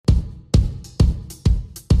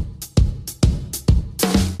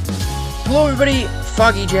Hello everybody,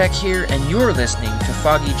 Foggy Jack here, and you're listening to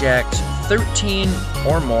Foggy Jack's 13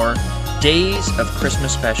 or more Days of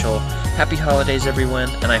Christmas special. Happy holidays everyone,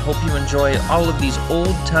 and I hope you enjoy all of these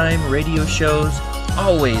old-time radio shows,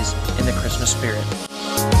 always in the Christmas spirit.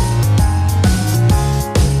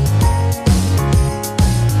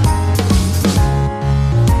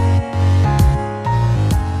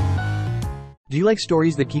 Do you like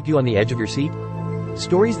stories that keep you on the edge of your seat?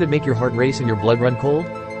 Stories that make your heart race and your blood run cold?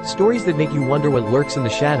 Stories that make you wonder what lurks in the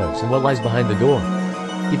shadows and what lies behind the door.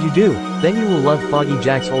 If you do, then you will love Foggy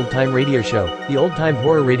Jack's Old Time Radio Show, the old-time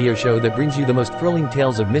horror radio show that brings you the most thrilling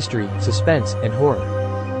tales of mystery, suspense, and horror.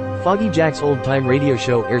 Foggy Jack's Old Time Radio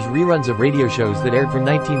Show airs reruns of radio shows that aired from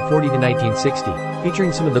 1940 to 1960,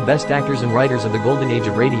 featuring some of the best actors and writers of the golden age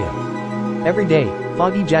of radio. Every day,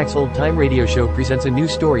 Foggy Jack's Old Time Radio Show presents a new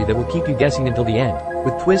story that will keep you guessing until the end,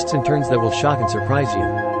 with twists and turns that will shock and surprise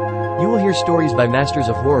you. You will hear stories by masters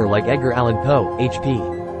of horror like Edgar Allan Poe, H.P.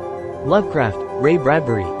 Lovecraft, Ray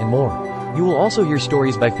Bradbury, and more. You will also hear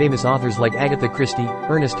stories by famous authors like Agatha Christie,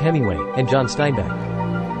 Ernest Hemingway, and John Steinbeck.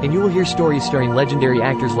 And you will hear stories starring legendary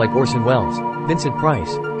actors like Orson Welles, Vincent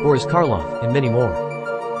Price, Boris Karloff, and many more.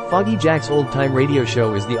 Foggy Jack's Old Time Radio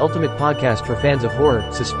Show is the ultimate podcast for fans of horror,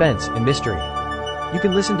 suspense, and mystery. You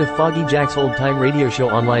can listen to Foggy Jack's Old Time Radio Show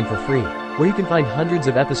online for free, where you can find hundreds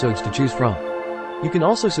of episodes to choose from. You can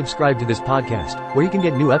also subscribe to this podcast, where you can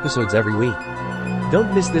get new episodes every week.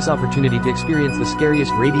 Don't miss this opportunity to experience the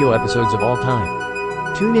scariest radio episodes of all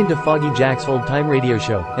time. Tune in to Foggy Jack's Old Time Radio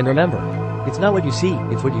Show, and remember, it's not what you see,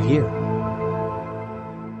 it's what you hear.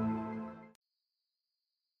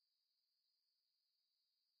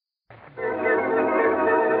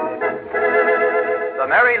 The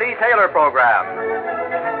Mary Lee Taylor Program.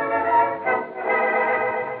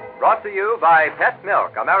 Brought to you by Pet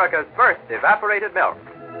Milk, America's first evaporated milk.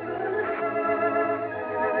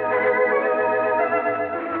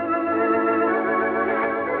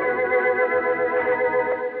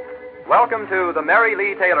 Welcome to the Mary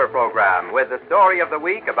Lee Taylor Program, with the story of the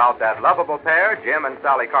week about that lovable pair, Jim and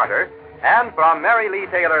Sally Carter, and from Mary Lee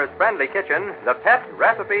Taylor's Friendly Kitchen, the pet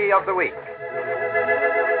recipe of the week.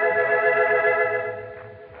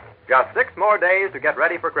 Just 6 more days to get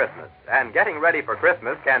ready for Christmas, and getting ready for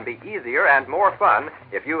Christmas can be easier and more fun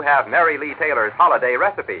if you have Mary Lee Taylor's holiday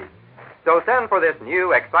recipes. So send for this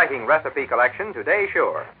new, exciting recipe collection today,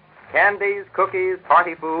 sure. Candies, cookies,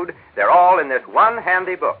 party food, they're all in this one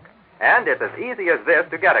handy book. And it's as easy as this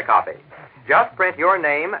to get a copy. Just print your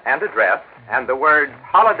name and address and the words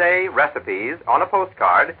Holiday Recipes on a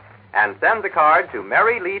postcard and send the card to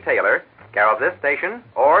Mary Lee Taylor, care of this station,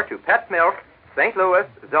 or to Pet Milk, St. Louis,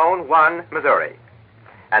 Zone 1, Missouri.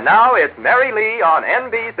 And now it's Mary Lee on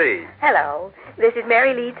NBC. Hello, this is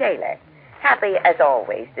Mary Lee Taylor. Happy, as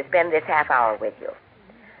always, to spend this half hour with you.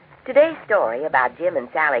 Today's story about Jim and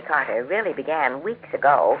Sally Carter really began weeks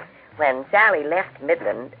ago when Sally left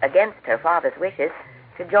Midland against her father's wishes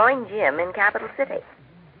to join Jim in Capital City.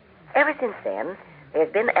 Ever since then,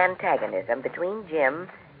 there's been antagonism between Jim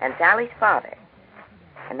and Sally's father.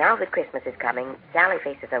 And now that Christmas is coming, Sally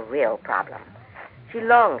faces a real problem. She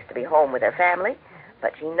longs to be home with her family,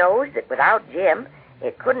 but she knows that without Jim,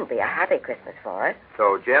 it couldn't be a happy Christmas for her.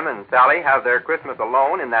 So Jim and Sally have their Christmas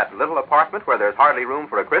alone in that little apartment where there's hardly room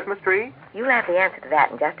for a Christmas tree? You'll have the answer to that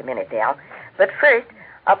in just a minute, Dale. But first,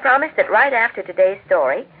 I'll promise that right after today's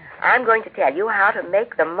story, I'm going to tell you how to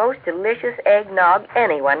make the most delicious eggnog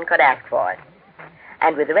anyone could ask for.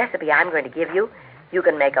 And with the recipe I'm going to give you, you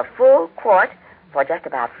can make a full quart for just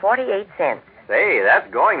about 48 cents. Say, that's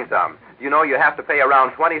going some. You know you have to pay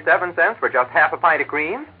around 27 cents for just half a pint of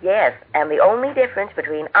cream? Yes, and the only difference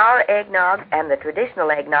between our eggnog and the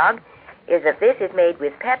traditional eggnog is that this is made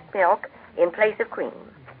with pet milk in place of cream.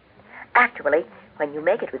 Actually, when you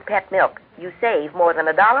make it with pet milk, you save more than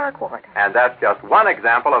 $1 a quart. And that's just one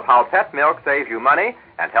example of how pet milk saves you money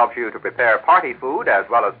and helps you to prepare party food as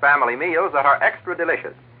well as family meals that are extra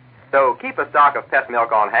delicious. So keep a stock of pet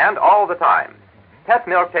milk on hand all the time. Pet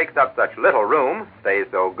milk takes up such little room, stays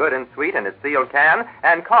so good and sweet in its sealed can,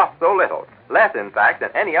 and costs so little. Less, in fact,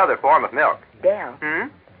 than any other form of milk. Dale,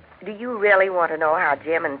 do you really want to know how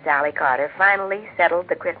Jim and Sally Carter finally settled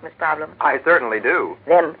the Christmas problem? I certainly do.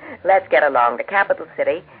 Then let's get along to Capital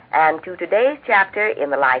City and to today's chapter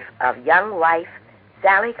in the life of young wife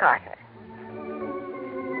Sally Carter.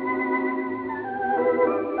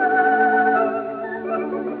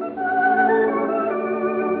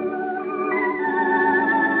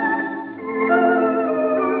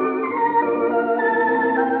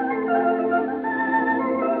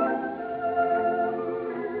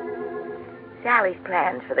 Sally's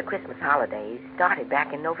plans for the Christmas holidays started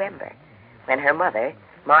back in November, when her mother,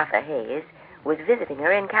 Martha Hayes, was visiting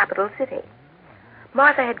her in Capital City.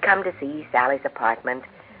 Martha had come to see Sally's apartment,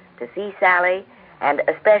 to see Sally, and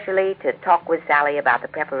especially to talk with Sally about the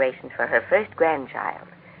preparations for her first grandchild,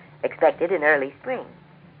 expected in early spring.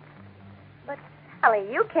 But, Sally,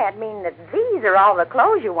 you can't mean that these are all the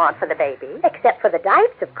clothes you want for the baby. Except for the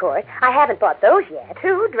diapers, of course. I haven't bought those yet.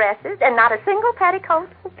 2 dresses and not a single petticoat.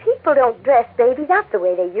 Well, people don't dress babies up the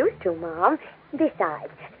way they used to, Mom.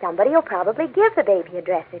 Besides, somebody will probably give the baby a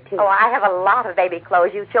dress or 2. Oh, I have a lot of baby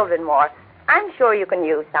clothes you children wore. I'm sure you can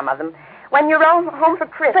use some of them. When you're home for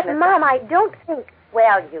Christmas... But, Mom, I don't think...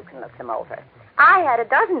 Well, you can look them over. I had a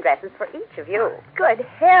dozen dresses for each of you. Good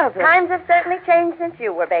heavens. Times have certainly changed since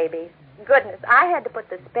you were babies. Goodness, I had to put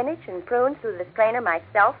the spinach and prunes through the strainer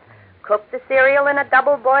myself, cook the cereal in a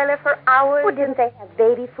double boiler for hours. Well, didn't they have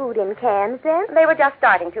baby food in cans then? They were just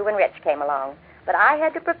starting to when Rich came along. But I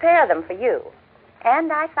had to prepare them for you.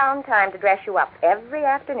 And I found time to dress you up every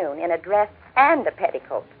afternoon in a dress and a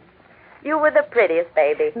petticoat. You were the prettiest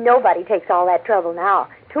baby. Nobody takes all that trouble now.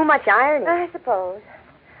 Too much ironing. I suppose.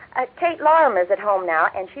 Kate Lorimer's at home now,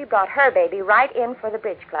 and she brought her baby right in for the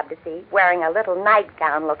bridge club to see, wearing a little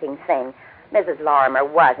nightgown-looking thing. Mrs. Lorimer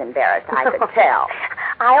was embarrassed, I could tell.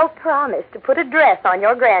 I'll promise to put a dress on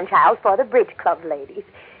your grandchild for the bridge club ladies.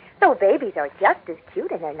 Though babies are just as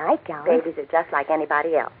cute in their nightgowns. Babies are just like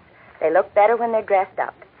anybody else. They look better when they're dressed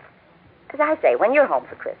up. As I say, when you're home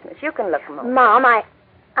for Christmas, you can look them over. Mom,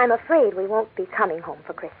 I'm afraid we won't be coming home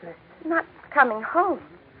for Christmas. Not coming home?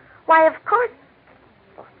 Why, of course...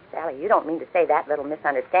 Oh, Sally, you don't mean to say that little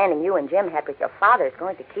misunderstanding you and Jim had with your father is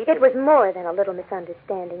going to keep you... It was more than a little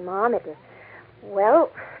misunderstanding, Mom. It was, well,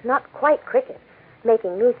 not quite cricket.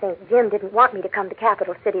 Making me think Jim didn't want me to come to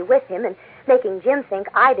Capital City with him and making Jim think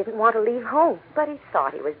I didn't want to leave home. But he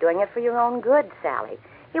thought he was doing it for your own good, Sally.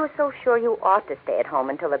 He was so sure you ought to stay at home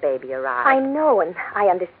until the baby arrived. I know, and I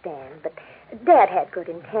understand, but Dad had good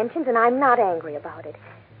intentions, and I'm not angry about it.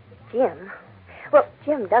 Jim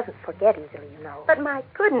doesn't forget easily, you know. But my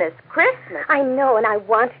goodness, Christmas. I know, and I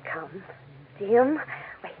want to come. Jim,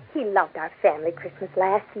 he loved our family Christmas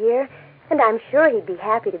last year, and I'm sure he'd be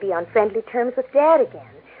happy to be on friendly terms with Dad again.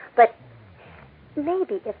 But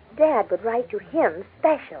maybe if Dad would write to him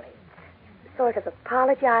specially, sort of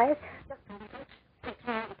apologize...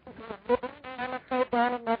 I'm afraid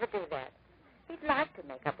Dan would never do that. He'd like to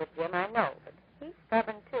make up with Jim, I know, but he's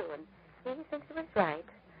stubborn, too, and he thinks he was right.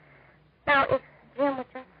 Now, if Jim would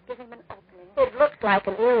just give him an opening... It looks like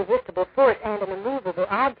an irresistible force and an immovable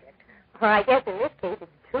object. Or I guess in this case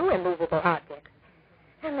it's 2 immovable objects.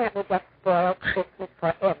 And that would just spoil Christmas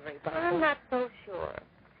for everybody. I'm not so sure.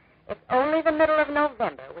 It's only the middle of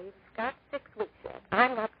November. We've got 6 weeks yet.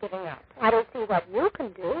 I'm not giving up. I don't see what you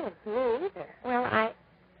can do, and me either. Well, I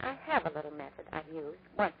have a little method I've used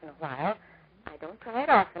once in a while. I don't try it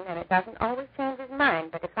often, and it doesn't always change his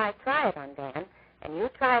mind. But if I try it on Dan, and you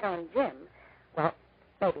try it on Jim, well,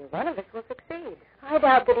 maybe one of us will succeed. I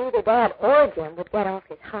doubt that either Dad or Jim would get off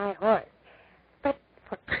his high horse. But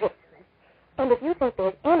for Christmas, and if you think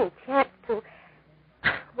there's any chance to...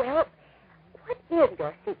 Well, what is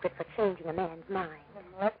your secret for changing a man's mind?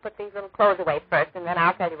 Let's put these little clothes away first, and then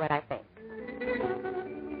I'll tell you what I think.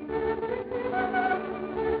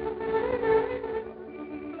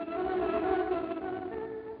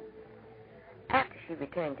 After she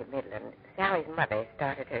returned to Midland, Sally's mother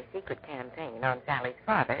started her secret campaign on Sally's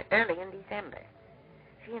father early in December.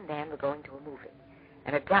 She and Dan were going to a movie,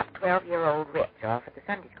 and had dropped 12-year-old Rich off at the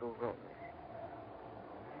Sunday school rooms.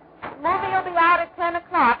 Movie will be out at 10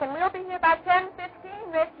 o'clock, and we'll be here by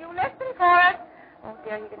 10:15, Rich. You listen for us. Oh,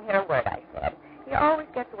 dear, you didn't hear a word I said. He always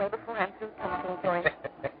gets away before I'm through talking to him.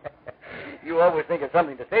 You always think of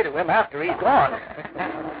something to say to him after he's gone.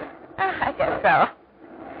 I guess so.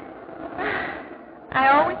 I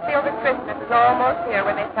always feel that Christmas is almost here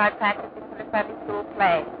when they start practicing for the Sunday school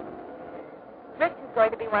play. Rich is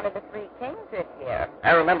going to be one of the 3 kings this year.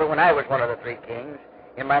 I remember when I was one of the 3 kings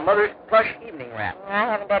in my mother's plush evening wrap. I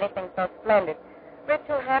haven't anything so splendid. Rich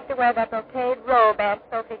will have to wear that brocade robe Aunt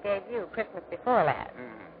Sophie gave you Christmas before last.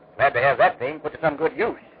 Glad to have that thing put to some good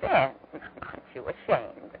use. Ben, aren't you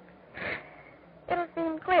ashamed? It'll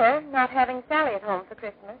seem clear not having Sally at home for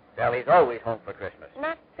Christmas. Sally's always home for Christmas.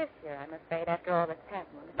 Not this year, I'm afraid, after all that's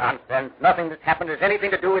happened. Nonsense. Nothing that's happened has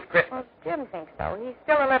anything to do with Christmas. Well, Jim thinks so. He's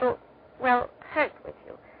still a little, hurt with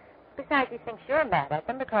you. Besides, he thinks you're mad at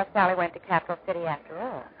them because Sally went to Capital City after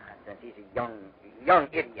all. Nonsense. He's a young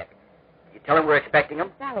idiot. You tell him we're expecting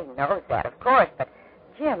him? Sally knows that, of course, but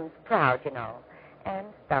Jim's proud, you know, and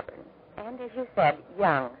stubborn. And, as you said,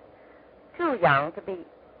 young. Too young to be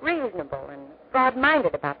reasonable and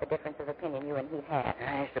broad-minded about the difference of opinion you and he have.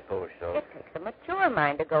 I suppose so. It takes a mature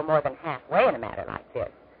mind to go more than halfway in a matter like this.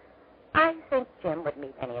 I think Jim would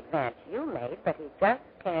meet any advance you made, but he just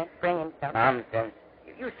can't bring himself... Nonsense.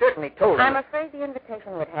 You certainly told him. I'm afraid the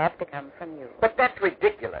invitation would have to come from you. But that's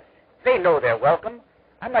ridiculous. They know they're welcome.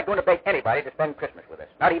 I'm not going to beg anybody to spend Christmas with us,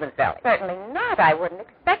 not even Sally. Certainly not. I wouldn't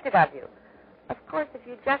expect it of you. Of course, if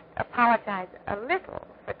you just apologize a little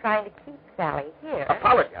for trying to keep Sally here...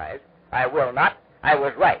 Apologize? I will not. I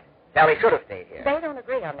was right. Sally should have stayed here. They don't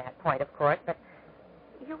agree on that point, of course, but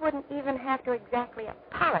you wouldn't even have to exactly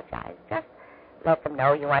apologize. Just let them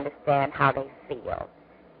know you understand how they feel.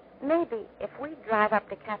 Maybe if we drive up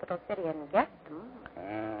to Capital City and get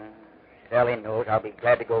them... Sally knows I'll be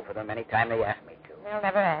glad to go for them any time they ask me to. They'll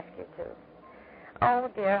never ask you to. Oh,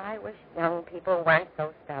 dear, I wish young people weren't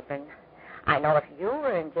so stubborn. I know if you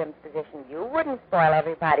were in Jim's position, you wouldn't spoil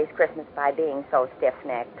everybody's Christmas by being so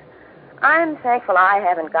stiff-necked. I'm thankful I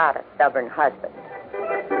haven't got a stubborn husband.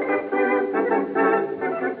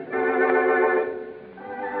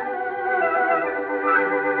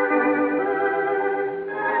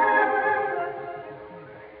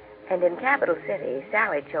 And in Capital City,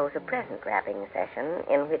 Sally chose a present wrapping session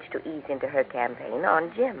in which to ease into her campaign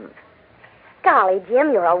on Jim's. Golly,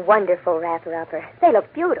 Jim, you're a wonderful wrapper-upper. They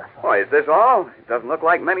look beautiful. Oh, is this all? It doesn't look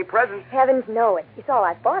like many presents. Heavens know it. It's all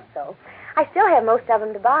I've bought, though. I still have most of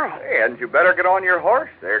them to buy. Hey, hadn't you better get on your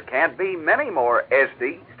horse? There can't be many more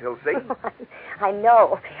SDs till see. I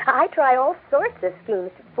know. I try all sorts of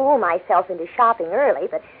schemes to fool myself into shopping early,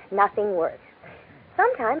 but nothing works.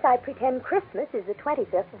 Sometimes I pretend Christmas is the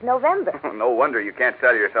 25th of November. No wonder you can't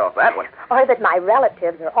sell yourself that one. Or that my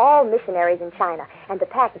relatives are all missionaries in China, and the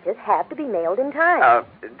packages have to be mailed in time.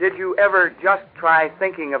 Did you ever just try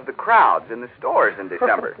thinking of the crowds in the stores in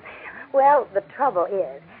December? Well, the trouble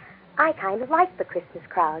is, I kind of like the Christmas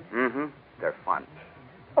crowds. Mm-hmm. They're fun.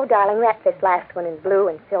 Oh, darling, wrap this last one in blue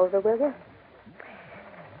and silver, will you?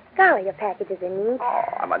 Golly, your packages are neat. Oh,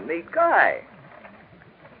 I'm a neat guy.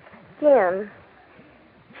 Jim,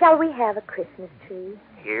 shall we have a Christmas tree?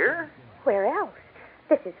 Here? Where else?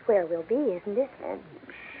 This is where we'll be, isn't it?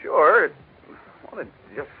 Sure. Well, it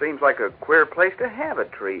just seems like a queer place to have a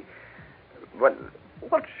tree. But,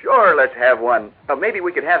 well, sure, let's have one. Maybe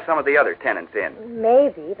we could have some of the other tenants in.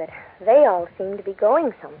 Maybe, but they all seem to be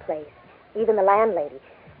going someplace. Even the landlady.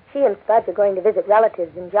 She and Spuds are going to visit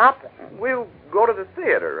relatives in Joplin. We'll go to the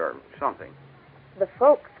theater or something. The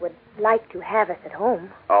folks would like to have us at home.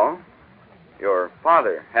 Oh? Your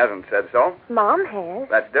father hasn't said so? Mom has.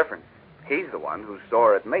 That's different. He's the one who's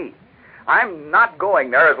sore at me. I'm not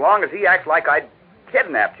going there as long as he acts like I'd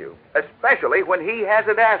kidnapped you, especially when he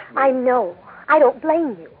hasn't asked me. I know. I don't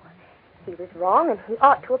blame you. He was wrong, and he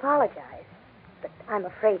ought to apologize. But I'm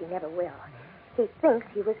afraid he never will. He thinks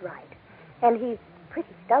he was right, and he's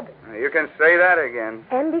pretty stubborn. You can say that again.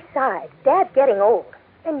 And besides, Dad's getting old,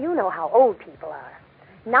 and you know how old people are.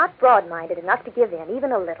 Not broad-minded enough to give in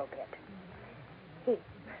even a little bit. He'd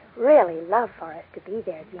really love for us to be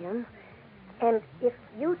there, Jim. And if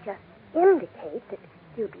you just indicate that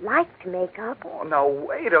you'd like to make up... Oh, now,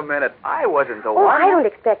 wait a minute. I wasn't the Oh, one. I don't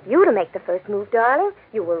expect you to make the first move, darling.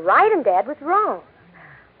 You were right and Dad was wrong.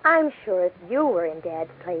 I'm sure if you were in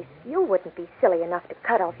Dad's place, you wouldn't be silly enough to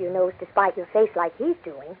cut off your nose to spite your face like he's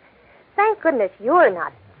doing. Thank goodness you're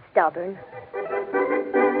not stubborn.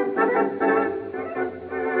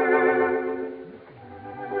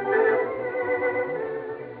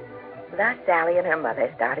 Thus, Sally and her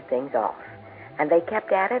mother started things off, and they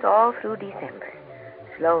kept at it all through December.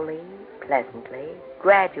 Slowly, pleasantly,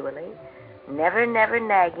 gradually, never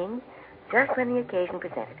nagging, just when the occasion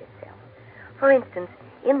presented itself. For instance,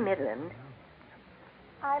 in Midland...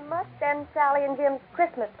 I must send Sally and Jim's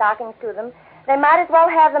Christmas stockings to them. They might as well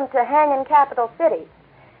have them to hang in Capital City.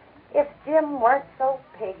 If Jim weren't so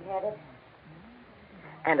pig-headed.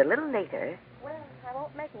 And a little later... Well, I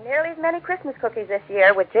won't make nearly as many Christmas cookies this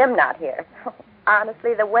year with Jim not here.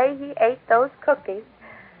 Honestly, the way he ate those cookies,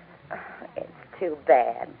 it's too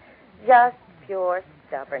bad. Just pure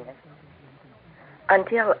stubbornness.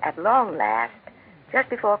 Until, at long last,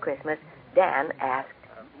 just before Christmas, Dan asked...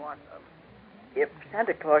 If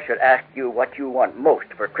Santa Claus should ask you what you want most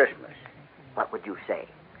for Christmas, what would you say?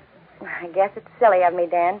 I guess it's silly of me,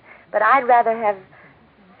 Dan, but I'd rather have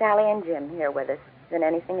Sally and Jim here with us than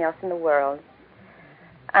anything else in the world.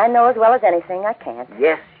 I know as well as anything I can't.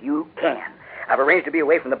 Yes, you can. I've arranged to be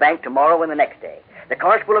away from the bank tomorrow and the next day. The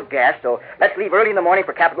car's full of gas, so let's leave early in the morning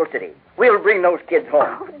for Capital City. We'll bring those kids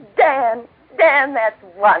home. Oh, Dan, that's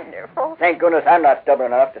wonderful. Thank goodness I'm not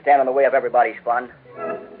stubborn enough to stand in the way of everybody's fun.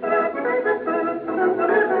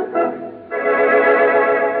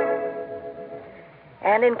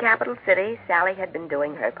 And in Capital City, Sally had been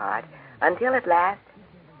doing her part until at last...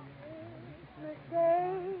 Christmas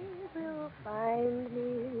Day will find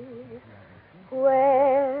me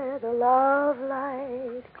where the love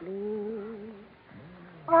light gleams.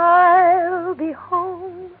 I'll be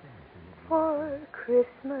home for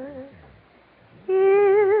Christmas,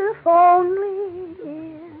 if only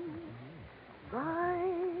in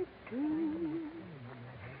my dreams.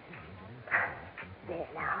 There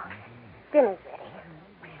now. Dinner's ready.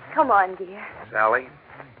 Come on, dear. Sally,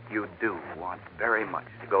 you do want very much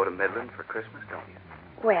to go to Midland for Christmas, don't you?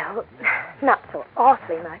 Well, not so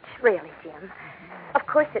awfully much, really, Jim. Of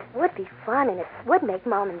course, it would be fun, and it would make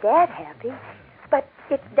Mom and Dad happy. But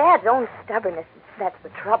it's Dad's own stubbornness that's the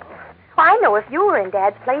trouble. I know if you were in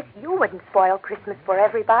Dad's place, you wouldn't spoil Christmas for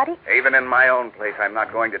everybody. Even in my own place, I'm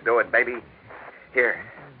not going to do it, baby. Here.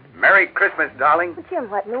 Merry Christmas, darling. But Jim,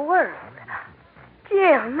 what in the world?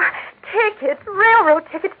 Jim, tickets, railroad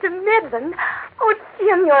tickets to Midland. Oh,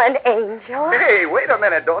 Jim, you're an angel. Hey, wait a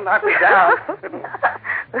minute. Don't knock me down.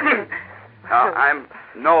 Now, I'm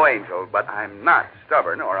no angel, but I'm not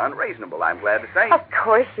stubborn or unreasonable, I'm glad to say. Of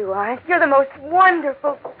course you aren't. You're the most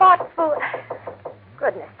wonderful, thoughtful...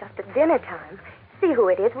 Goodness, just at dinner time. See who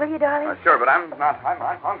it is, will you, darling? Sure, but I'm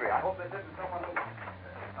hungry. I hope this isn't someone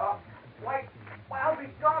who... wait. Well, I'll be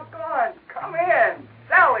doggone. Come in.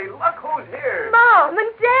 Sally, look who's here. Mom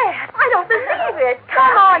and Dad. I don't believe it.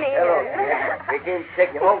 Come on in. Hello, dear. We came to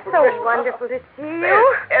take you home for So Christmas. wonderful to see you.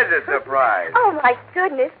 This is a surprise. Oh, my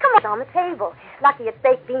goodness. Come on the table. Lucky it's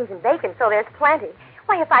baked beans and bacon, so there's plenty.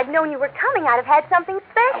 Why, if I'd known you were coming, I'd have had something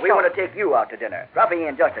special. We want to take you out to dinner. Dropping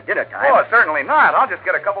in just at dinner time. Oh, certainly not. I'll just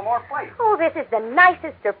get a couple more plates. Oh, this is the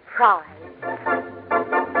nicest surprise.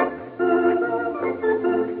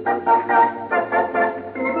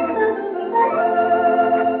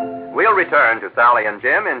 We'll return to Sally and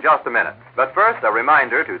Jim in just a minute. But first, a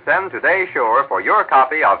reminder to send today sure for your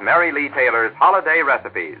copy of Mary Lee Taylor's Holiday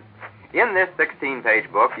Recipes. In this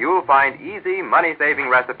 16-page book, you'll find easy, money-saving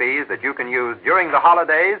recipes that you can use during the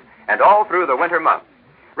holidays and all through the winter months.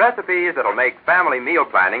 Recipes that'll make family meal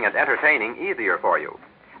planning and entertaining easier for you.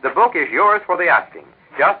 The book is yours for the asking.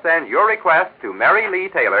 Just send your request to Mary Lee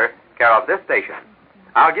Taylor, care of this station.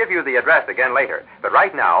 I'll give you the address again later, but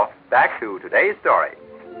right now, back to today's story.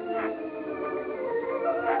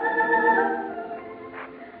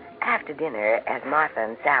 After dinner, as Martha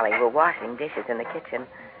and Sally were washing dishes in the kitchen...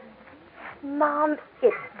 Mom,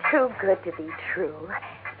 it's too good to be true.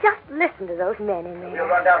 Just listen to those men in We'll there.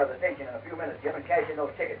 run down to the station in a few minutes, Jim, and cash in those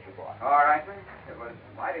tickets you bought. All right, sir. It was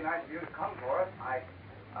mighty nice of you to come for us. I've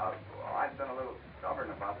been a little stubborn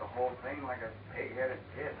about the whole thing, like a pig-headed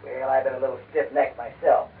kid. Well, I've been a little stiff-necked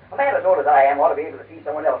myself. A man as old as I am ought to be able to see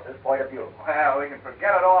someone else's point of view. Well, we can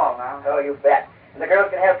forget it all now. Oh, you bet. And the girls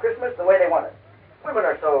can have Christmas the way they want it. Women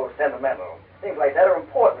are so sentimental. Things like that are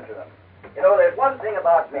important to them. You know, there's one thing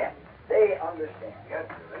about men. They understand. Yes,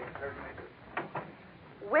 sir, they certainly do.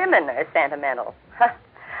 Women are sentimental.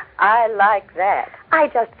 I like that. I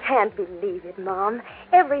just can't believe it, Mom.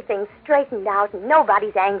 Everything's straightened out and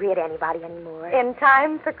nobody's angry at anybody anymore. In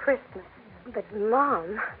time for Christmas. But,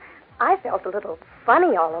 Mom, I felt a little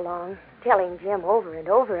funny all along, telling Jim over and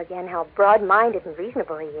over again how broad-minded and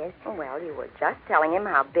reasonable he is. Well, you were just telling him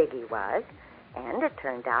how big he was. And it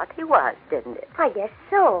turned out he was, didn't it? I guess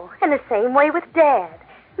so. And the same way with Dad.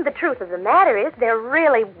 The truth of the matter is they're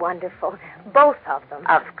really wonderful, both of them.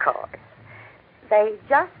 Of course. They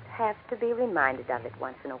just have to be reminded of it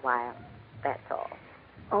once in a while. That's all.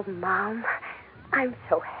 Oh, Mom, I'm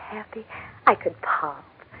so happy I could pop.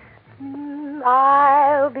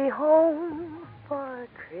 I'll be home for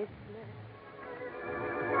Christmas.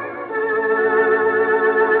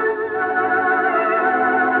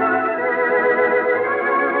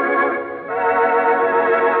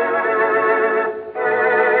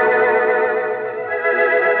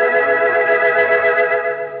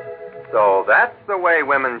 So that's the way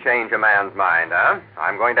women change a man's mind, huh?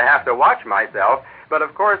 I'm going to have to watch myself. But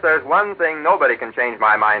of course, there's one thing nobody can change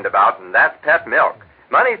my mind about, and that's pet milk.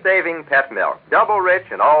 Money-saving pet milk. Double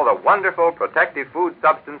rich in all the wonderful protective food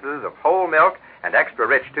substances of whole milk, and extra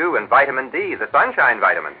rich, too, in vitamin D, the sunshine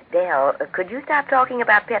vitamin. Dale, could you stop talking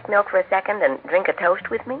about pet milk for a second and drink a toast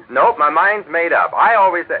with me? Nope, my mind's made up. I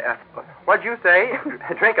always say... what'd you say?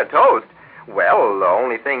 Drink a toast? Well, the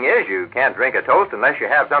only thing is you can't drink a toast unless you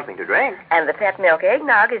have something to drink. And the pet milk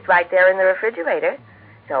eggnog is right there in the refrigerator.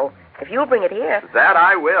 So if you'll bring it here... That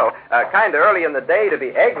I will. Kind of early in the day to be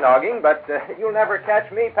eggnogging, but you'll never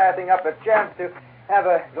catch me passing up a chance to have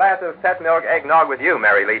a glass of pet milk eggnog with you,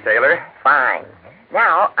 Mary Lee Taylor. Fine.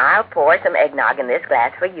 Now, I'll pour some eggnog in this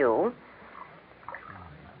glass for you.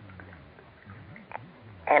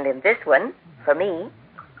 And in this one, for me.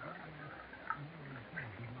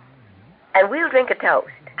 And we'll drink a toast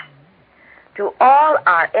to all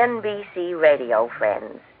our NBC radio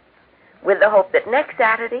friends, with the hope that next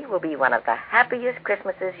Saturday will be one of the happiest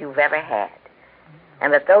Christmases you've ever had,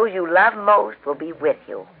 and that those you love most will be with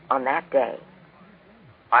you on that day.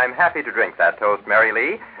 I'm happy to drink that toast, Mary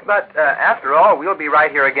Lee. But after all, we'll be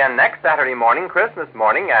right here again next Saturday morning, Christmas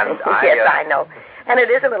morning, and Yes, I know. And it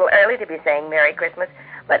is a little early to be saying Merry Christmas,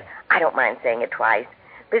 but I don't mind saying it twice.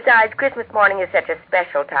 Besides, Christmas morning is such a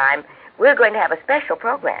special time. We're going to have a special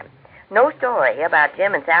program. No story about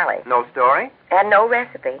Jim and Sally. No story? And no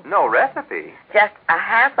recipe. No recipe? Just a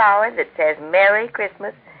half hour that says Merry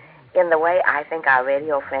Christmas in the way I think our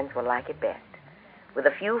radio friends will like it best, with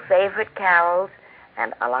a few favorite carols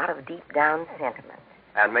and a lot of deep-down sentiment.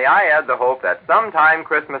 And may I add the hope that sometime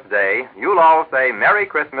Christmas Day, you'll all say Merry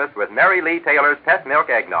Christmas with Mary Lee Taylor's Pet Milk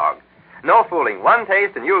Eggnog. No fooling. One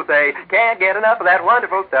taste and you'll say, can't get enough of that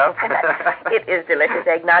wonderful stuff. It is delicious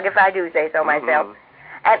eggnog, if I do say so myself. Mm-hmm.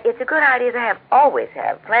 And it's a good idea to always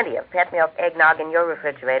have plenty of Pet Milk Eggnog in your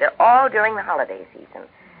refrigerator all during the holiday season,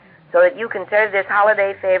 so that you can serve this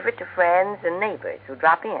holiday favorite to friends and neighbors who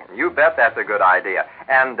drop in. You bet that's a good idea.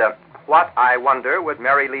 And what, I wonder, would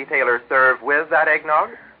Mary Lee Taylor serve with that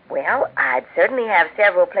eggnog? Well, I'd certainly have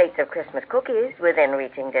several plates of Christmas cookies within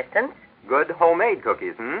reaching distance. Good homemade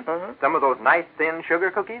cookies, Mm-hmm. Some of those nice thin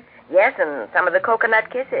sugar cookies? Yes, and some of the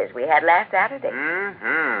coconut kisses we had last Saturday.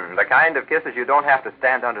 Mm-hmm. The kind of kisses you don't have to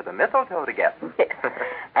stand under the mistletoe to get.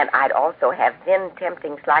 And I'd also have thin,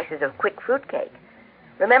 tempting slices of quick fruitcake.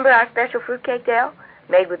 Remember our special fruitcake, Dale?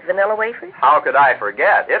 Made with vanilla wafers? How could I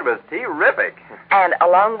forget? It was terrific. And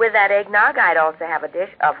along with that eggnog, I'd also have a dish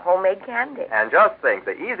of homemade candy. And just think,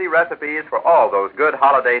 the easy recipes for all those good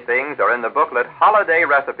holiday things are in the booklet Holiday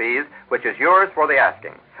Recipes, which is yours for the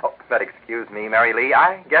asking. Oh, but excuse me, Mary Lee,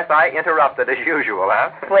 I guess I interrupted as usual,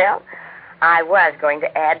 huh? Well, I was going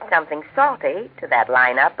to add something salty to that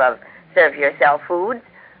lineup of serve-yourself foods,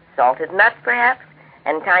 salted nuts, perhaps,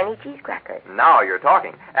 and tiny cheese crackers. Now you're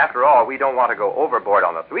talking. After all, we don't want to go overboard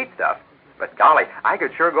on the sweet stuff. But golly, I could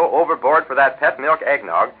sure go overboard for that Pet Milk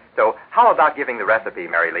Eggnog. So how about giving the recipe,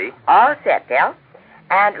 Mary Lee? All set, Del.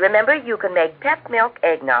 And remember, you can make Pet Milk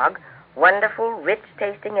Eggnog, wonderful,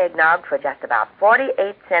 rich-tasting eggnog, for just about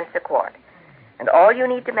 48 cents a quart. And all you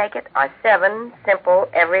need to make it are 7 simple,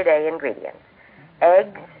 everyday ingredients: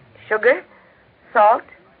 eggs, sugar, salt,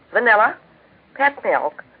 vanilla, pet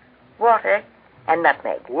milk, water, and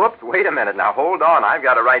nutmeg. Whoops, wait a minute. Now, hold on. I've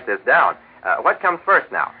got to write this down. What comes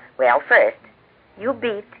first now? Well, first, you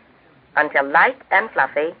beat until light and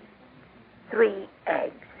fluffy 3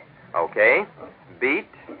 eggs. Okay. Beat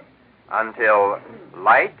until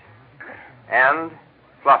light and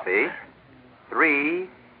fluffy 3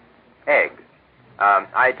 eggs.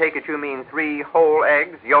 I take it you mean 3 whole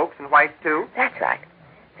eggs, yolks and whites too? That's right.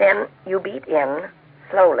 Then you beat in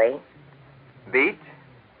slowly. Beat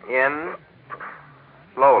in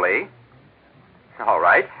slowly. All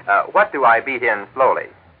right. What do I beat in slowly?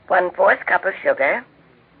 1/4 cup of sugar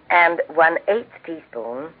and 1/8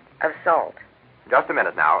 teaspoon of salt. Just a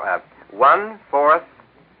minute now. 1/4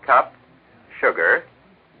 cup sugar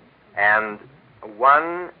and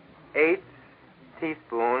 1/8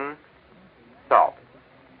 teaspoon salt.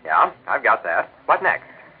 Yeah, I've got that. What next?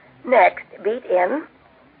 Next, beat in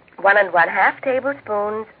 1 1/2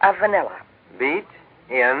 tablespoons of vanilla. Beat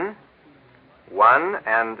in 1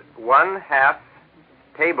 1/2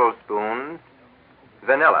 tablespoons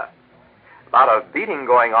vanilla. A lot of beating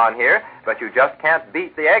going on here, but you just can't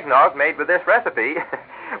beat the eggnog made with this recipe.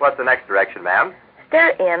 What's the next direction, ma'am? Stir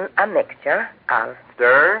in a mixture of...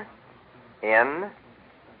 Stir in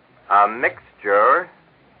a mixture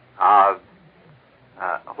of...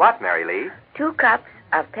 what, Mary Lee? 2 cups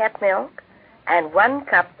of pet milk and 1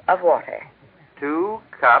 cup of water. 2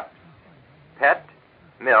 cups pet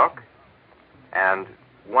milk and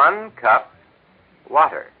 1 cup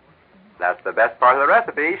water. That's the best part of the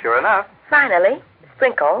recipe, sure enough. Finally,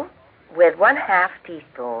 sprinkle with 1/2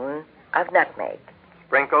 teaspoon of nutmeg.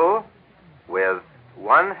 Sprinkle with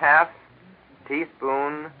 1/2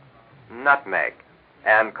 teaspoon nutmeg.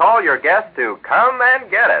 And call your guests to come and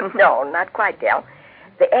get it. No, not quite, Del.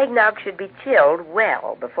 The eggnog should be chilled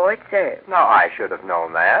well before it's served. Now, I should have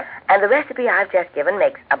known that. And the recipe I've just given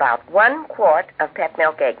makes about 1 quart of pet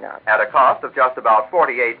milk eggnog. At a cost of just about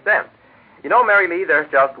 48 cents. You know, Mary Lee, there's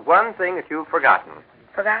just one thing that you've forgotten.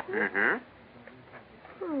 Forgotten? Mm-hmm.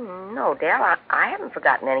 No, Del, I haven't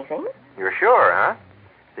forgotten anything. You're sure, huh?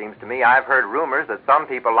 Seems to me I've heard rumors that some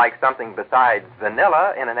people like something besides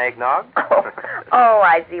vanilla in an eggnog. Oh,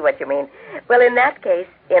 I see what you mean. Well, in that case,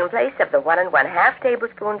 in place of the 1 1/2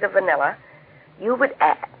 tablespoons of vanilla, you would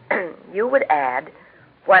add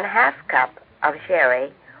 1/2 cup of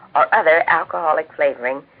sherry or other alcoholic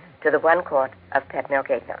flavoring to the 1 quart of pet milk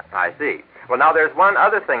eggnog. I see. Well, now there's one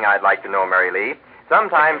other thing I'd like to know, Mary Lee.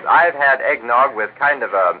 Sometimes I've had eggnog with kind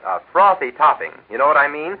of a frothy topping. You know what I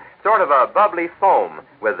mean? Sort of a bubbly foam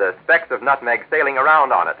with the specks of nutmeg sailing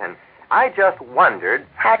around on it. And I just wondered...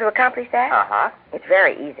 How to accomplish that? Uh-huh. It's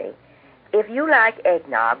very easy. If you like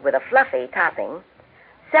eggnog with a fluffy topping,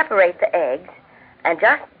 separate the eggs and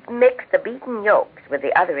just mix the beaten yolks with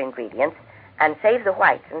the other ingredients and save the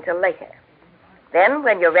whites until later. Then,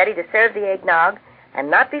 when you're ready to serve the eggnog, and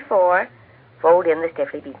not before, fold in the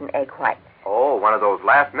stiffly beaten egg whites. Oh, one of those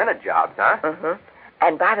last-minute jobs, huh? Mm-hmm.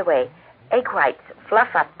 And by the way, egg whites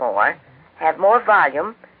fluff up more, have more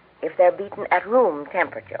volume if they're beaten at room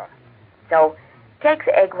temperature. So, take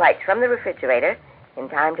the egg whites from the refrigerator in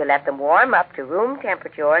time to let them warm up to room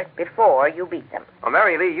temperature before you beat them. Well,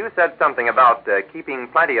 Mary Lee, you said something about keeping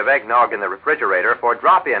plenty of eggnog in the refrigerator for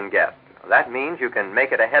drop-in guests. That means you can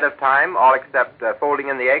make it ahead of time, all except folding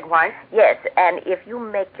in the egg white? Yes, and if you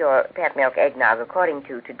make your pet milk eggnog according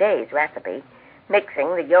to today's recipe,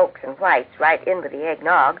 mixing the yolks and whites right in with the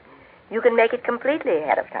eggnog, you can make it completely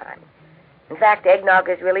ahead of time. In fact, eggnog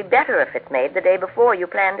is really better if it's made the day before you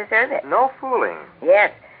plan to serve it. No fooling.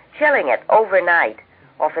 Yes, chilling it overnight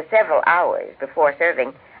or for several hours before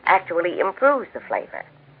serving actually improves the flavor.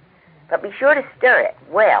 But be sure to stir it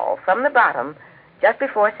well from the bottom just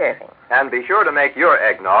before serving. And be sure to make your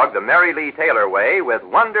eggnog the Mary Lee Taylor way with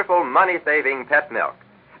wonderful money-saving pet milk.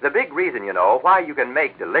 The big reason, you know, why you can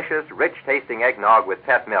make delicious, rich-tasting eggnog with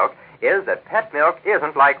pet milk is that pet milk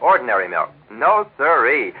isn't like ordinary milk. No,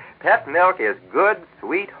 sirree. Pet milk is good,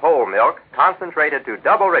 sweet, whole milk, concentrated to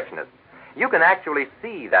double richness. You can actually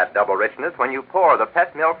see that double richness when you pour the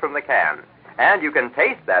pet milk from the can. And you can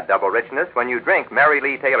taste that double richness when you drink Mary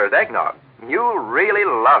Lee Taylor's eggnog. You'll really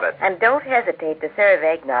love it. And don't hesitate to serve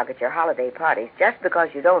eggnog at your holiday parties just because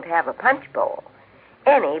you don't have a punch bowl.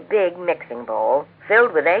 Any big mixing bowl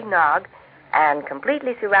filled with eggnog and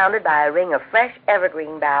completely surrounded by a ring of fresh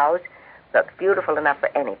evergreen boughs looks beautiful enough for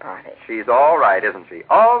any party. She's all right, isn't she?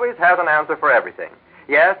 Always has an answer for everything.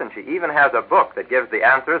 Yes, and she even has a book that gives the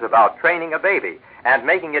answers about training a baby and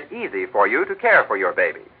making it easy for you to care for your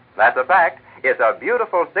baby. That's a fact. It's a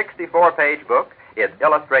beautiful 64-page book. It's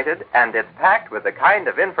illustrated, and it's packed with the kind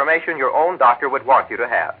of information your own doctor would want you to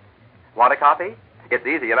have. Want a copy? It's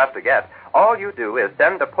easy enough to get. All you do is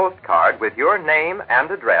send a postcard with your name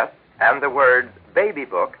and address and the words Baby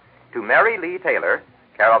Book to Mary Lee Taylor,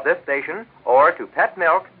 care of this station, or to Pet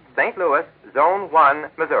Milk, St. Louis, Zone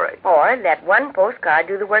 1, Missouri. Or let one postcard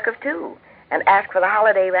do the work of two and ask for the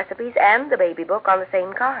holiday recipes and the baby book on the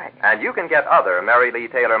same card. And you can get other Mary Lee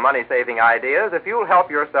Taylor money-saving ideas if you'll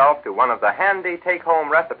help yourself to one of the handy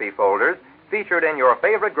take-home recipe folders featured in your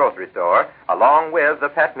favorite grocery store, along with the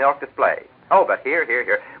pet milk display. Oh, but here.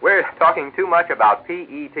 We're talking too much about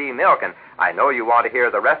PET milk, and I know you want to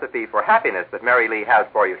hear the recipe for happiness that Mary Lee has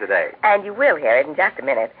for you today. And you will hear it in just a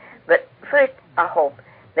minute. But first, I hope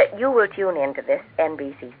that you will tune into this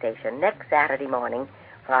NBC station next Saturday morning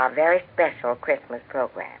for our very special Christmas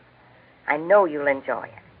program. I know you'll enjoy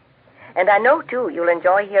it. And I know, too, you'll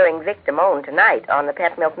enjoy hearing Vic Damone tonight on the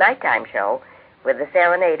Pet Milk Nighttime Show with the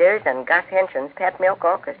Serenaders and Gus Henson's Pet Milk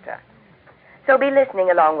Orchestra. So be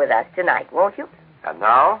listening along with us tonight, won't you? And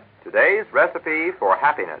now, today's recipe for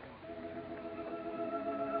happiness.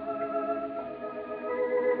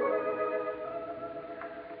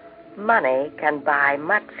 Money can buy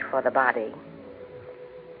much for the body,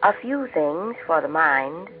 a few things for the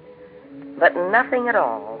mind, but nothing at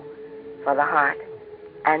all for the heart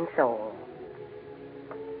and soul.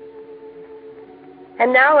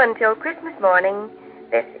 And now, until Christmas morning,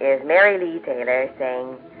 this is Mary Lee Taylor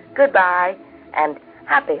saying goodbye and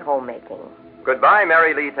happy homemaking. Goodbye,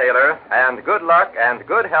 Mary Lee Taylor, and good luck and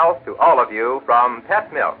good health to all of you from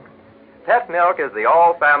Pet Milk. Pet Milk is the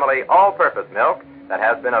all-family, all-purpose milk that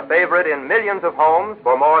has been a favorite in millions of homes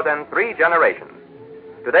for more than 3 generations.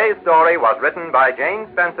 Today's story was written by Jane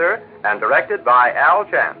Spencer and directed by Al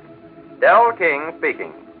Chance. Del King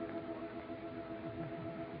speaking.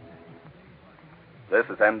 This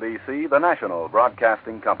is NBC, the national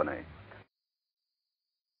broadcasting company.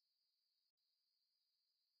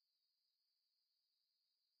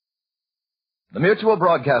 The Mutual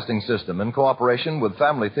Broadcasting System, in cooperation with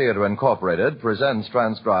Family Theater Incorporated, presents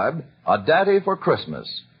transcribed A Daddy for Christmas,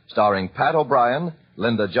 starring Pat O'Brien,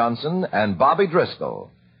 Linda Johnson, and Bobby Driscoll.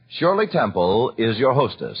 Shirley Temple is your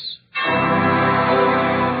hostess.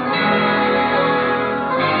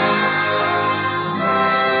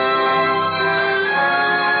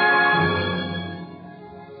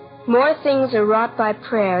 More things are wrought by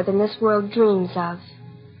prayer than this world dreams of.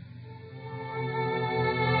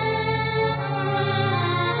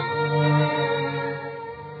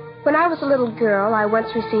 When I was a little girl, I once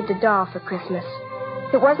received a doll for Christmas.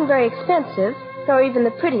 It wasn't very expensive, nor even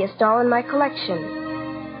the prettiest doll in my collection.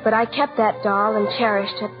 But I kept that doll and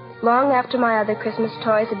cherished it long after my other Christmas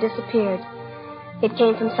toys had disappeared. It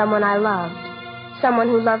came from someone I loved, someone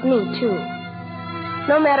who loved me, too.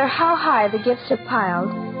 No matter how high the gifts are piled,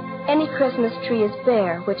 any Christmas tree is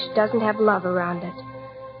bare which doesn't have love around it.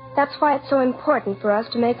 That's why it's so important for us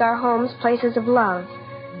to make our homes places of love.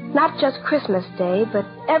 Not just Christmas Day, but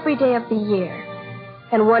every day of the year.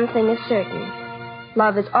 And one thing is certain.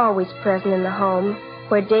 Love is always present in the home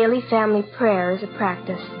where daily family prayer is a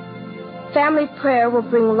practice. Family prayer will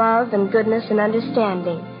bring love and goodness and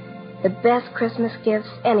understanding, the best Christmas gifts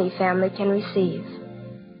any family can receive.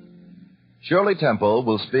 Shirley Temple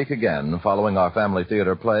will speak again following our family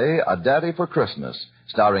theater play, A Daddy for Christmas,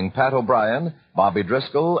 starring Pat O'Brien, Bobby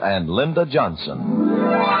Driscoll, and Linda Johnson.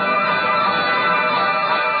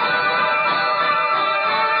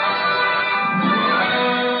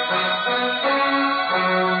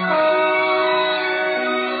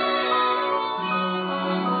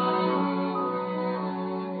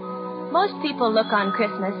 Most people look on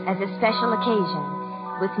Christmas as a special occasion.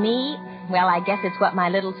 With me, well, I guess it's what my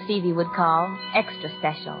little Stevie would call extra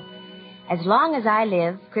special. As long as I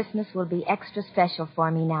live, Christmas will be extra special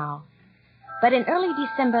for me now. But in early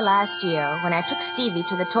December last year, when I took Stevie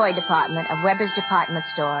to the toy department of Weber's department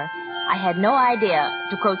store, I had no idea,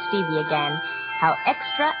 to quote Stevie again, how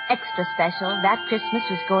extra, extra special that Christmas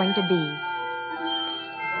was going to be.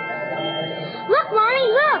 Look, Mommy,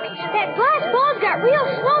 look! That glass ball's got real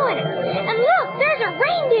snow in it. And look, there's a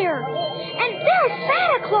reindeer. And there's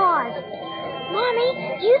Santa Claus. Mommy,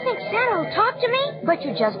 do you think Santa will talk to me? But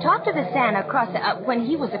you just talked to the Santa when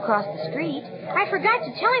he was across the street. I forgot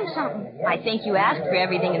to tell him something. I think you asked for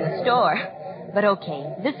everything in the store. But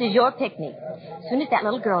okay, this is your picnic. As soon as that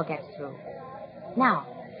little girl gets through. Now,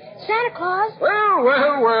 Santa Claus. Well,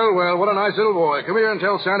 what a nice little boy. Come here and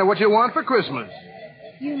tell Santa what you want for Christmas.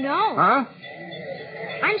 You know. Huh?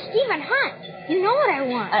 I'm Stephen Hunt. You know what I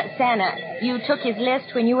want. Santa, you took his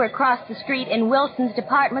list when you were across the street in Wilson's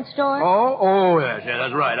department store? Oh, yes,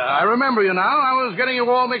 that's right. I remember you now. I was getting you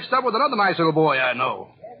all mixed up with another nice little boy I know.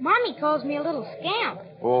 Mommy calls me a little scamp.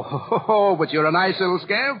 Oh, but you're a nice little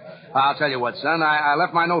scamp. I'll tell you what, son. I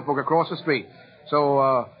left my notebook across the street.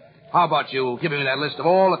 So, how about you giving me that list of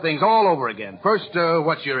all the things all over again? First,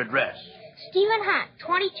 what's your address? Stephen Hunt,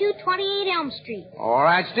 2228 Elm Street. All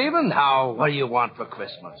right, Stephen. Now, what do you want for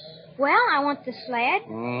Christmas? Well, I want the sled.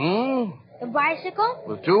 Mm-hmm. The bicycle.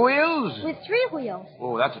 With 2 wheels? With 3 wheels.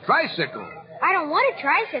 Oh, that's a tricycle. I don't want a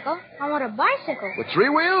tricycle. I want a bicycle. With 3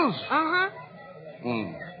 wheels? Uh-huh.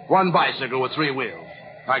 1 bicycle with 3 wheels.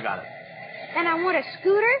 I got it. And I want a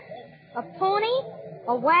scooter, a pony,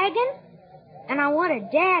 a wagon, and I want a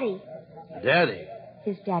daddy. Daddy?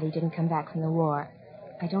 His daddy didn't come back from the war.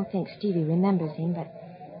 I don't think Stevie remembers him,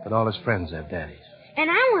 But all his friends have daddies. And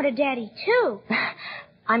I want a daddy, too.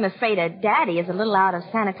 I'm afraid a daddy is a little out of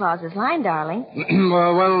Santa Claus's line, darling.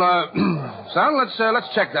 Son, let's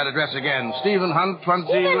check that address again. Stephen Hunt, Stephen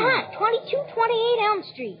Hunt, 2228 Elm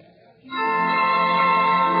Street.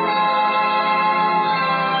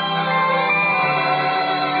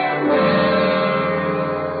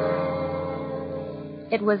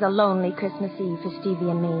 It was a lonely Christmas Eve for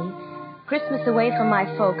Stevie and me. Christmas away from my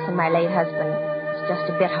folks and my late husband was just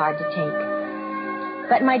a bit hard to take.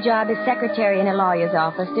 But my job as secretary in a lawyer's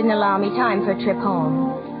office didn't allow me time for a trip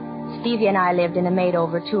home. Stevie and I lived in a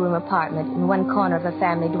made-over 2-room apartment in one corner of a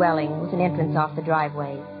family dwelling with an entrance off the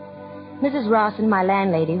driveway. Mrs. Rawson, my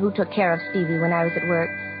landlady, who took care of Stevie when I was at work,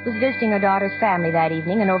 was visiting her daughter's family that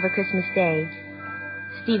evening and over Christmas Day.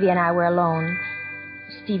 Stevie and I were alone.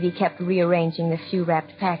 Stevie kept rearranging the few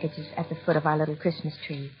wrapped packages at the foot of our little Christmas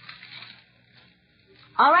tree.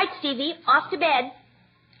 All right, Stevie, off to bed.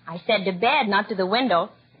 I said to bed, not to the window.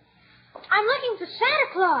 I'm looking for Santa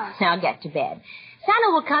Claus. Now get to bed.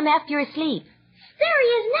 Santa will come after you're asleep. There he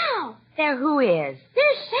is now. There who is?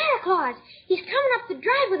 There's Santa Claus. He's coming up the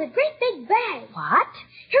drive with a great big bag. What?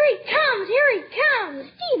 Here he comes. Here he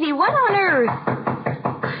comes. Stevie, what on earth?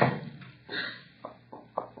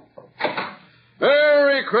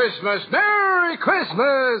 Merry Christmas. Merry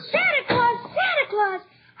Christmas. Santa Claus. Santa Claus.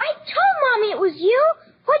 I told Mommy it was you.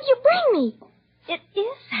 What'd you bring me? It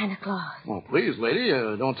is Santa Claus. Oh, please, lady,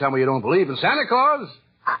 don't tell me you don't believe in Santa Claus.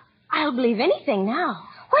 I'll believe anything now.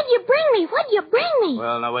 What'd you bring me? What'd you bring me?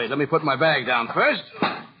 Well, now, wait. Let me put my bag down first.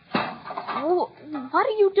 Oh, what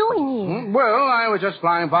are you doing here? Well, I was just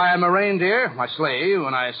flying by on my reindeer, my sleigh,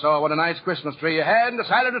 when I saw what a nice Christmas tree you had and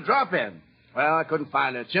decided to drop in. Well, I couldn't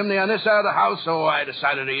find a chimney on this side of the house, so I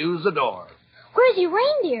decided to use the door. Where's your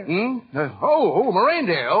reindeer? My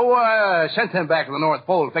reindeer. I sent them back to the North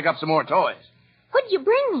Pole to pick up some more toys. What'd you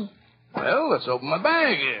bring me? Well, let's open my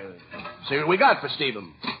bag here. See what we got for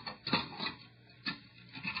Stephen.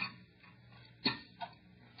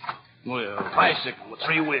 Well, bicycle with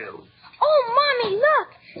 3 wheels. Oh, Mommy, look.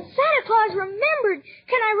 Santa Claus remembered.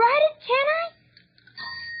 Can I ride it, can I?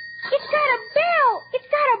 It's got a bell. It's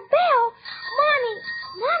got a bell.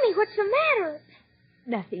 Mommy, what's the matter?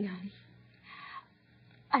 Nothing, honey.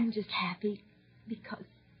 I'm just happy because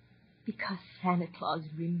Santa Claus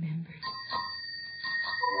remembered.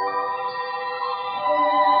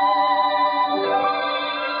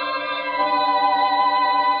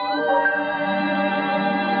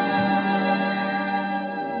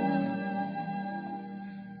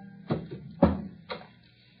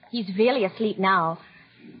 He's really asleep now.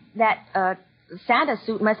 That, Santa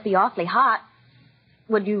suit must be awfully hot.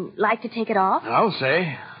 Would you like to take it off? I'll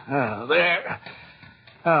say. There.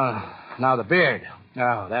 Now the beard.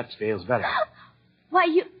 Oh, that feels better. Why,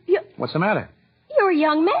 you... What's the matter? You're a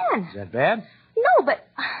young man. Is that bad? No, but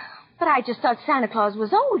I just thought Santa Claus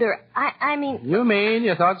was older. I mean... You mean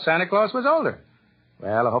you thought Santa Claus was older?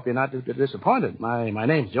 Well, I hope you're not disappointed. My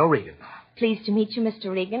name's Joe Regan. Pleased to meet you,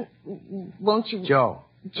 Mr. Regan. Won't you...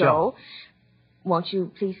 Joe. Won't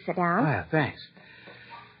you please sit down? Ah, thanks.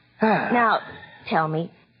 Now, tell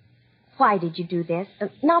me, why did you do this?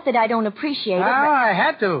 Not that I don't appreciate it, but... I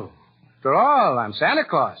had to. After all, I'm Santa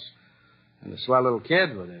Claus. And the swell little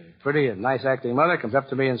kid with a pretty and nice-acting mother comes up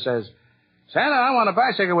to me and says, Santa, I want a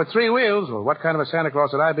bicycle with 3 wheels. Well, what kind of a Santa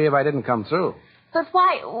Claus would I be if I didn't come through? But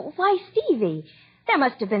why Stevie? There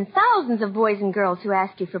must have been thousands of boys and girls who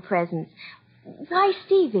asked you for presents. Why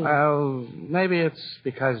Stevie? Well, maybe it's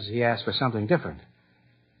because he asked for something different.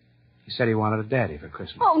 He said he wanted a daddy for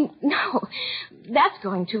Christmas. Oh, no. That's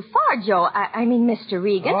going too far, Joe. I mean, Mr.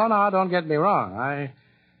 Regan. Oh, no, don't get me wrong.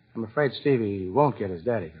 I'm afraid Stevie won't get his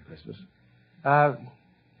daddy for Christmas.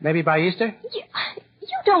 Maybe by Easter? You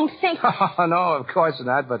don't think... Oh, no, of course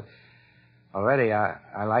not, but already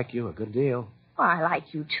I like you a good deal. Well, I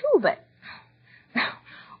like you, too, but...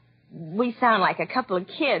 We sound like a couple of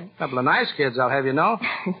kids. A couple of nice kids, I'll have you know.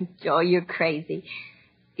 Joe, you're crazy.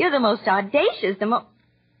 You're the most audacious,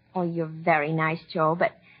 Oh, you're very nice, Joe,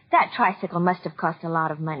 but that tricycle must have cost a lot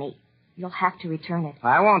of money. You'll have to return it.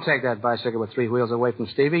 I won't take that bicycle with 3 wheels away from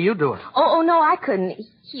Stevie. You do it. Oh, no, I couldn't.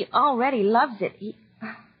 He already loves it.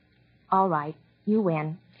 All right, you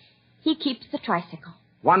win. He keeps the tricycle.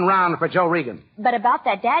 1 round for Joe Regan. But about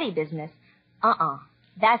that daddy business,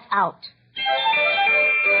 that's out.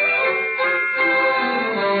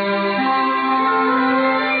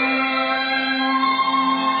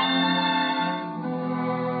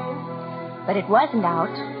 But it wasn't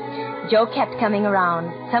out. Joe kept coming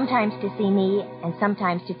around, sometimes to see me and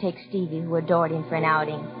sometimes to take Stevie, who adored him, for an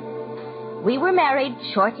outing. We were married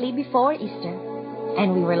shortly before Easter,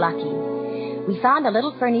 and we were lucky. We found a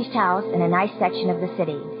little furnished house in a nice section of the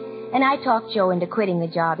city, and I talked Joe into quitting the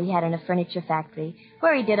job he had in a furniture factory,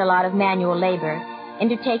 where he did a lot of manual labor,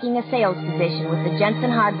 into taking a sales position with the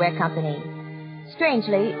Jensen Hardware Company.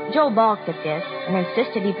 Strangely, Joe balked at this and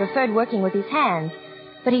insisted he preferred working with his hands,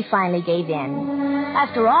 but he finally gave in.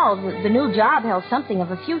 After all, the new job held something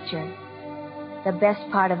of a future. The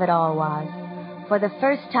best part of it all was, for the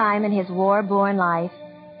first time in his war-born life,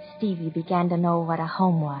 Stevie began to know what a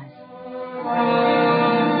home was.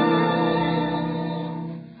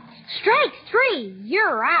 Strike 3.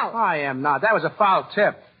 You're out. I am not. That was a foul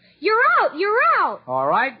tip. You're out. You're out. All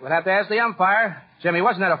right. We'll have to ask the umpire. Jimmy,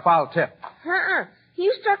 wasn't that a foul tip?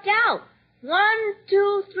 You struck out. 1,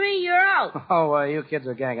 2, 3, you're out. Oh, you kids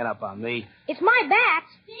are ganging up on me. It's my bat.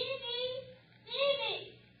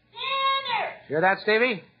 Stevie! Dinner! Hear that,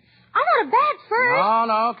 Stevie? I want a bat first.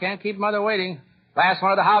 No, can't keep Mother waiting. Last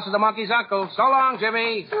one at the house is the monkey's uncle. So long,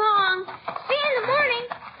 Jimmy. So long. See you in the morning.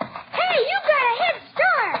 Hey, you got a head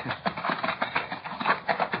start.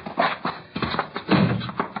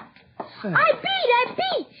 I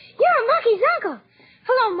beat. You're a monkey's uncle.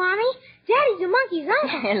 Hello, Mommy. Daddy's a monkey's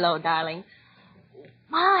uncle. Hello, darling.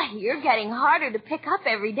 My, you're getting harder to pick up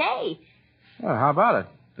every day. Well, how about it?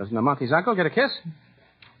 Doesn't a monkey's uncle get a kiss?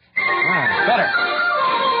 Better.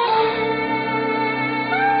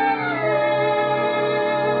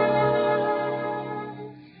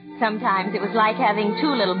 Sometimes it was like having 2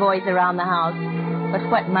 little boys around the house. But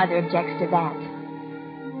what mother objects to that?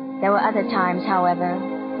 There were other times, however,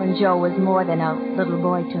 when Joe was more than a little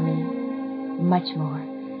boy to me. Much more.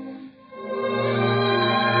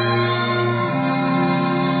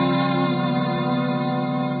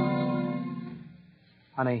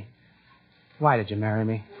 Honey, why did you marry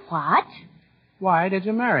me? What? Why did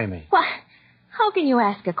you marry me? What? How can you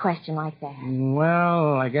ask a question like that?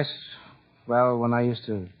 Well, I guess, when I used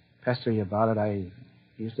to pester you about it, I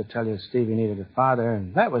used to tell you Stevie needed a father,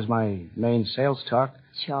 and that was my main sales talk.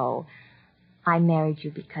 Joe, I married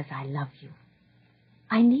you because I love you.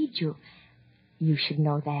 I need you. You should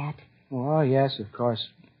know that. Well, yes, of course.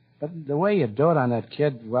 But the way you do it on that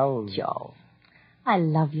kid, well... Joe, I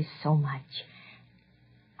love you so much.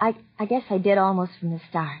 I guess I did almost from the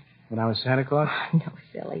start. When I was Santa Claus? No,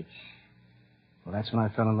 silly. Well, that's when I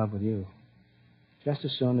fell in love with you. Just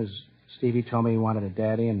as soon as Stevie told me he wanted a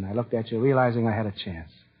daddy, and I looked at you, realizing I had a chance.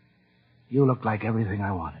 You looked like everything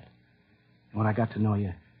I wanted. And when I got to know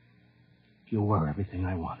you, you were everything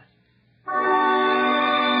I wanted.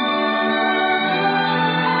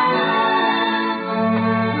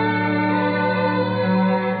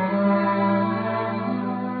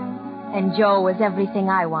 And Joe was everything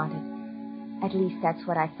I wanted. At least that's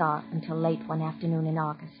what I thought until late one afternoon in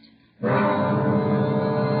August.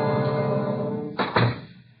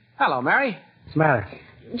 Hello, Mary. What's the matter?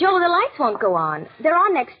 Joe, the lights won't go on. They're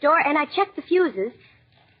on next door, and I checked the fuses.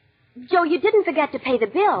 Joe, you didn't forget to pay the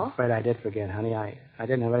bill. I'm afraid I did forget, honey. I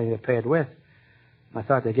didn't have anything to pay it with. I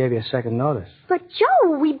thought they gave you a second notice. But,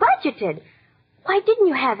 Joe, we budgeted. Why didn't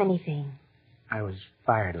you have anything? I was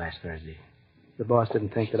fired last Thursday. The boss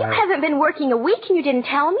didn't think that You haven't been working a week and you didn't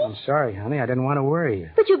tell me? I'm sorry, honey. I didn't want to worry you.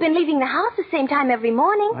 But you've been leaving the house the same time every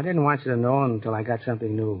morning. I didn't want you to know until I got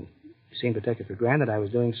something new. You seemed to take it for granted I was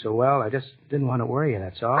doing so well. I just didn't want to worry you,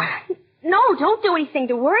 that's all. No, don't do anything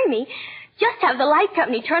to worry me. Just have the light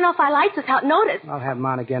company turn off our lights without notice. I'll have them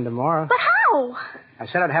on again tomorrow. But how? I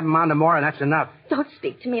said I'd have them on tomorrow, and that's enough. Don't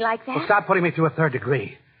speak to me like that. Well, stop putting me through a third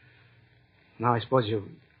degree. Now I suppose you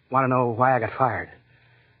want to know why I got fired.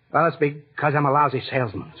 Well, it's because I'm a lousy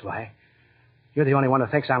salesman, that's why. You're the only one who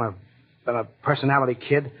thinks I'm a personality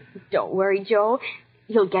kid. Don't worry, Joe.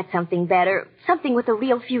 You'll get something better, something with a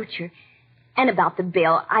real future. And about the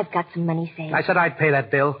bill, I've got some money saved. I said I'd pay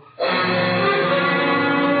that bill.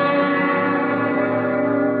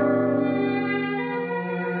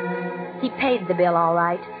 He paid the bill all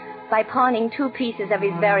right by pawning 2 pieces of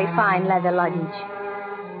his very fine leather luggage.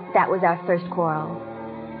 That was our first quarrel.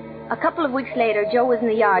 A couple of weeks later, Joe was in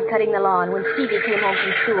the yard cutting the lawn when Stevie came home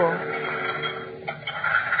from school.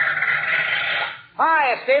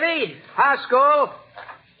 Hi, Stevie. How's school?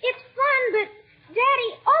 It's fun, but, Daddy,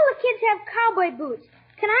 all the kids have cowboy boots.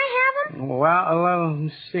 Can I have them? Well,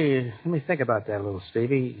 let's see. Let me think about that, little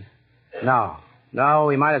Stevie. No,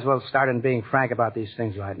 we might as well start in being frank about these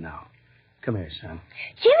things right now. Come here, son.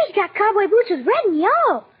 Jimmy's got cowboy boots with red and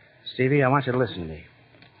yellow. Stevie, I want you to listen to me.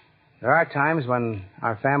 There are times when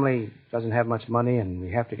our family doesn't have much money and we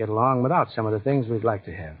have to get along without some of the things we'd like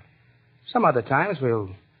to have. Some other times we'll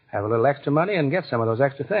have a little extra money and get some of those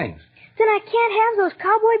extra things. Then I can't have those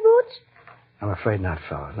cowboy boots? I'm afraid not,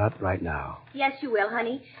 fella. Not right now. Yes, you will,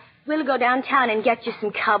 honey. We'll go downtown and get you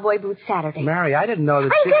some cowboy boots Saturday. Mary, I didn't know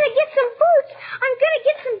that I'm going to get some boots. I'm going to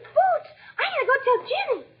get some boots. I'm going to go tell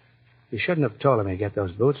Jimmy. You shouldn't have told him to get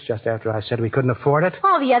those boots just after I said we couldn't afford it.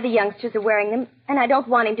 All the other youngsters are wearing them, and I don't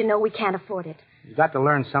want him to know we can't afford it. You've got to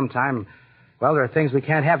learn sometime. Well, there are things we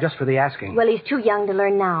can't have just for the asking. Well, he's too young to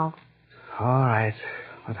learn now. All right.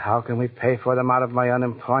 But how can we pay for them out of my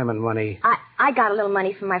unemployment money? I got a little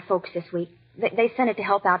money from my folks this week. They sent it to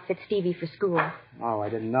help outfit Stevie for school. Oh, I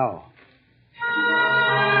didn't know.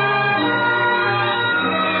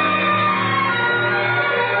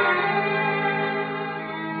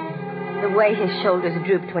 The way his shoulders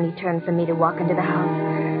drooped when he turned for me to walk into the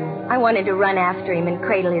house. I wanted to run after him and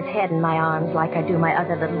cradle his head in my arms like I do my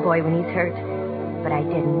other little boy when he's hurt. But I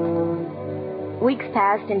didn't. Weeks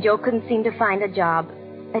passed and Joe couldn't seem to find a job.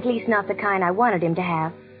 At least not the kind I wanted him to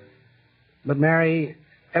have. But, Mary,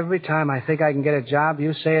 every time I think I can get a job,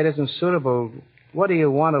 you say it isn't suitable. What do you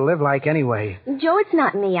want to live like anyway? Joe, it's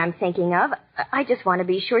not me I'm thinking of. I just want to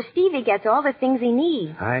be sure Stevie gets all the things he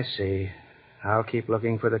needs. I see. I'll keep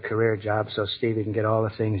looking for the career job so Stevie can get all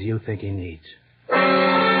the things you think he needs.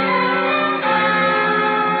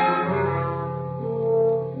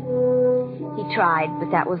 He tried,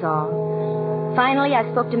 but that was all. Finally, I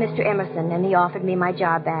spoke to Mr. Emerson, and he offered me my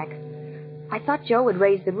job back. I thought Joe would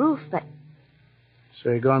raise the roof, but... So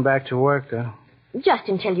you're going back to work, huh? Just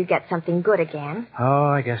until you get something good again. Oh,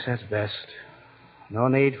 I guess that's best. No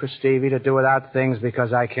need for Stevie to do without things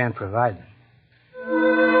because I can't provide them.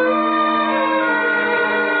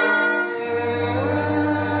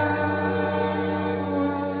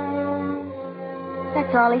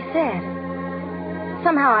 That's all he said.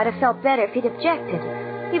 Somehow I'd have felt better if he'd objected,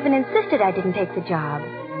 even insisted I didn't take the job.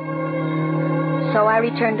 So I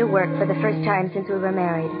returned to work for the first time since we were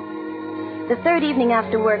married. The third evening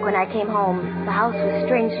after work, when I came home, the house was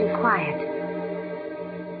strangely quiet.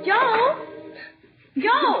 Joe!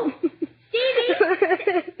 Joe! Stevie!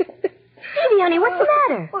 Stevie, honey, what's the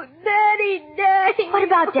matter? Oh, Daddy! What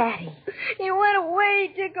about Daddy? He went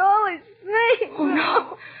away. He took all his things. Oh,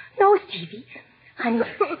 no. No, Stevie. Honey,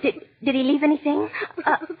 did he leave anything?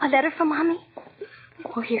 A letter from Mommy?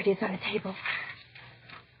 Oh, here it is on the table.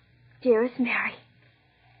 Dearest Mary.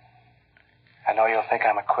 I know you'll think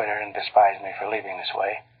I'm a quitter and despise me for leaving this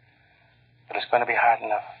way, but it's going to be hard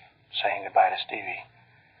enough saying goodbye to Stevie.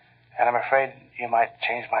 And I'm afraid you might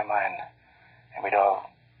change my mind, and we'd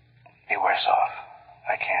all be worse off.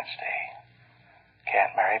 I can't stay.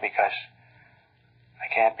 Can't marry because I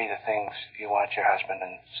can't be the things you want your husband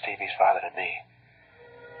and Stevie's father to be.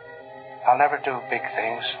 I'll never do big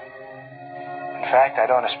things. In fact, I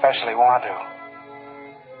don't especially want to.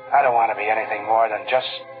 I don't want to be anything more than just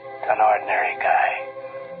an ordinary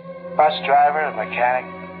guy. Bus driver, mechanic,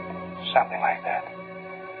 something like that.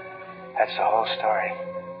 That's the whole story.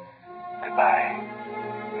 Goodbye,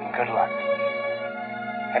 and good luck.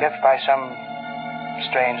 And if by some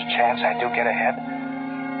strange chance I do get ahead,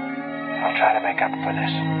 I'll try to make up for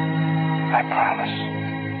this. I promise.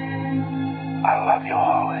 I'll love you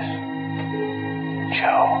always.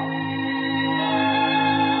 Joe.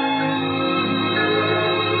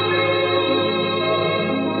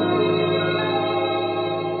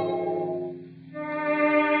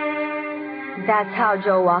 That's how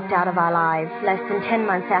Joe walked out of our lives, less than 10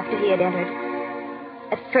 months after he had entered.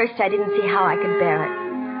 At first, I didn't see how I could bear it.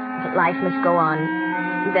 But life must go on.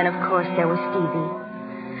 And then, of course, there was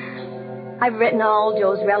Stevie. I've written all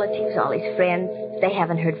Joe's relatives, all his friends. They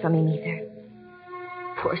haven't heard from him either.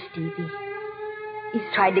 Poor Stevie. He's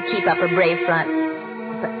tried to keep up a brave front.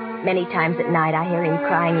 But many times at night, I hear him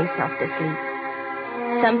crying himself to sleep.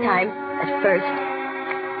 Sometimes, at first,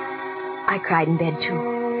 I cried in bed, too.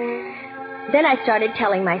 Then I started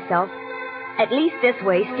telling myself, at least this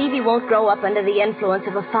way, Stevie won't grow up under the influence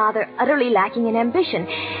of a father utterly lacking in ambition.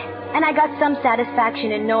 And I got some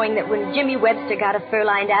satisfaction in knowing that when Jimmy Webster got a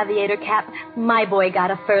fur-lined aviator cap, my boy got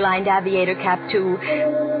a fur-lined aviator cap, too.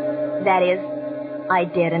 That is, I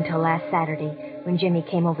did until last Saturday, when Jimmy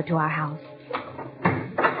came over to our house.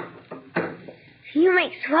 You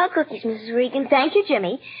make swell cookies, Mrs. Regan. Thank you,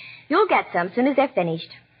 Jimmy. You'll get some as soon as they're finished.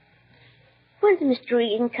 When's Mr.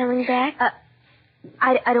 Regan coming back?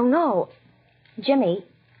 I don't know. Jimmy,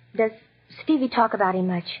 does Stevie talk about him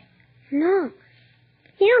much? No.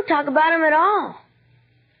 He don't talk about him at all.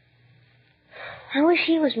 I wish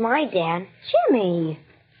he was my dad. Jimmy!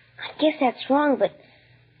 I guess that's wrong, but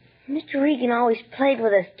Mr. Regan always played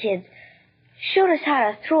with us kids. Showed us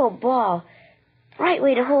how to throw a ball, right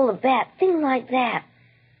way to hold a bat, things like that.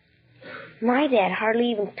 My dad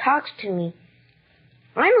hardly even talks to me.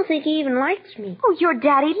 I don't think he even likes me. Oh, your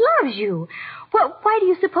daddy loves you. Well, why do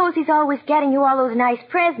you suppose he's always getting you all those nice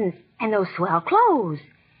presents and those swell clothes?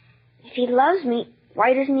 If he loves me,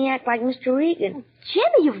 why doesn't he act like Mr. Regan?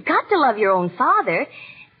 Jimmy, you've got to love your own father.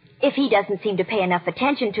 If he doesn't seem to pay enough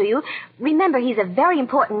attention to you, remember he's a very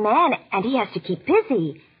important man and he has to keep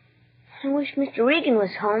busy. I wish Mr. Regan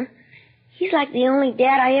was home. He's like the only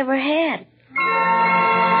dad I ever had.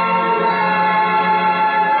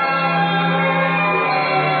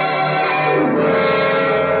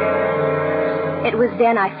 It was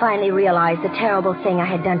then I finally realized the terrible thing I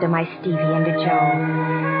had done to my Stevie and to Joe.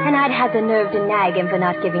 And I'd had the nerve to nag him for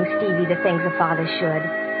not giving Stevie the things a father should.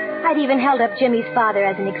 I'd even held up Jimmy's father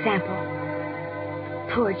as an example.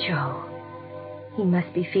 Poor Joe. He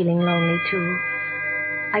must be feeling lonely, too.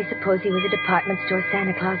 I suppose he was a department store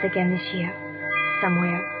Santa Claus again this year.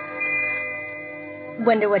 Somewhere.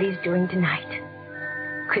 Wonder what he's doing tonight.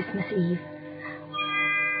 Christmas Eve.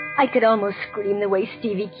 I could almost scream the way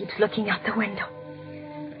Stevie keeps looking out the window.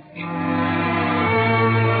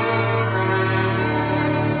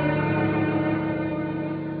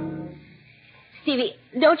 Stevie,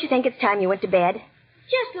 don't you think it's time you went to bed?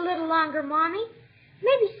 Just a little longer, Mommy.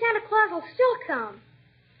 Maybe Santa Claus will still come.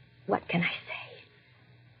 What can I say?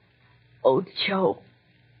 Oh, Joe.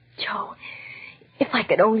 Joe, if I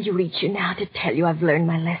could only reach you now to tell you I've learned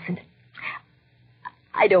my lesson.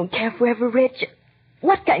 I don't care if we're ever rich,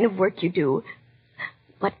 what kind of work you do.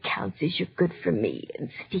 What counts is you're good for me and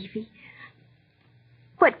Stevie.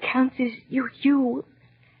 What counts is you're you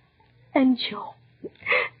and Joe.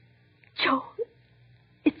 Joe,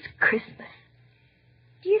 it's Christmas.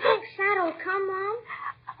 Do you think Santa will come, Mom?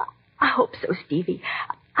 I hope so, Stevie.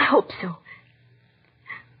 I hope so.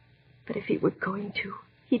 But if he were going to,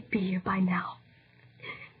 he'd be here by now.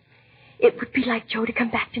 It would be like Joe to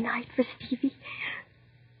come back tonight for Stevie.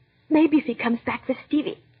 Maybe if he comes back for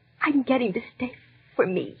Stevie, I can get him to stay for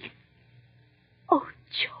me. Oh,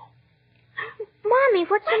 Joe. Mommy,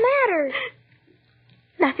 what's the matter?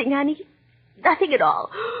 Nothing, honey. Nothing at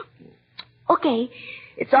all. Okay,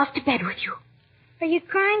 it's off to bed with you. Are you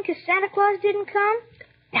crying because Santa Claus didn't come?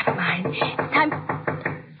 Never mind. It's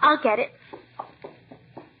time. I'll get it.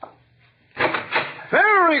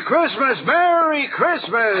 Merry Christmas! Merry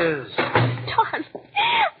Christmas! Don,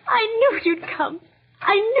 I knew you'd come.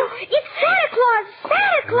 I knew. It's Santa Claus!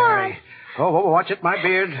 Santa Claus! Mary. Oh, watch it, my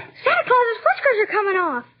beard. Santa Claus's whiskers are coming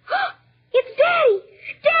off. It's Daddy!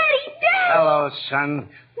 Daddy! Daddy! Hello, son.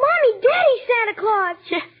 Mommy, Daddy's Santa Claus!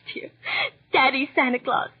 Yes, dear. Daddy's Santa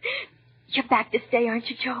Claus. You're back to stay, aren't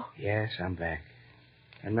you, Joe? Yes, I'm back.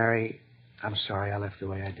 And, Mary, I'm sorry I left the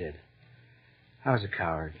way I did. I was a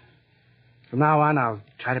coward. From now on, I'll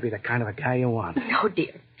try to be the kind of a guy you want. No,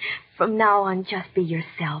 dear. From now on, just be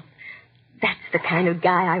yourself. That's the kind of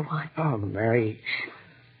guy I want. Oh, Mary.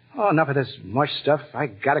 Oh, enough of this mush stuff. I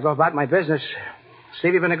gotta go about my business.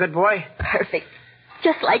 Stevie been a good boy? Perfect.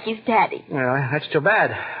 Just like his daddy. Well, that's too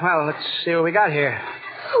bad. Well, let's see what we got here.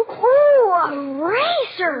 Ooh, a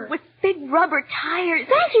racer! With big rubber tires.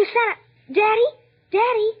 Thank you, Santa.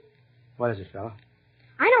 Daddy. What is it, fella?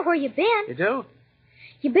 I know where you've been. You do?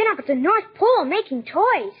 You've been up at the North Pole making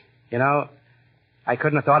toys. You know, I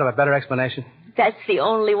couldn't have thought of a better explanation. That's the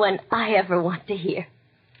only one I ever want to hear.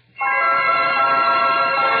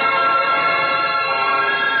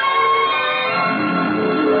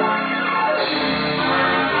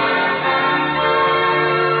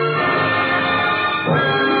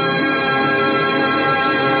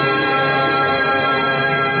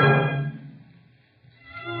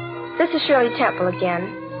 This is Shirley Temple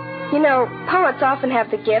again. You know, poets often have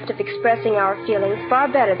the gift of expressing our feelings far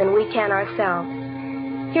better than we can ourselves.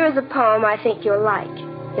 Here is a poem I think you'll like.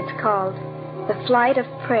 It's called The Flight of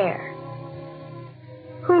Prayer.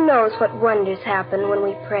 Who knows what wonders happen when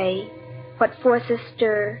we pray, what forces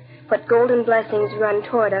stir, what golden blessings run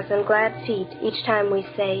toward us on glad feet each time we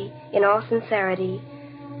say, in all sincerity,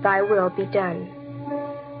 Thy will be done.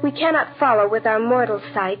 We cannot follow with our mortal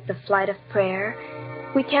sight the flight of prayer.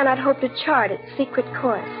 We cannot hope to chart its secret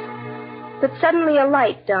course. But suddenly a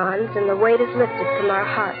light dawns and the weight is lifted from our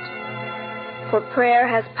heart. For prayer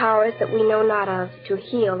has powers that we know not of to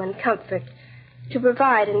heal and comfort, to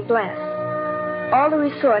provide and bless. All the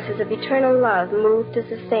resources of eternal love move to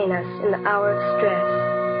sustain us in the hour of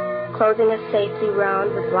stress, clothing us safely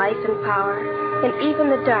round with life and power in even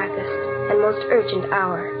the darkest and most urgent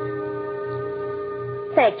hour.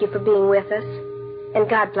 Thank you for being with us, and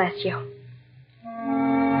God bless you.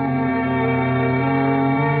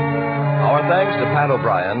 Our thanks to Pat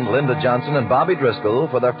O'Brien, Linda Johnson, and Bobby Driscoll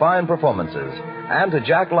for their fine performances, and to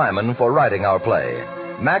Jack Lyman for writing our play.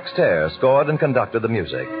 Max Terre scored and conducted the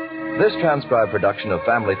music. This transcribed production of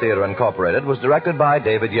Family Theater Incorporated was directed by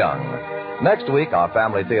David Young. Next week, our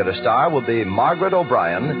Family Theater star will be Margaret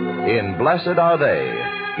O'Brien in Blessed Are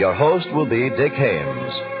They. Your host will be Dick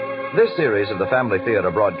Hames. This series of the Family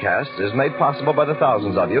Theater broadcasts is made possible by the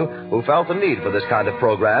thousands of you who felt the need for this kind of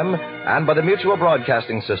program and by the Mutual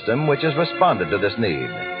Broadcasting System, which has responded to this need.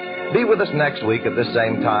 Be with us next week at this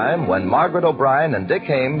same time when Margaret O'Brien and Dick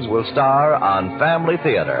Hames will star on Family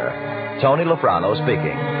Theater. Tony Lafrano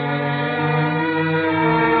speaking.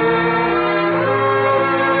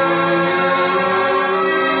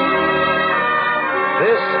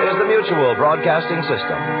 This is the Mutual Broadcasting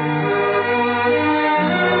System.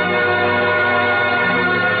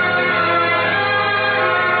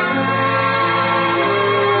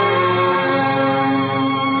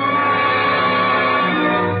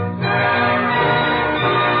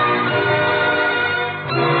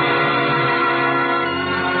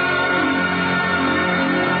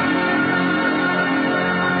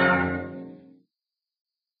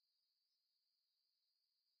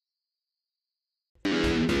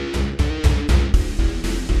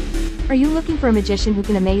 Are you looking for a magician who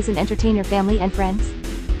can amaze and entertain your family and friends?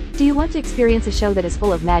 Do you want to experience a show that is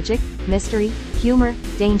full of magic, mystery, humor,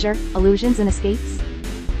 danger, illusions, and escapes?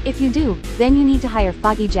 If you do, then you need to hire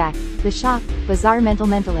Foggy Jack, the shock, bizarre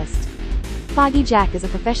mentalist. Foggy Jack is a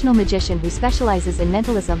professional magician who specializes in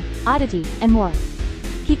mentalism, oddity, and more.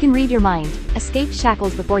 He can read your mind, escape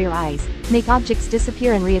shackles before your eyes, make objects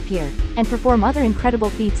disappear and reappear, and perform other incredible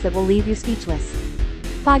feats that will leave you speechless.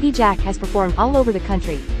 Foggy Jack has performed all over the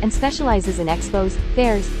country, and specializes in expos,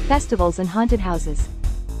 fairs, festivals, and haunted houses.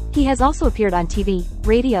 He has also appeared on TV,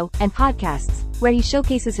 radio, and podcasts, where he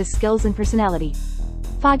showcases his skills and personality.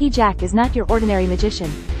 Foggy Jack is not your ordinary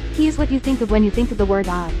magician. He is what you think of when you think of the word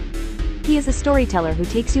odd. He is a storyteller who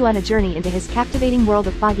takes you on a journey into his captivating world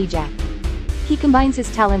of Foggy Jack. He combines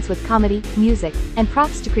his talents with comedy, music, and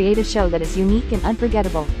props to create a show that is unique and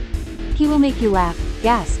unforgettable. He will make you laugh,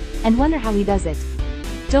 gasp, and wonder how he does it.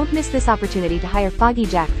 Don't miss this opportunity to hire Foggy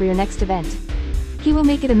Jack for your next event. He will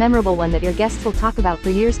make it a memorable one that your guests will talk about for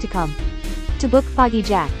years to come. To book Foggy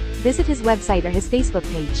Jack, visit his website or his Facebook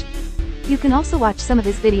page. You can also watch some of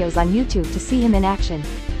his videos on YouTube to see him in action.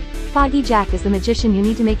 Foggy Jack is the magician you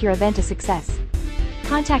need to make your event a success.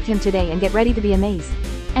 Contact him today and get ready to be amazed.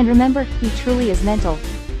 And remember, he truly is mental.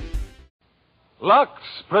 Lux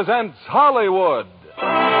presents Hollywood.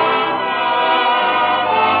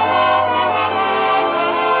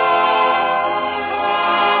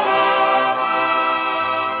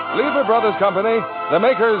 Lever Brothers Company, the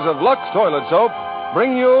makers of Lux Toilet Soap,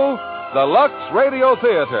 bring you the Lux Radio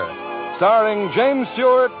Theater, starring James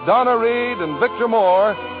Stewart, Donna Reed, and Victor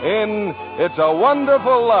Moore in It's a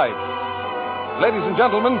Wonderful Life. Ladies and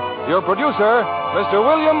gentlemen, your producer, Mr.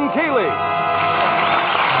 William Keighley.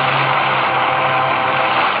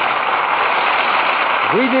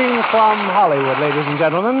 Greetings from Hollywood, ladies and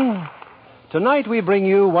gentlemen. Tonight we bring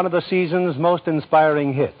you one of the season's most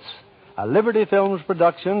inspiring hits, a Liberty Films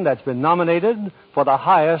production that's been nominated for the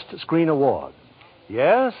highest screen award.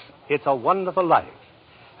 Yes, It's a Wonderful Life.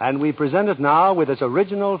 And we present it now with its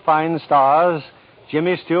original fine stars,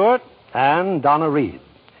 Jimmy Stewart and Donna Reed.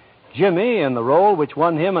 Jimmy in the role which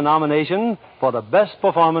won him a nomination for the best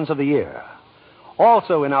performance of the year.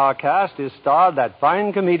 Also in our cast is starred that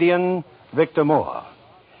fine comedian, Victor Moore.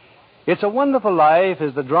 It's a Wonderful Life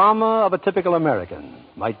is the drama of a typical American.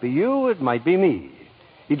 Might be you, it might be me.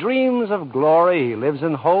 He dreams of glory, he lives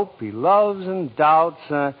in hope, he loves and doubts,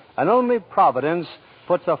 and only Providence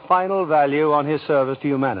puts a final value on his service to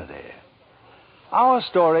humanity. Our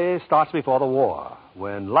story starts before the war,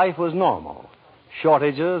 when life was normal.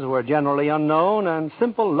 Shortages were generally unknown, and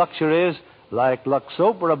simple luxuries like Lux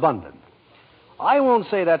soap were abundant. I won't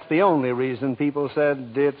say that's the only reason people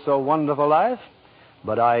said it's a wonderful life,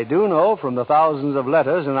 but I do know from the thousands of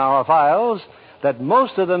letters in our files that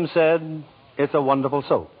most of them said it's a wonderful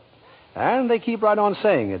soap. And they keep right on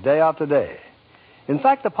saying it day after day. In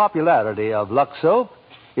fact, the popularity of Lux soap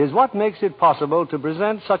is what makes it possible to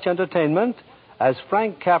present such entertainment as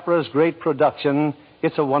Frank Capra's great production,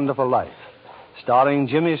 It's a Wonderful Life, starring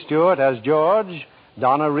Jimmy Stewart as George,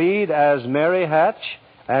 Donna Reed as Mary Hatch,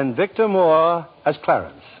 and Victor Moore as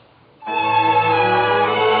Clarence.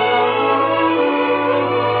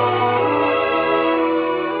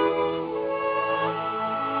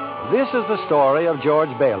 This is the story of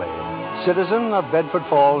George Bailey, citizen of Bedford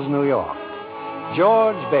Falls, New York.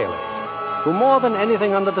 George Bailey, who more than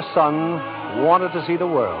anything under the sun wanted to see the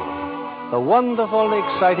world, the wonderful,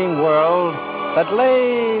 exciting world that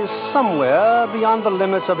lay somewhere beyond the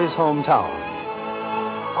limits of his hometown.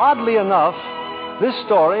 Oddly enough, this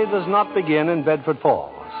story does not begin in Bedford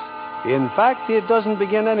Falls. In fact, it doesn't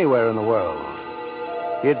begin anywhere in the world.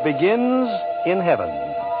 It begins in heaven,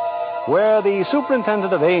 where the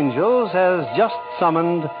superintendent of angels has just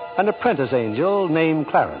summoned an apprentice angel named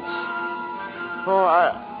Clarence. Oh,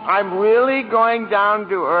 I'm really going down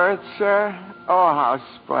to earth, sir? Oh, how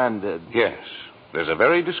splendid. Yes. There's a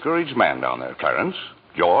very discouraged man down there, Clarence,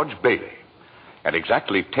 George Bailey. At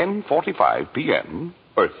exactly 10:45 p.m.,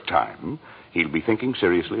 Earth time, he'll be thinking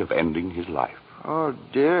seriously of ending his life. Oh,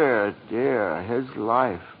 dear, his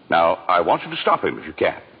life. Now, I want you to stop him if you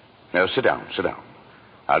can. Now, sit down.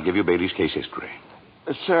 I'll give you Bailey's case history.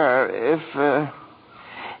 Sir,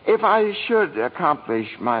 if I should accomplish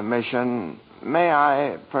my mission, may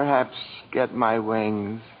I perhaps get my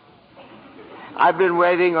wings? I've been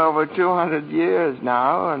waiting over 200 years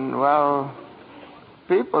now, and, well,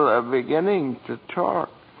 people are beginning to talk.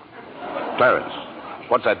 Clarence,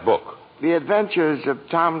 what's that book? The Adventures of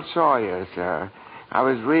Tom Sawyer, sir. I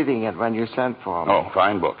was reading it when you sent for me. Oh,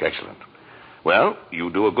 fine book. Excellent. Well,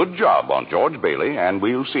 you do a good job on George Bailey, and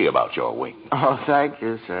we'll see about your wings. Oh, thank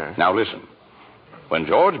you, sir. Now, listen. When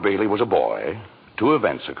George Bailey was a boy, two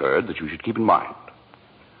events occurred that you should keep in mind.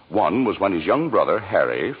 One was when his young brother,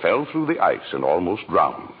 Harry, fell through the ice and almost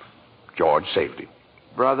drowned. George saved him.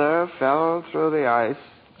 Brother fell through the ice.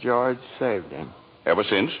 George saved him. Ever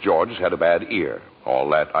since, George has had a bad ear. All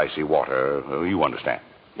that icy water, you understand.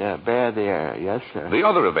 Yeah, bad ear. Yes, sir. The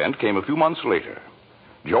other event came a few months later.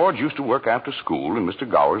 George used to work after school in Mr.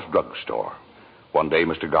 Gower's drugstore. One day,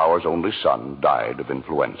 Mr. Gower's only son died of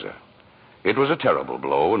influenza. It was a terrible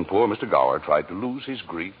blow, and poor Mr. Gower tried to lose his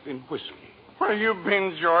grief in whiskey. Where you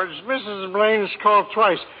been, George? Mrs. Blaine's called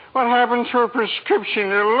twice. What happened to her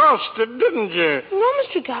prescription? You lost it, didn't you? No,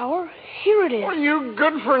 Mr. Gower. Here it is. Well, you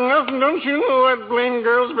good for nothing. Don't you know that Blaine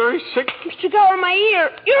girl's very sick? Mr. Gower, my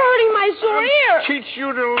ear. You're hurting my sore ear. Teach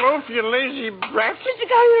you to loaf, you lazy brat. Mr.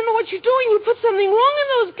 Gower, you don't know what you're doing. You put something wrong in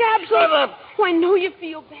those capsules. Shut up. Oh, I know you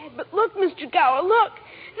feel bad, but look, Mr. Gower, look.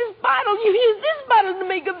 This bottle, you use this bottle to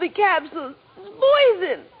make up the capsules. It's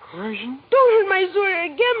poison. Poison? Don't hurt my sore ear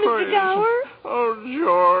again, Mr. Gower. Oh,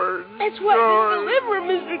 George. That's what in the liver,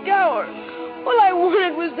 Mr. Gower. All I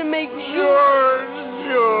wanted was to make sure.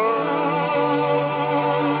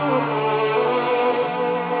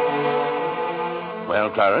 Well,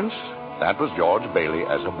 Clarence, that was George Bailey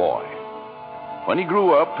as a boy. When he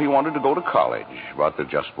grew up, he wanted to go to college, but there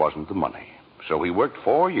just wasn't the money. So he worked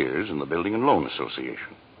 4 years in the Building and Loan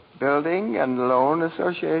Association. Building and Loan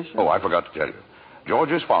Association? Oh, I forgot to tell you.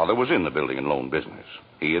 George's father was in the building and loan business.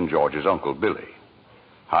 He and George's uncle, Billy.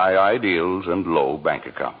 High ideals and low bank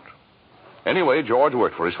account. Anyway, George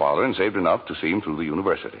worked for his father and saved enough to see him through the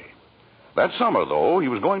university. That summer, though, he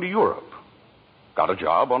was going to Europe. Got a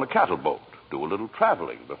job on a cattle boat. Do a little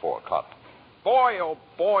traveling before college. Boy, oh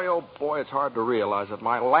boy, it's hard to realize it.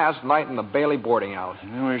 My last night in the Bailey boarding house.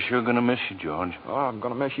 We're sure going to miss you, George. Oh, I'm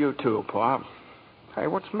going to miss you, too, Pop. Hey,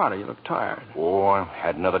 what's the matter? You look tired. Oh, I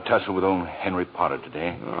had another tussle with old Henry Potter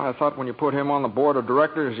today. I thought when you put him on the board of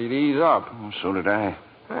directors, he'd ease up. Oh, so did I.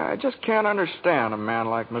 I just can't understand a man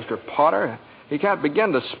like Mr. Potter. He can't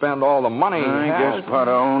begin to spend all the money he I has. guess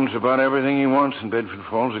Potter owns about everything he wants in Bedford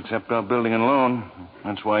Falls except our building and loan.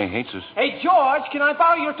 That's why he hates us. Hey, George, can I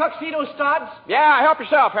borrow your tuxedo studs? Yeah, help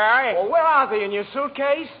yourself, Harry. Well, where are they? In your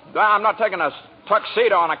suitcase? I'm not taking a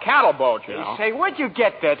tuxedo on a cattle boat, you know. Say, where'd you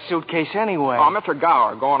get that suitcase anyway? Oh, Mr.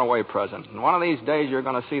 Gower, going away present. And one of these days you're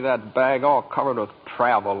going to see that bag all covered with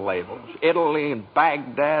travel labels. Italy,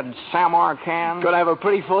 Baghdad, Samarkand. Gonna have a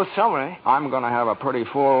pretty full summer, eh? I'm going to have a pretty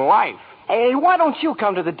full life. Hey, why don't you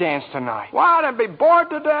come to the dance tonight? What? I'd be bored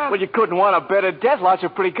to death. Well, you couldn't want a better death. Lots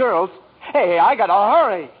of pretty girls. Hey, I got to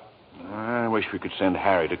hurry. I wish we could send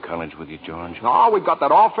Harry to college with you, George. No, we've got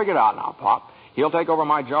that all figured out now, Pop. He'll take over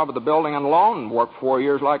my job at the building and loan and work 4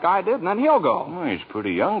 years like I did, and then he'll go. Oh, he's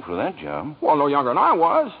pretty young for that job. Well, no younger than I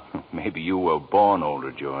was. Maybe you were born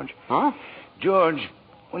older, George. Huh? George,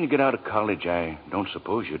 when you get out of college, I don't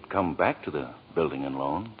suppose you'd come back to the building and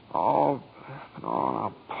loan. Oh,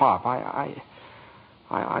 no, Pop, I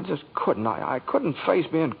just couldn't. I couldn't face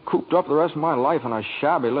being cooped up the rest of my life in a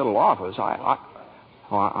shabby little office.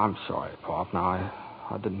 I'm sorry, Pop. Now,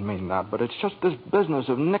 I didn't mean that, but it's just this business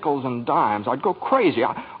of nickels and dimes. I'd go crazy.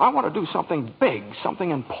 I want to do something big,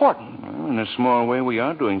 something important. Well, in a small way, we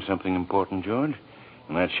are doing something important, George.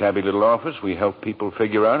 In that shabby little office, we help people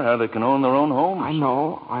figure out how they can own their own homes. I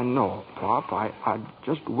know, Pop. I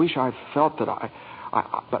just wish I felt that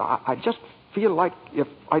but I just feel like if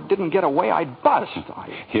I didn't get away, I'd bust.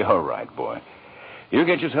 You're right, boy. You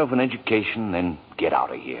get yourself an education, then get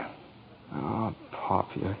out of here. Oh, Pop,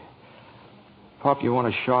 you want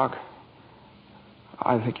a shock?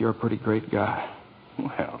 I think you're a pretty great guy.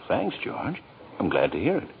 Well, thanks, George. I'm glad to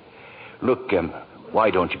hear it. Look, why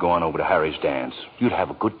don't you go on over to Harry's dance? You'd have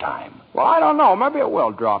a good time. Well, I don't know. Maybe it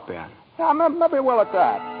will drop in. Yeah, maybe it will at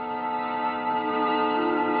that.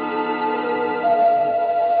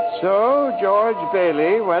 So, George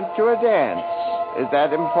Bailey went to a dance. Is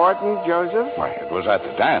that important, Joseph? Why, it was at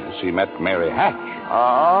the dance he met Mary Hatch.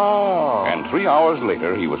 Oh. And 3 hours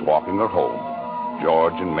later, he was walking her home.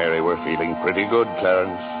 George and Mary were feeling pretty good,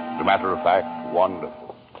 Clarence. As a matter of fact,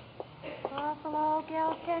 wonderful. Buffalo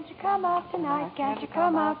girl, can't you come out tonight? Can't you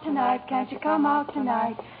come out tonight? Can't you come out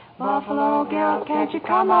tonight? Buffalo girl, can't you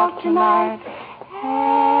come out tonight?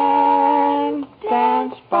 And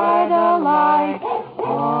dance by the light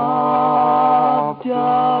of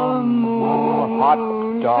the moon. Hot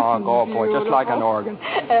dog, oh boy, just like an organ.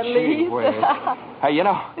 At least. Hey, you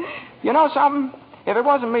know something? If it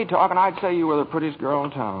wasn't me talking, I'd say you were the prettiest girl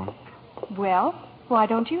in town. Well, why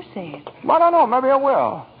don't you say it? Well, I don't know. Maybe I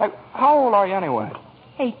will. Hey, how old are you anyway?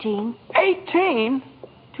 18. 18?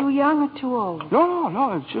 Too young or too old?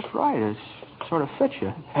 No, it's just right. It sort of fits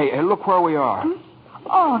you. Hey, look where we are.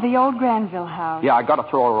 Oh, the old Granville house. Yeah, I got to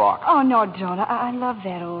throw a rock. Oh, no, don't. I love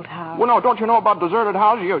that old house. Well, no, don't you know about deserted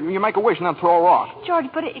houses? You make a wish and then throw a rock.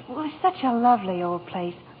 George, but it was such a lovely old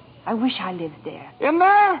place. I wish I lived there. In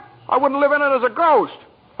there? I wouldn't live in it as a ghost.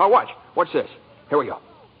 Oh, watch. Watch this. Here we go.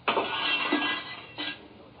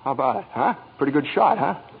 How about it, huh? Pretty good shot,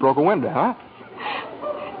 huh? Broke a window, huh?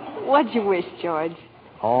 What'd you wish, George?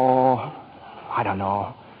 Oh, I don't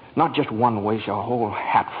know. Not just one wish, a whole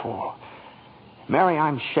hatful. Mary,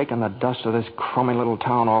 I'm shaking the dust of this crummy little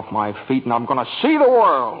town off my feet, and I'm going to see the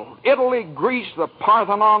world. Italy, Greece, the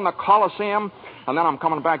Parthenon, the Colosseum. And then I'm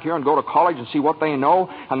coming back here and go to college and see what they know.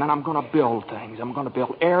 And then I'm going to build things. I'm going to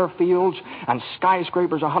build airfields and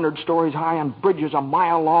skyscrapers 100 stories high and bridges a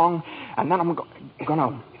mile long. And then I'm going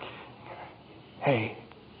to... Hey,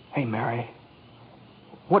 Mary.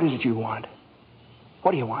 What is it you want?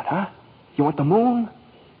 What do you want, huh? You want the moon?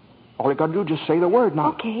 All you got to do is just say the word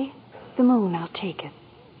now. Okay. The moon, I'll take it.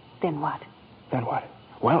 Then what? Then what?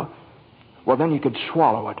 Well, then you could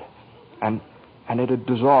swallow it. And it'd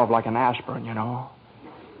dissolve like an aspirin, you know.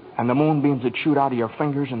 And the moonbeams would shoot out of your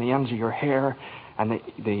fingers and the ends of your hair. And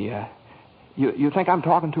you think I'm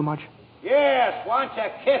talking too much? Yes, why don't you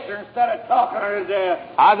kiss her instead of talking her to death?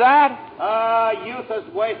 How's that? Youth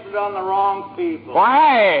is wasted on the wrong people.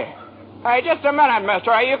 Why, hey, just a minute,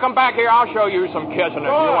 mister. Hey, you come back here. I'll show you some kissing if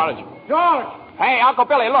you want to. George! Hey, Uncle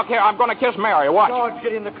Billy, look here. I'm going to kiss Mary. Watch. George,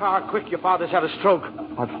 get in the car quick. Your father's had a stroke.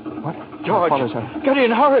 What? George, get in,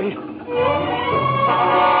 hurry.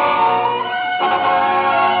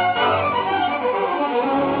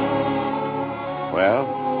 Well,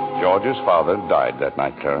 George's father died that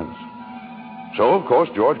night, Clarence. So, of course,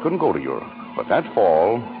 George couldn't go to Europe. But that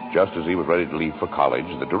fall, just as he was ready to leave for college,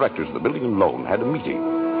 the directors of the building and loan had a meeting.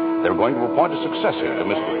 They were going to appoint a successor to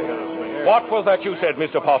Mr. What was that you said,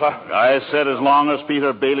 Mr. Potter? I said as long as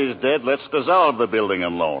Peter Bailey's dead, let's dissolve the building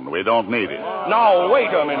and loan. We don't need it. No,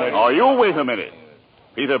 wait a minute. Oh, you wait a minute.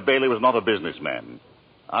 Peter Bailey was not a businessman.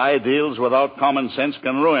 Ideals without common sense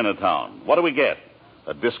can ruin a town. What do we get?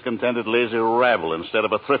 A discontented, lazy rabble instead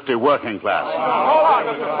of a thrifty working class. Hold on,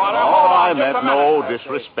 Mr. Potter. I meant no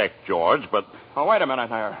disrespect, George, but... Oh, wait a minute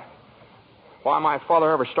there. Why my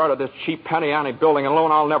father ever started this cheap penny-ante building and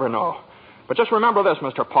loan, I'll never know. But just remember this,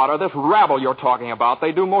 Mr. Potter, this rabble you're talking about,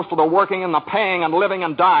 they do most of the working and the paying and living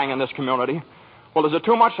and dying in this community. Well, is it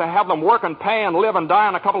too much to have them work and pay and live and die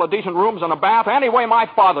in a couple of decent rooms and a bath? Anyway, my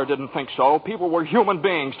father didn't think so. People were human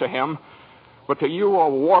beings to him. But to you, a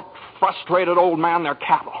warped, frustrated old man, they're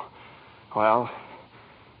cattle. Well,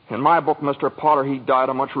 in my book, Mr. Potter, he died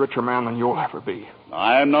a much richer man than you'll ever be.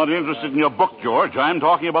 I'm not interested in your book, George. I'm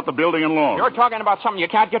talking about the building and loan. You're talking about something you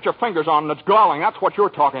can't get your fingers on that's galling. That's what you're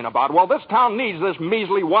talking about. Well, this town needs this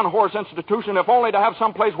measly one-horse institution, if only to have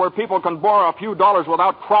some place where people can borrow a few dollars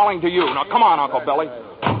without crawling to you. Now, come on, Uncle Billy.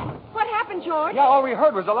 What happened, George? Yeah, all we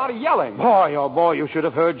heard was a lot of yelling. Boy, oh boy, you should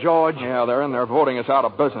have heard George. Yeah, they're in there voting us out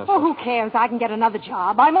of business. Oh, who cares? I can get another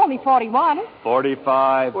job. I'm only 41.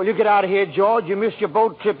 45. Well, you get out of here, George. You missed your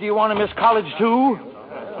boat trip. Do you want to miss college, too?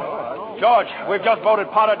 George, we've just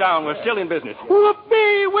voted Potter down. We're still in business.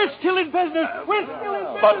 Whoopee! We're still in business. We're still in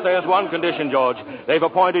business. But there's one condition, George. They've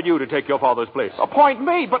appointed you to take your father's place. Appoint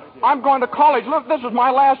me? But I'm going to college. Look, this is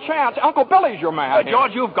my last chance. Uncle Billy's your man.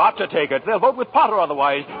 George, you've got to take it. They'll vote with Potter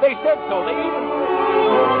otherwise. They said so. They even...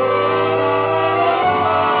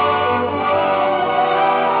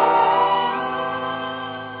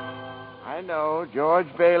 I know. George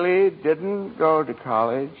Bailey didn't go to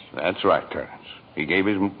college. That's right, Terence. He gave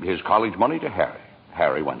his college money to Harry.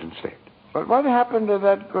 Harry went instead. But what happened to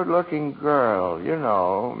that good-looking girl, you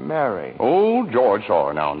know, Mary? Oh, George saw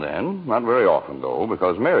her now and then. Not very often, though,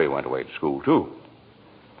 because Mary went away to school, too.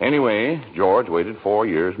 Anyway, George waited 4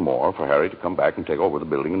 years more for Harry to come back and take over the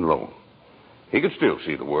building and loan. He could still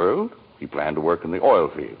see the world. He planned to work in the oil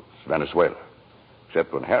fields, Venezuela.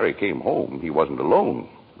 Except when Harry came home, he wasn't alone.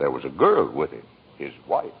 There was a girl with him, his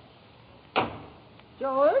wife.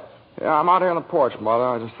 George? Yeah, I'm out here on the porch, Mother.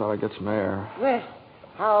 I just thought I'd get some air. Well,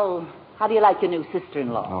 how do you like your new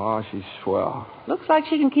sister-in-law? Oh, she's swell. Looks like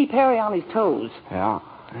she can keep Harry on his toes. Yeah,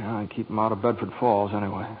 I keep him out of Bedford Falls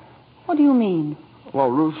anyway. What do you mean? Well,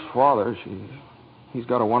 Ruth's father, he's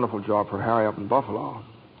got a wonderful job for Harry up in Buffalo.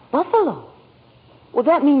 Buffalo? Well,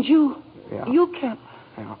 that means you can't...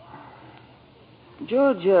 Yeah.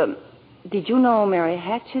 George, did you know Mary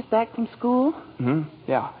Hatch is back from school? Hmm?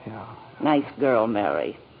 Yeah. Nice girl,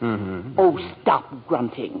 Mary. Mm-hmm. Oh, stop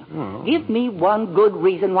grunting. Oh. Give me one good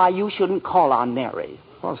reason why you shouldn't call on Mary.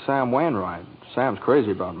 Well, Sam Wainwright. Sam's crazy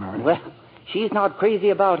about Mary. Well, she's not crazy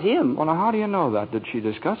about him. Well, now, how do you know that? Did she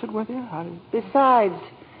discuss it with you? Besides,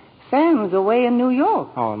 Sam's away in New York.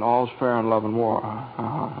 Oh, and all's fair in love and war.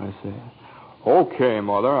 I see. Okay,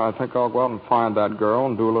 Mother, I think I'll go out and find that girl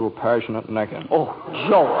and do a little passionate necking. Oh,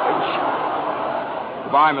 George.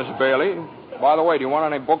 Goodbye, Miss Bailey. By the way, do you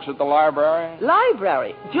want any books at the library?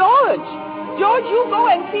 Library? George! George, you go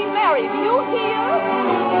and see Mary. Do you hear?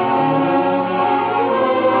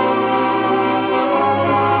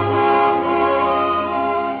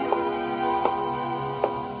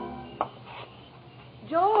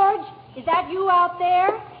 George, is that you out there?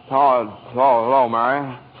 Oh, hello.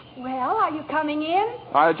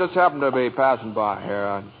 I just happened to be passing by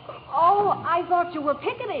here. Oh, I thought you were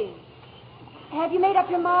picketing. Have you made up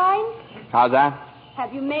your mind? How's that?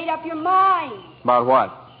 Have you made up your mind About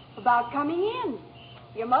what? about coming in?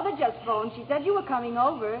 Your mother just phoned. She said you were coming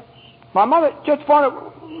over. My mother just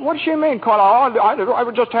wanted... What does she mean, Carla?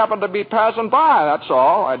 I just happened to be passing by, that's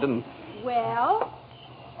all. I didn't... Well?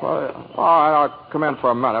 Well, I'll come in for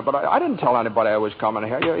a minute, but I didn't tell anybody I was coming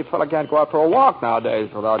here. You fella can't go out for a walk nowadays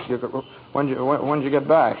without you... When'd you get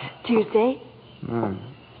back? Tuesday.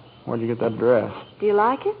 Where'd you get that dress? Do you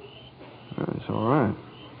like it? It's all right.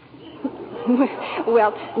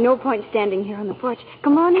 Well, no point standing here on the porch.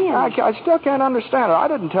 Come on in. I still can't understand it. I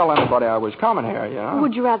didn't tell anybody I was coming here, you know.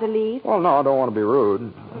 Would you rather leave? Well, no, I don't want to be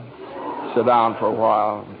rude. Sit down for a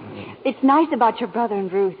while. It's nice about your brother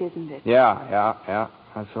and Ruth, isn't it? Yeah.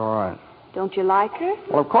 That's all right. Don't you like her?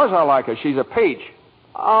 Well, of course I like her. She's a peach.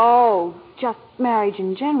 Oh, just marriage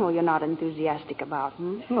in general you're not enthusiastic about,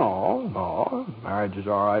 hmm? No. Marriage is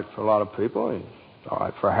all right for a lot of people. It's all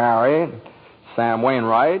right for Harry and Sam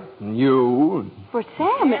Wainwright and you. For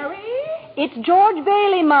Sam? Harry? It's George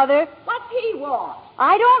Bailey, Mother. What's he want?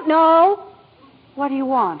 I don't know. What do you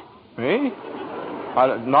want? Me?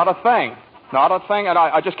 Not a thing. Not a thing, and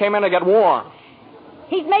I just came in to get warm.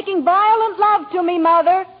 He's making violent love to me,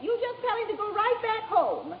 Mother. You just tell him to go right back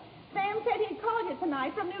home. Sam said he'd called you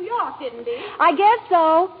tonight from New York, didn't he? I guess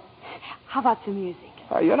so. How about some music?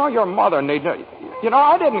 Your mother needs...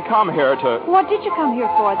 I didn't come here to... What did you come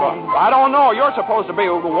here for, then? I don't know. You're supposed to be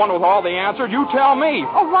the one with all the answers. You tell me.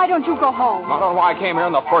 Oh, why don't you go home? I don't know why I came here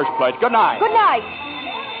in the first place. Good night. Good night.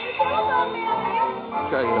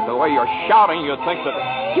 Okay, the way you're shouting, you'd think that...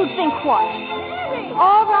 You'd think what?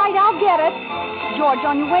 All right, I'll get it. George,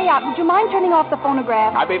 on your way out, would you mind turning off the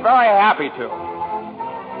phonograph? I'd be very happy to.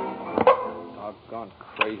 Doggone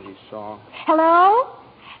crazy song. Hello?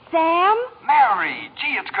 Sam? Mary,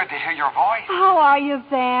 gee, it's good to hear your voice. How are you,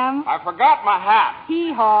 Sam? I forgot my hat.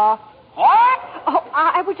 Hee-haw. What? Oh,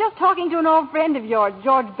 I was just talking to an old friend of yours,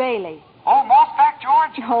 George Bailey. Oh, Mossback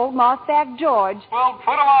George? Old Mossback George. Well,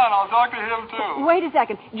 put him on. I'll talk to him, too. Wait a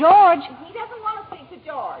second. George. He doesn't want to speak to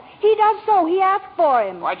George. He does so. He asked for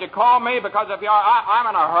him. Why'd you call me? Because if I'm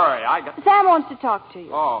in a hurry. Sam wants to talk to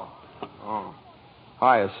you. Oh.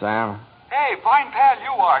 Hiya, Sam. Hey, fine pal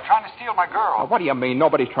you are, trying to steal my girl. What do you mean?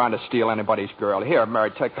 Nobody's trying to steal anybody's girl. Here, Mary,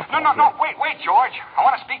 take the phone. No. Wait, George. I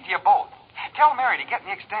want to speak to you both. Tell Mary to get in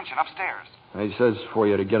the extension upstairs. He says for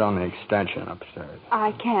you to get on the extension upstairs.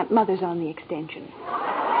 I can't. Mother's on the extension.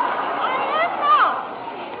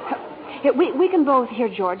 Here, we can both hear,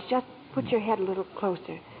 George. Just put your head a little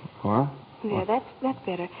closer. What? There, that's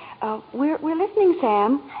better. We're listening,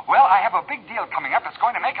 Sam. Well, I have a big deal coming up that's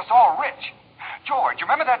going to make us all rich. George, you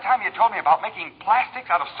remember that time you told me about making plastics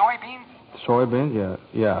out of soybeans? Soybeans?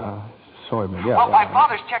 Yeah. Soybeans, yeah. Well, my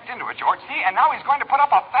father's checked into it, George, see, and now he's going to put up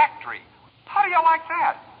a factory. How do you like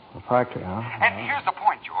that? A factory, huh? And here's the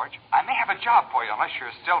point, George. I may have a job for you unless you're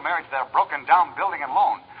still married to that broken-down building and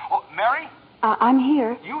loan. Oh, Mary? I'm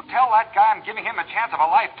here. You tell that guy I'm giving him a chance of a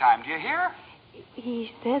lifetime. Do you hear? He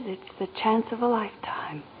says it's the chance of a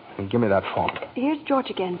lifetime. Hey, give me that phone. Here's George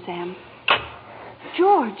again, Sam.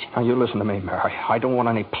 George. Now, you listen to me, Mary. I don't want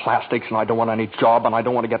any plastics, and I don't want any job, and I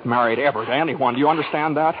don't want to get married ever to anyone. Do you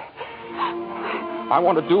understand that? I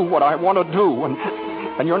want to do what I want to do,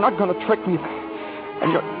 and you're not going to trick me.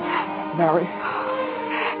 And you're... Mary.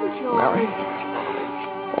 George. Mary.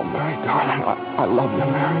 Oh, Mary, darling, I love you,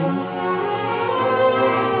 Mary.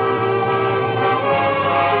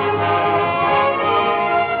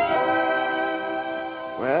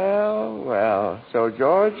 Well, so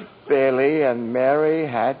George Bailey and Mary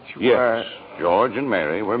Hatch were... Yes, George and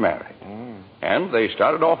Mary were married. And they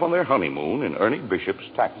started off on their honeymoon in Ernie Bishop's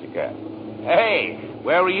taxicab. Hey,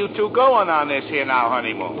 where are you two going on this here now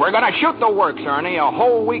honeymoon? We're going to shoot the works, Ernie. A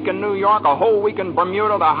whole week in New York, a whole week in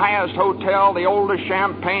Bermuda, the highest hotel, the oldest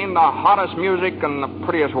champagne, the hottest music, and the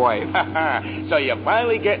prettiest wife. So you're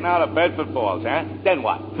finally getting out of Bedford Falls, huh? Then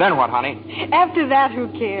what? Then what, honey? After that, who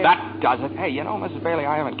cares? That does it. Hey, you know, Mrs. Bailey,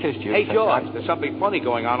 I haven't kissed you. Hey, George, there's something funny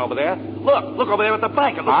going on over there. Look over there at the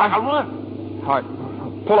bank. It looks like a run. All right.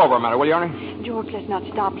 Pull over a minute, will you, Ernie? George, let's not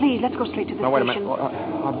stop. Please, let's go straight to the No, wait a station. minute.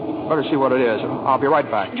 I'll better see what it is. I'll be right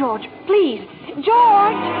back. George, please.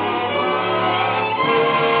 George!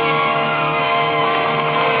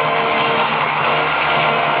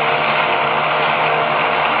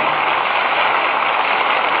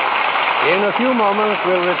 In a few moments,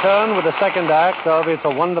 we'll return with the second act of It's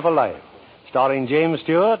a Wonderful Life, starring James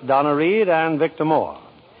Stewart, Donna Reed, and Victor Moore.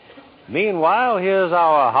 Meanwhile, here's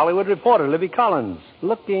our Hollywood reporter, Libby Collins,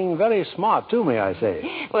 looking very smart, too, may I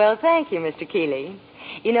say. Well, thank you, Mr. Keeley.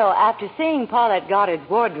 You know, after seeing Paulette Goddard's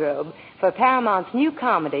wardrobe for Paramount's new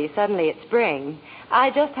comedy, Suddenly It's Spring,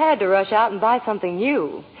 I just had to rush out and buy something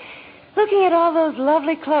new. Looking at all those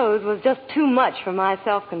lovely clothes was just too much for my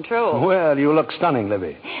self-control. Well, you look stunning,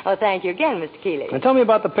 Libby. Oh, thank you again, Mr. Keeley. Now, tell me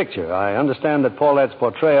about the picture. I understand that Paulette's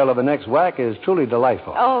portrayal of an ex-whack is truly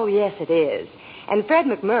delightful. Oh, yes, it is. And Fred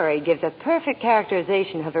McMurray gives a perfect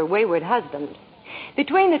characterization of her wayward husband.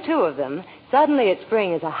 Between the two of them, Suddenly It's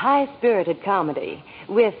Spring is a high-spirited comedy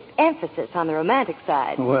with emphasis on the romantic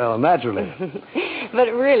side. Well, naturally.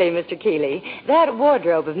 But really, Mr. Keeley, that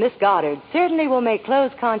wardrobe of Miss Goddard certainly will make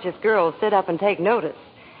clothes-conscious girls sit up and take notice.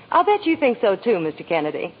 I'll bet you think so, too, Mr.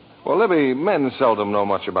 Kennedy. Well, Libby, men seldom know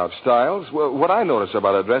much about styles. Well, what I notice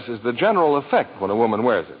about a dress is the general effect when a woman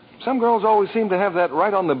wears it. Some girls always seem to have that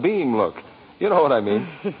right-on-the-beam look. You know what I mean.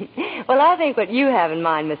 Well, I think what you have in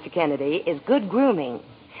mind, Mr. Kennedy, is good grooming.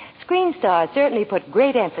 Screen stars certainly put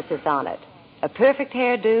great emphasis on it. A perfect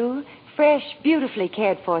hairdo, fresh, beautifully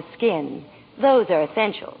cared-for skin. Those are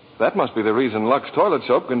essentials. That must be the reason Lux Toilet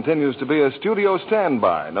Soap continues to be a studio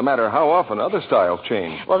standby, no matter how often other styles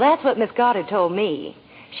change. Well, that's what Miss Goddard told me.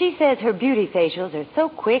 She says her beauty facials are so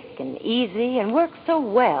quick and easy and work so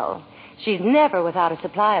well. She's never without a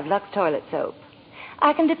supply of Lux Toilet Soap.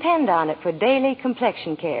 I can depend on it for daily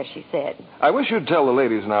complexion care, she said. I wish you'd tell the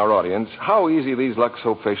ladies in our audience how easy these Lux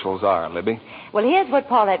Soap facials are, Libby. Well, here's what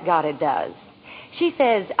Paulette Goddard does. She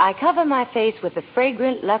says, I cover my face with the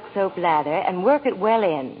fragrant Lux Soap lather and work it well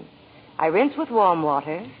in. I rinse with warm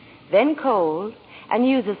water, then cold, and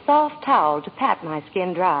use a soft towel to pat my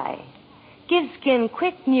skin dry. Gives skin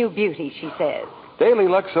quick new beauty, she says. Daily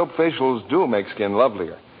Lux Soap facials do make skin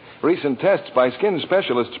lovelier. Recent tests by skin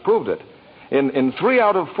specialists proved it. In 3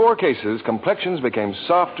 out of 4 cases, complexions became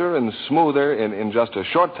softer and smoother in just a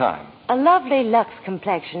short time. A lovely Lux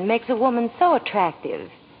complexion makes a woman so attractive.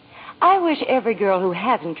 I wish every girl who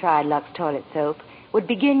hasn't tried Lux Toilet Soap would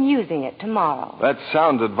begin using it tomorrow. That's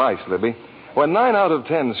sound advice, Libby. When 9 out of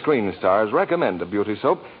 10 screen stars recommend a beauty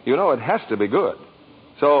soap, you know it has to be good.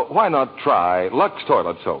 So why not try Lux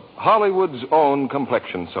Toilet Soap, Hollywood's own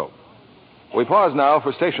complexion soap? We pause now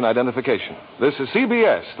for station identification. This is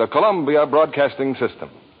CBS, the Columbia Broadcasting System.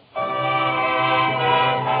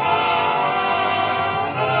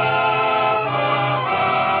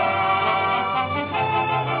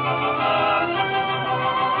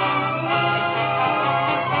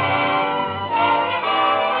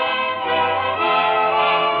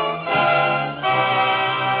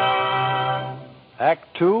 Act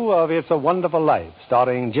 2 of It's a Wonderful Life,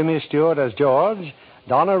 starring Jimmy Stewart as George,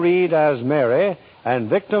 Donna Reed as Mary, and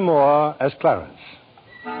Victor Moore as Clarence.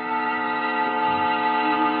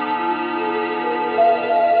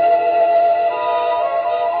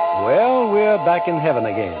 Well, we're back in heaven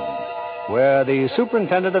again, where the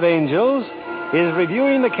superintendent of angels is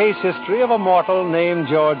reviewing the case history of a mortal named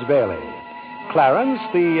George Bailey. Clarence,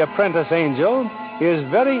 the apprentice angel, is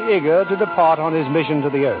very eager to depart on his mission to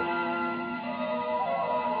the earth.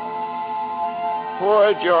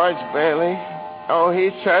 Poor George Bailey. Oh,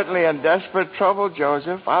 he's certainly in desperate trouble,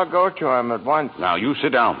 Joseph. I'll go to him at once. Now, you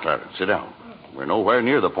sit down, Clarence. Sit down. We're nowhere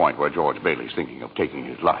near the point where George Bailey's thinking of taking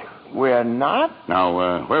his life. We're not?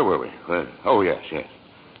 Now, where were we? Oh, yes.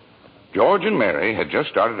 George and Mary had just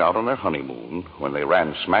started out on their honeymoon when they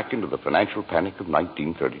ran smack into the financial panic of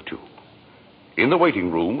 1932. In the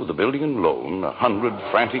waiting room of the building and loan,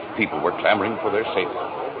 100 frantic people were clamoring for their safety.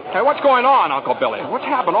 Hey, what's going on, Uncle Billy? What's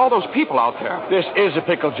happened? All those people out there. This is a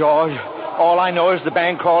pickle, George. All I know is the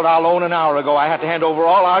bank called our loan an hour ago. I had to hand over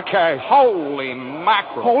all our cash. Holy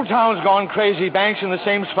mackerel. Whole town's gone crazy. Bank's in the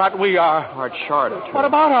same spot we are. Our charter, too. What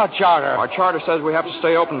about our charter? Our charter says we have to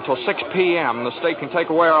stay open until 6 p.m. The state can take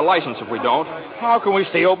away our license if we don't. How can we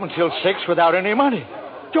stay open till 6 without any money?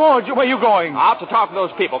 George, where are you going? Out to talk to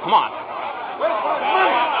those people. Come on.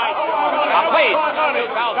 Now, please.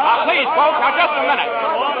 Please, folks. Now, just a minute.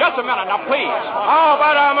 Just a minute. Now, please. How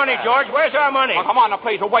about our money, George? Where's our money? Now, come on. Now,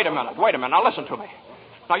 please. Wait a minute. Now, listen to me.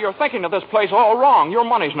 Now, you're thinking of this place all wrong. Your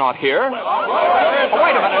money's not here. Wait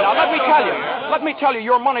a minute. Now, let me tell you,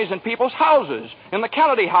 your money's in people's houses. In the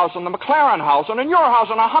Kennedy house, and the McLaren house, and in your house,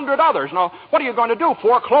 and 100 others. Now, what are you going to do?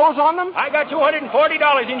 Foreclose on them? I got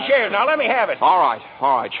 $240 in shares. Now, let me have it. All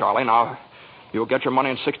right, Charlie. Now, you'll get your money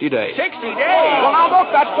in 60 days. 60 days? Well, now, look,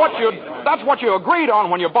 that's what you agreed on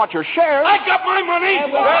when you bought your shares. I got my money!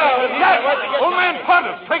 Yes! Old man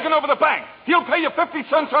Potter's taking over the bank. He'll pay you 50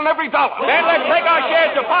 cents on every dollar. Then let's take our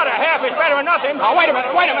shares to Potter. Half is better than nothing. Now, wait a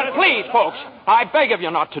minute, please, folks. I beg of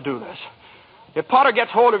you not to do this. If Potter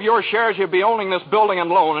gets hold of your shares, you'll be owning this building and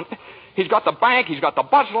loan. And He's got the bank, he's got the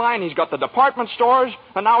bus line, he's got the department stores,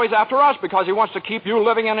 and now he's after us because he wants to keep you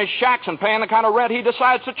living in his shacks and paying the kind of rent he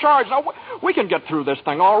decides to charge. Now, we can get through this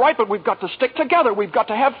thing all right, but we've got to stick together. We've got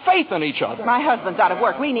to have faith in each other. My husband's out of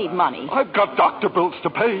work. We need money. I've got doctor bills to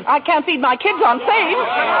pay. I can't feed my kids on save.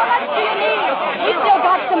 How much do you need? We still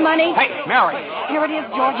got some money. Hey, Mary. Here it is,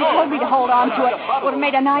 George. You told me to hold on to it. Would have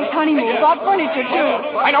made a nice honeymoon. Bought furniture,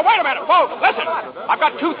 too. Hey, now, wait a minute. Whoa, listen. I've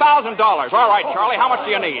got $2,000. All right, Charlie, how much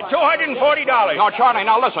do you need? $240. No, Charlie,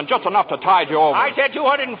 now listen, just enough to tide you over. I said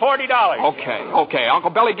 $240. Okay. Uncle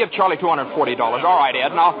Billy, give Charlie $240. All right, Ed.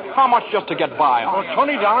 Now, how much just to get by on?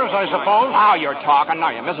 $20, I suppose. Now you're talking. Now,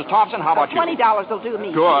 Mrs. Thompson, how about you? $20 will do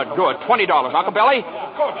me. Good. $20. Uncle Billy,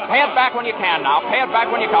 pay it back when you can now. Pay it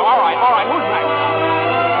back when you can. All right. Who's next?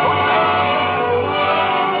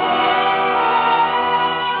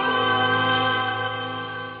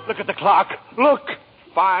 Look at the clock. Look.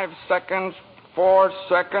 5 seconds, 4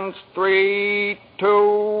 seconds, 3,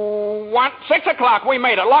 2, 1. 6 o'clock. We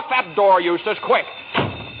made it. Lock that door, Eustace, quick.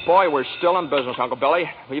 Boy, we're still in business, Uncle Billy.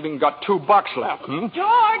 We've even got $2 left.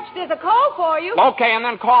 George, there's a call for you. Okay, and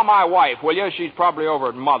then call my wife, will you? She's probably over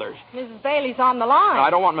at Mother's. Mrs. Bailey's on the line. I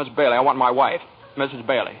don't want Miss Bailey. I want my wife, Mrs.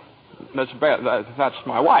 Bailey. Mrs. Bailey, that's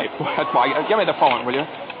my wife. That's my. Give me the phone, will you?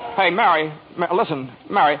 Hey, Mary. Listen,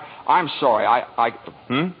 Mary. I'm sorry.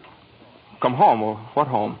 Come home. Well, what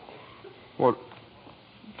home? Well,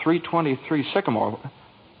 323 Sycamore.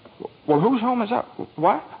 Well, whose home is that?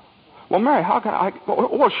 What? Well, Mary, how can I...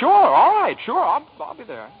 Well, sure. All right, sure. I'll be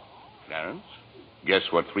there. Clarence, guess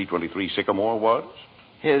what 323 Sycamore was?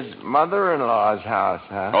 His mother-in-law's house,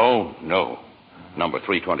 huh? Oh, no. Number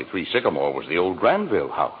 323 Sycamore was the old Granville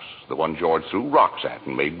house, the one George threw rocks at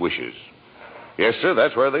and made wishes. Yes, sir,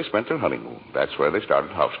 that's where they spent their honeymoon. That's where they started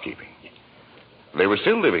housekeeping. They were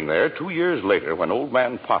still living there 2 years later when old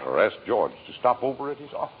man Potter asked George to stop over at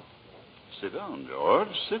his office. Sit down,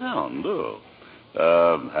 George. Sit down, do.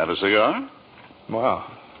 Have a cigar? Well,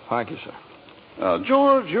 thank you, sir.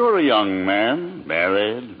 George, you're a young man,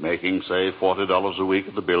 married, making, say, $40 a week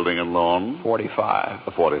at the building and loan.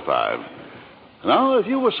 45. 45. Now, if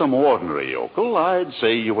you were some ordinary yokel, I'd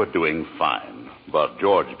say you were doing fine. But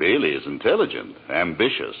George Bailey is intelligent,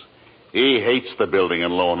 ambitious. He hates the building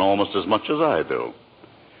and loan almost as much as I do.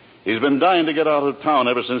 He's been dying to get out of town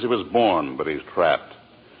ever since he was born, but he's trapped.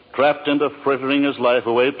 Trapped into frittering his life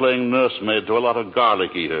away playing nursemaid to a lot of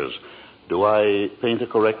garlic eaters. Do I paint a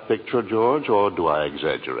correct picture, George, or do I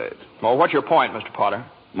exaggerate? Well, what's your point, Mr. Potter?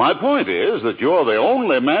 My point is that you're the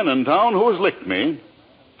only man in town who has licked me.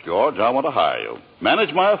 George, I want to hire you.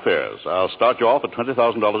 Manage my affairs. I'll start you off at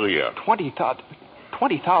 $20,000 a year.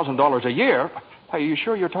 $20,000 a year? Hey, you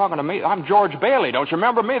sure you're talking to me? I'm George Bailey. Don't you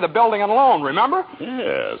remember me? The building and loan, remember?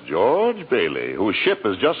 Yes, George Bailey, whose ship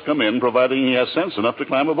has just come in, providing he has sense enough to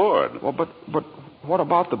climb aboard. Well, but what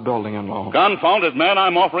about the building and loan? Confound it, man.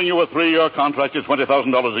 I'm offering you a 3-year contract at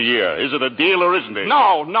 $20,000 a year. Is it a deal or isn't it?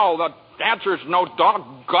 No. The answer's no,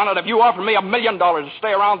 doggone it. If you offered me $1 million to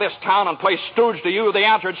stay around this town and play stooge to you, the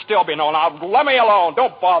answer'd still be no. Now, let me alone.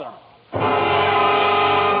 Don't bother.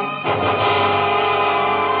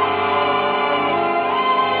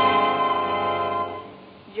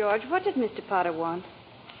 George, what did Mr. Potter want?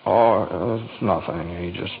 Oh, it's nothing.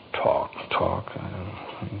 He just talk. It's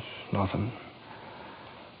nothing.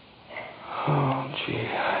 Oh, gee.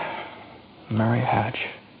 Mary Hatch.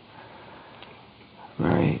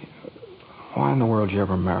 Mary, why in the world did you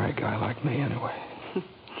ever marry a guy like me anyway?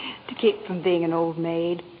 To keep from being an old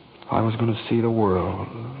maid. I was going to see the world.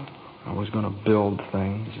 I was going to build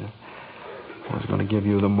things. I was going to give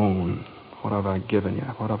you the moon. What have I given you?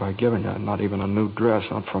 Not even a new dress,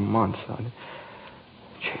 not for months.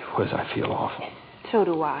 Gee whiz, I feel awful. So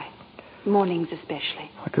do I. Mornings especially.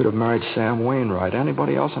 I could have married Sam Wainwright,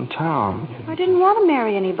 anybody else in town. I didn't want to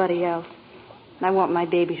marry anybody else. I want my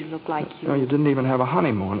baby to look like you. No, you didn't even have a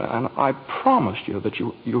honeymoon, and I promised you that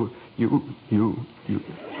you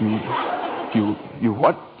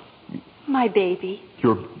what? My baby.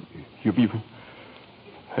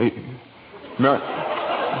 Hey,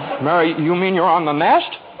 Mary, you mean you're on the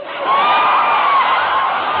nest?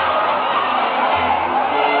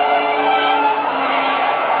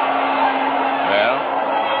 Well,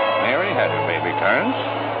 Mary had her baby, Clarence,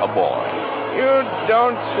 a boy. You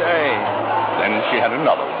don't say. Then she had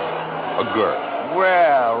another one, a girl.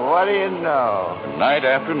 Well, what do you know? Night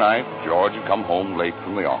after night, George had come home late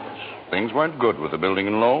from the office. Things weren't good with the building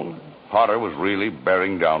and loan. Potter was really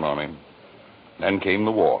bearing down on him. Then came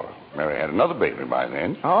the war. Mary had another baby by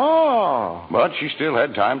then. Oh. But she still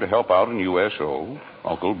had time to help out in USO.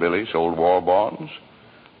 Uncle Billy sold war bonds.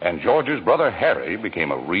 And George's brother Harry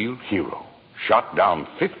became a real hero. shot down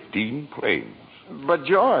 15 planes. But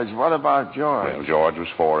George, what about George? Well, George was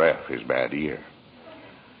 4F, his bad ear.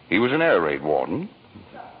 He was an air raid warden.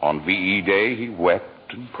 On VE Day, he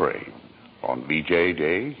wept and prayed. On VJ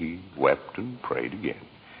Day, he wept and prayed again.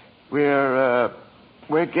 We're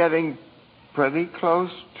getting pretty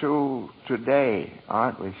close to today,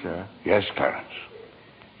 aren't we, sir? Yes, Clarence.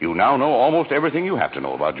 You now know almost everything you have to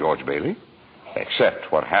know about George Bailey,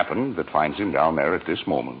 except what happened that finds him down there at this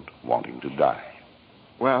moment, wanting to die.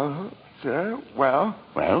 Well, sir, well?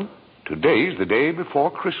 Well, today's the day before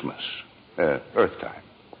Christmas, Earth time.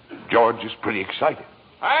 George is pretty excited.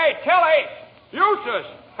 Hey, Tilly! Eustace!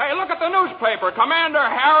 Hey, look at the newspaper. Commander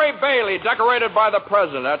Harry Bailey, decorated by the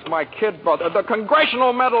president. That's my kid brother. The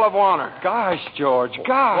Congressional Medal of Honor. Gosh, George,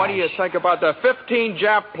 gosh. What do you think about the 15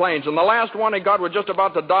 Jap planes? And the last one he got was just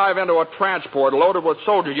about to dive into a transport loaded with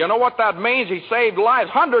soldiers. You know what that means? He saved lives,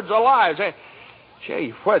 hundreds of lives. Hey,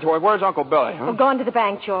 gee, where's Uncle Billy? Huh? We're going to the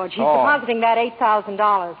bank, George. He's depositing that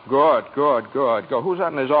 $8,000. Good. Go. Who's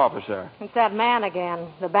that in his office there? It's that man again,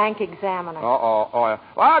 the bank examiner. Oh, yeah.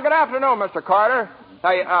 Well, good afternoon, Mr. Carter.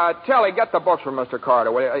 Hey, Tilly, get the books from Mr.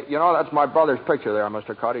 Carter. Will you know, that's my brother picture there,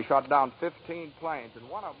 Mr. Carter. He shot down 15 planes, and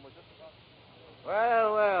one of them was just about...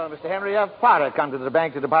 Well, Mr. Henry F. Potter come to the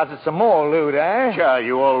bank to deposit some more loot, eh? Sure,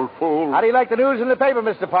 you old fool. How do you like the news in the paper,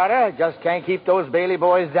 Mr. Potter? Just can't keep those Bailey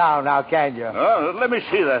boys down now, can you? Let me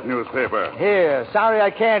see that newspaper. Here, sorry I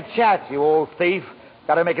can't chat, you old thief.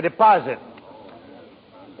 Got to make a deposit.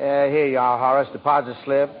 Here you are, Horace. Deposit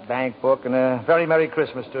slip, bank book, and a very Merry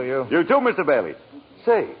Christmas to you. You too, Mr. Bailey.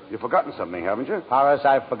 Say, you've forgotten something, haven't you? Horace,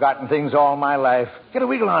 I've forgotten things all my life. Get a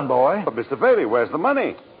wiggle on, boy. But, Mr. Bailey, where's the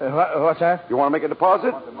money? What's that? You want to make a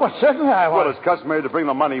deposit? Well, certainly I want. Well, it's customary to bring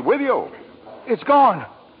the money with you. It's gone.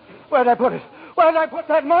 Where'd I put it? Where'd I put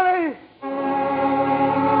that money?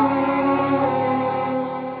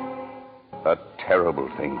 A terrible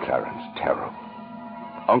thing, Clarence, terrible.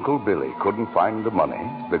 Uncle Billy couldn't find the money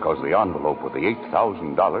because the envelope with the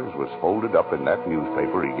 $8,000 was folded up in that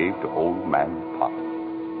newspaper he gave to old man Potter.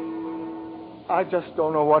 I just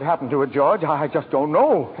don't know what happened to it, George. I just don't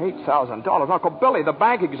know. $8,000. Uncle Billy, the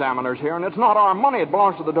bank examiner's here, and it's not our money. It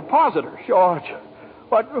belongs to the depositors. George,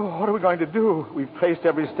 what are we going to do? We've traced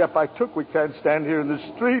every step I took. We can't stand here in the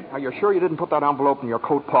street. Are you sure you didn't put that envelope in your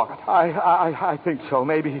coat pocket? I think so.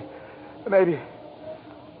 Maybe.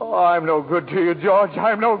 Oh, I'm no good to you, George.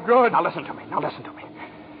 I'm no good. Now listen to me.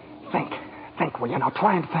 Think, will you? Now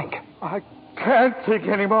try and think. I can't think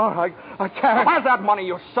anymore. I can't. Where's that money,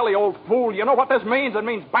 you silly old fool? You know what this means? It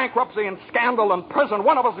means bankruptcy and scandal and prison.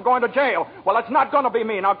 One of us is going to jail. Well, it's not going to be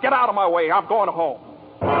me. Now get out of my way. I'm going home.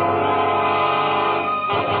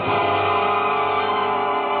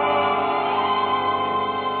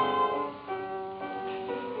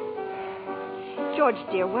 George,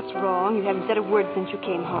 dear, what's wrong? You haven't said a word since you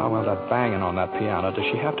came home. Oh, well, that banging on that piano, does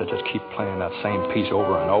she have to just keep playing that same piece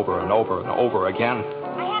over and over and over and over again?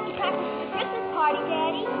 I have to practice for the Christmas party,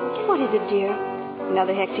 Daddy. What is it, dear?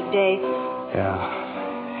 Another hectic day?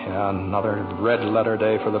 Yeah, another red letter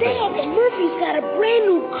day for the baby. Dad, Murphy's got a brand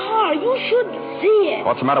new car. You should see it.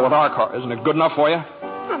 What's the matter with our car? Isn't it good enough for you?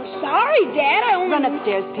 I'm sorry, Dad. I only... Run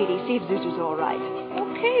upstairs, Petey. See if Zuzu's all right.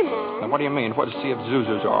 Okay, Mom. Now, what do you mean? See if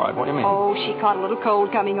Zuzu's all right. What do you mean? Oh, she caught a little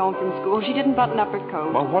cold coming home from school. She didn't button up her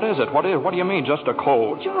coat. Well, what is it? What do you mean, just a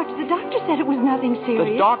cold? George, the doctor said it was nothing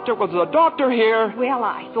serious. Was the doctor here? Well,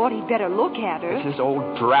 I thought he'd better look at her. It's his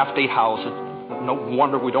old drafty house. It's no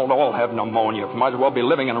wonder we don't all have pneumonia. Might as well be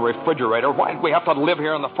living in a refrigerator. Why did we have to live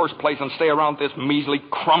here in the first place and stay around this measly,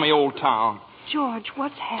 crummy old town? George,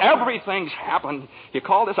 what's happened? Everything's happened. You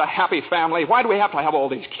call this a happy family? Why do we have to have all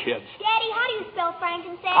these kids? Daddy, how do you spell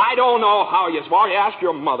frankincense? I don't know how you spell. You ask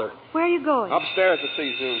your mother. Where are you going? Upstairs to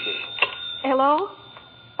see Zuzu. Hello?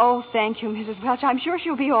 Oh, thank you, Mrs. Welch. I'm sure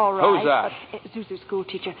she'll be all right. Who's that? Zuzu's school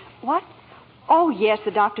teacher. What? Oh, yes,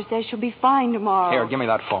 the doctor says she'll be fine tomorrow. Here, give me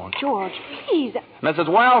that phone. George, please. Mrs.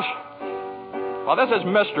 Welsh? Well, this is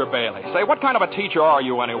Mr. Bailey. Say, what kind of a teacher are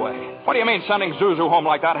you anyway? What do you mean sending Zuzu home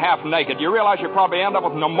like that half naked? Do you realize you probably end up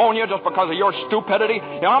with pneumonia just because of your stupidity?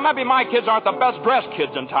 You know, maybe my kids aren't the best dressed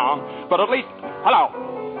kids in town, but at least... Hello.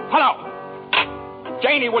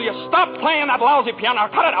 Janie, will you stop playing that lousy piano?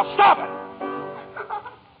 Cut it out. Stop it.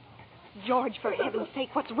 George, for heaven's sake,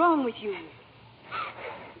 what's wrong with you?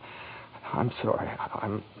 I'm sorry.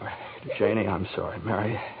 Janie, I'm sorry.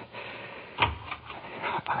 Mary...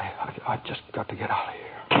 I just got to get out of here.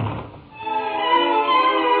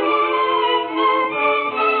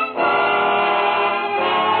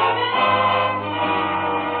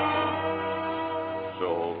 So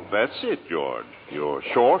That's it, George. You're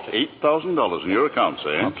short $8,000 in your account,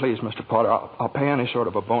 eh? Now, please, Mr. Potter, I'll pay any sort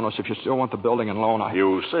of a bonus if you still want the building and loan.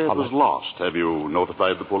 You say it was lost. Have you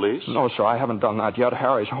notified the police? No, sir, I haven't done that yet.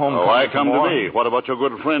 Harry's home. Oh, why come to me? What about your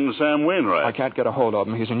good friend, Sam Wainwright? I can't get a hold of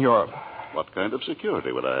him. He's in Europe. What kind of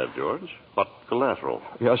security would I have, George? What collateral?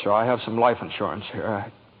 Yes, sir, I have some life insurance here.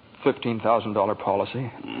 $15,000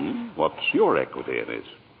 policy. What's your equity in it?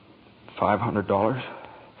 $500.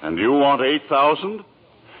 And you want $8,000?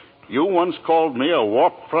 You once called me a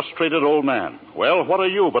warped, frustrated old man. Well, what are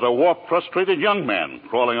you but a warped, frustrated young man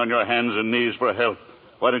crawling on your hands and knees for help?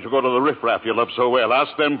 Why don't you go to the riffraff you love so well?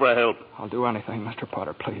 Ask them for help. I'll do anything, Mr.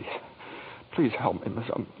 Potter, please. Please help me, Miss.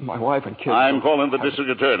 My wife and kids. I'm calling the district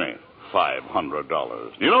attorney.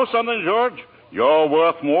 $500. You know something, George? You're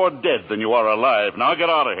worth more dead than you are alive. Now get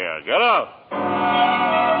out of here. Get out.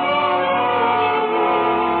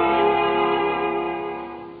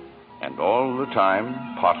 And all the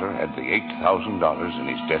time, Potter had the $8,000 in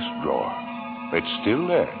his desk drawer. It's still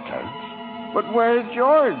there, Clarence. But where's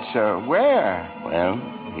George, sir? Where?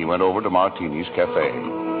 Well, he went over to Martini's Cafe.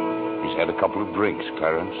 He's had a couple of drinks,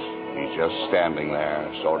 Clarence. He's just standing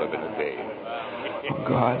there, sort of in a daze. Oh,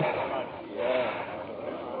 God.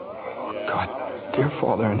 God, dear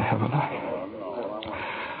Father in heaven,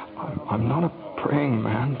 I'm not a praying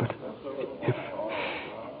man, but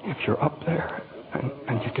if you're up there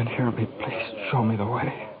and you can hear me, please show me the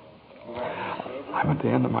way. I'm at the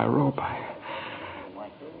end of my rope.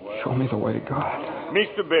 Show me the way, God.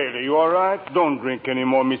 Mr. Bailey, you all right? Don't drink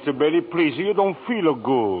anymore, Mr. Bailey. Please, you don't feel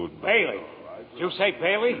good. Bailey. Did you say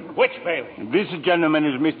Bailey? Which Bailey? This gentleman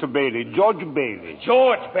is Mr. Bailey, George Bailey.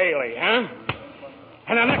 George Bailey, huh?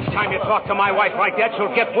 And the next time you talk to my wife like that,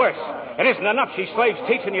 she'll get worse. It isn't enough she slaves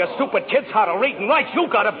teaching your stupid kids how to read and write. You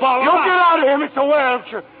got to ball You get out of here, Mr.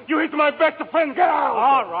 Welch. You hit my best friend. Get out.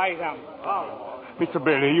 All right. Mr.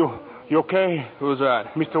 Bailey, you okay? Who's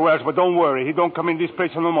that? Mr. Welch, but don't worry. He don't come in this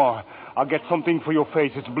place no more. I'll get something for your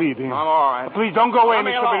face. It's bleeding. I'm all right. Please don't go away, Let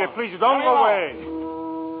me Mr. alone. Bailey. Please don't go away.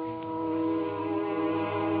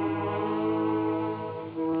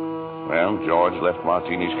 Well, George left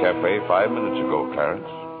Martini's Cafe 5 minutes ago, Clarence.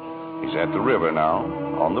 He's at the river now,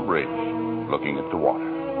 on the bridge, looking at the water.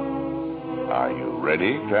 Are you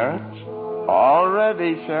ready, Clarence? All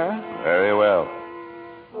ready, sir. Very well.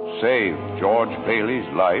 Save George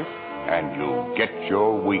Bailey's life, and you'll get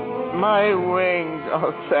your wings. My wings.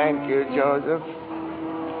 Oh, thank you, Joseph.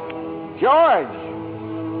 George!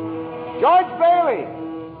 George Bailey!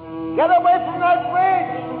 Get away from that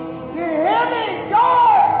bridge! You hear me?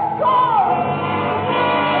 George! George!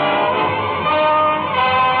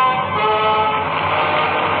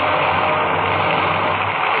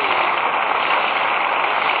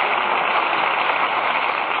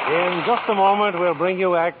 In just a moment, we'll bring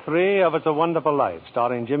you Act 3 of It's a Wonderful Life,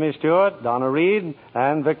 starring Jimmy Stewart, Donna Reed,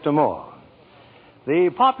 and Victor Moore. The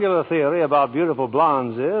popular theory about beautiful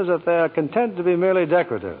blondes is that they're content to be merely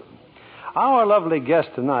decorative. Our lovely guest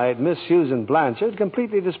tonight, Miss Susan Blanchard,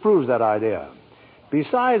 completely disproves that idea.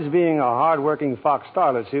 Besides being a hard-working Fox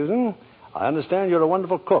starlet, Susan, I understand you're a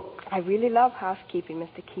wonderful cook. I really love housekeeping,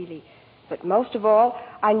 Mr. Keeley. But most of all,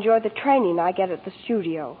 I enjoy the training I get at the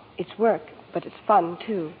studio. It's work, but it's fun,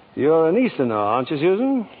 too. You're an Easterner, aren't you,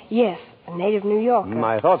 Susan? Yes, a native New Yorker.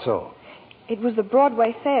 I thought so. It was the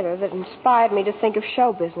Broadway theater that inspired me to think of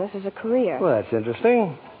show business as a career. Well, that's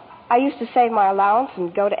interesting. I used to save my allowance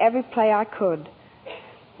and go to every play I could.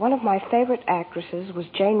 One of my favorite actresses was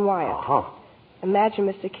Jane Wyatt. Uh-huh. Imagine,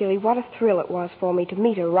 Mr. Keeley, what a thrill it was for me to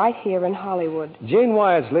meet her right here in Hollywood. Jane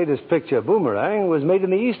Wyatt's latest picture, Boomerang, was made in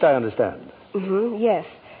the East, I understand. Yes.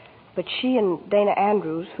 But she and Dana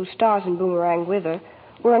Andrews, who stars in Boomerang with her,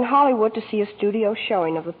 were in Hollywood to see a studio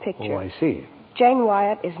showing of the picture. Oh, I see. Jane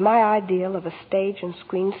Wyatt is my ideal of a stage and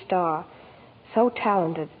screen star. So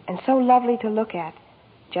talented and so lovely to look at.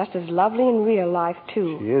 Just as lovely in real life,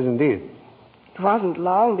 too. She is indeed. It wasn't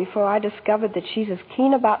long before I discovered that she's as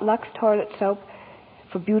keen about Lux toilet soap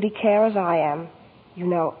for beauty care as I am. You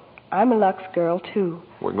know, I'm a Lux girl, too.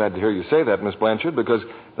 We're glad to hear you say that, Miss Blanchard, because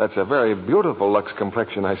that's a very beautiful Lux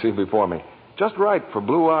complexion I see before me. Just right for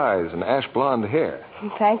blue eyes and ash blonde hair.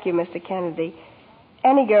 Thank you, Mr. Kennedy.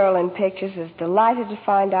 Any girl in pictures is delighted to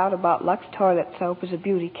find out about Lux toilet soap as a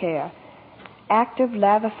beauty care. Active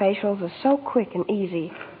lather facials are so quick and easy,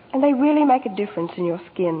 and they really make a difference in your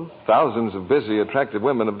skin. Thousands of busy, attractive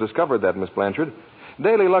women have discovered that, Miss Blanchard.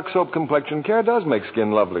 Daily Lux Soap Complexion Care does make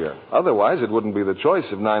skin lovelier. Otherwise, it wouldn't be the choice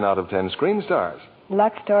of 9 out of 10 screen stars.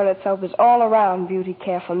 Lux toilet soap is all-around beauty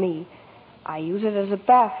care for me. I use it as a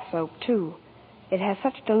bath soap, too. It has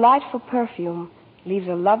such delightful perfume, leaves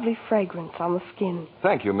a lovely fragrance on the skin.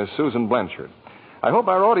 Thank you, Miss Susan Blanchard. I hope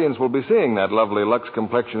our audience will be seeing that lovely Lux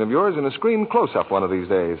complexion of yours in a screen close-up one of these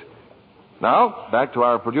days. Now, back to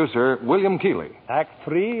our producer, William Keeley. Act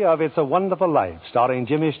 3 of It's a Wonderful Life, starring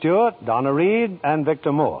Jimmy Stewart, Donna Reed, and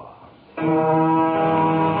Victor Moore.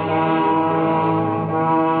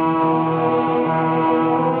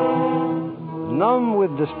 Numb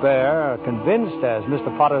with despair, convinced, as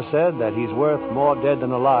Mr. Potter said, that he's worth more dead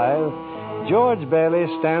than alive, George Bailey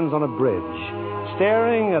stands on a bridge,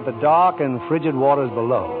 staring at the dark and frigid waters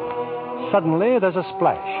below. Suddenly, there's a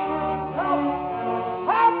splash.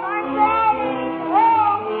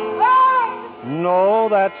 No,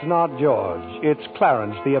 that's not George. It's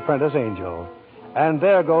Clarence, the apprentice angel. And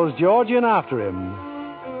there goes George in after him.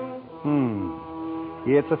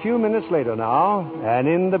 It's a few minutes later now, and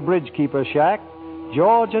in the bridge-keeper's shack,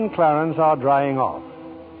 George and Clarence are drying off.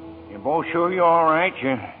 You both sure you're all right?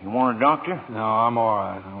 You want a doctor? No, I'm all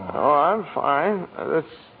right. Oh, I'm fine. This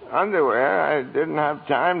underwear, I didn't have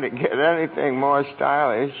time to get anything more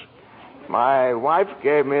stylish. My wife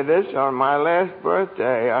gave me this on my last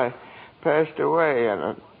birthday. I passed away in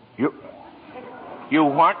it. You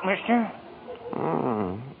what, mister?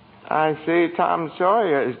 I see Tom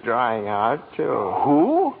Sawyer is drying out, too.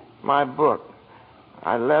 Who? My book.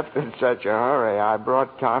 I left in such a hurry, I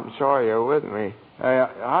brought Tom Sawyer with me. Hey,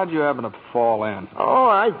 how'd you happen to fall in? Oh,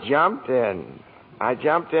 I jumped in. I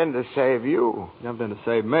jumped in to save you. Jumped in to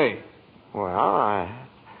save me? Well,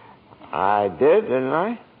 I did, didn't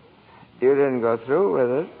I? You didn't go through with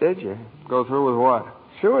it, did you? Go through with what?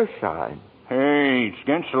 Suicide. Hey, it's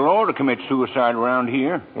against the law to commit suicide around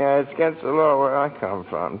here. Yeah, it's against the law where I come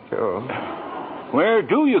from, too. Where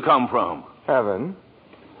do you come from? Heaven.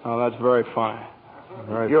 Oh, that's very fine.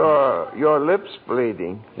 Your lips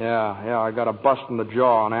bleeding. Yeah, I got a bust in the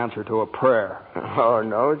jaw in answer to a prayer. Oh,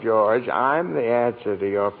 no, George. I'm the answer to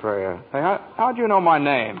your prayer. Hey, how'd you know my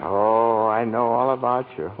name? Oh, I know all about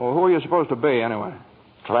you. Well, who are you supposed to be, anyway?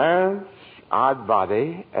 Clarence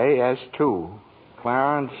Oddbody, AS2.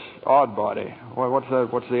 Clarence Oddbody. What's the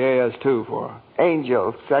AS2 for?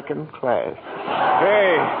 Angel, second class.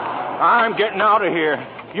 Hey, I'm getting out of here.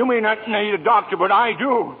 You may not need a doctor, but I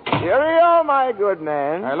do. Cheerio, my good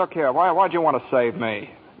man. Hey, look here. Why'd you want to save me?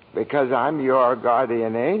 Because I'm your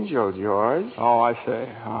guardian angel, George. Oh, I see.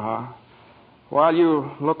 Uh-huh. Well,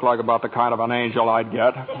 you look like about the kind of an angel I'd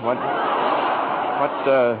get. What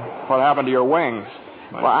happened to your wings?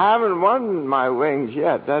 Well, I haven't won my wings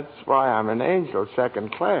yet. That's why I'm an angel,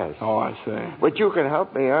 second class. Oh, I see. But you can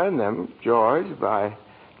help me earn them, George, by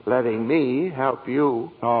letting me help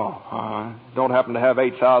you. Oh, don't happen to have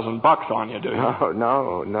 $8,000 on you, do you? Oh,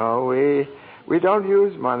 no. We don't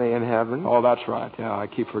use money in heaven. Oh, that's right. Yeah, I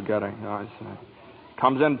keep forgetting. I see.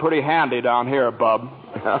 Comes in pretty handy down here, bub.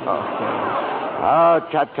 Oh,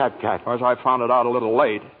 tut. Of course, I found it out a little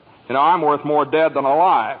late. You know, I'm worth more dead than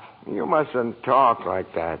alive. You mustn't talk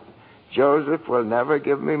like that. Joseph will never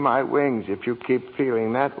give me my wings if you keep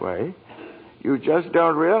feeling that way. You just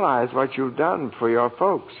don't realize what you've done for your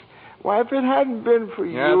folks. Why, if it hadn't been for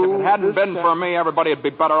you... Yes, if it hadn't been for me, everybody would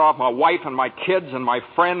be better off. My wife and my kids and my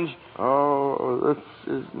friends. Oh, this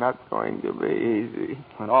is not going to be easy.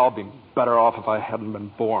 I'd all be better off if I hadn't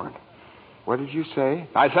been born. What did you say?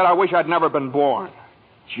 I said I wish I'd never been born.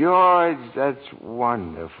 George, that's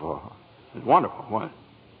wonderful. It's wonderful. What?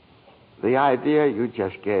 The idea you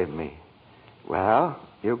just gave me. Well,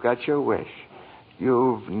 you got your wish.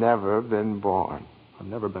 You've never been born. I've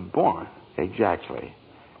never been born? Exactly.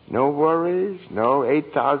 No worries, no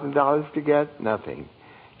 $8,000 to get, nothing.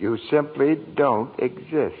 You simply don't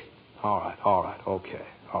exist. All right, okay,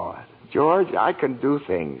 all right. George, I can do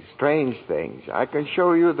things, strange things. I can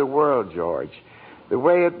show you the world, George, the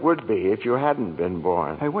way it would be if you hadn't been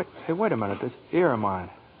born. Hey, wait a minute. This ear of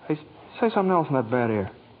mine. Hey, say something else in that bad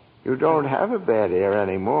ear. You don't have a bad ear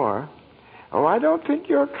anymore. Oh, I don't think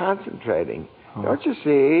you're concentrating. Oh. Don't you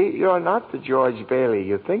see? You're not the George Bailey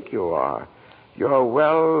you think you are. You're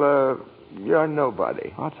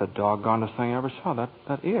nobody. Oh, that's the doggonest thing I ever saw, that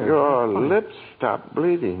ear. Your lips stopped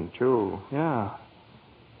bleeding, too. Yeah.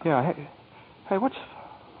 Hey, what's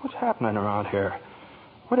happening around here?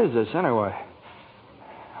 What is this, anyway?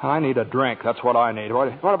 I need a drink. That's what I need.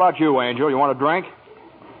 What about you, Angel? You want a drink?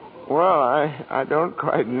 Well, I don't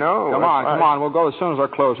quite know. Come on. We'll go as soon as our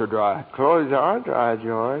clothes are dry. Clothes are dry,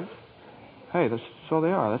 George. Hey, so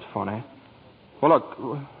they are. That's funny. Well, look,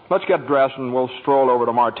 let's get dressed and we'll stroll over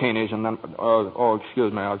to Martini's and then...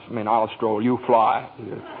 excuse me. I'll stroll. You fly.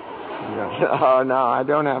 Oh, no, I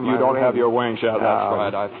don't have my You don't wings. have your wings yet. No.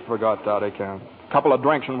 That's right. I forgot that. I can. A couple of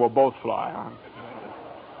drinks and we'll both fly. Huh?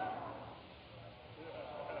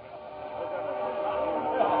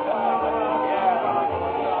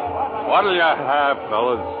 What'll you have,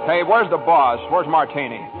 fellas? Hey, where's the boss? Where's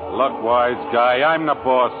Martini? Look, wise guy, I'm the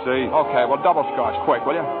boss, see? Okay, well, double scotch, quick,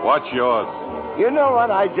 will you? What's yours? You know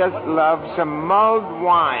what I just love? Some mulled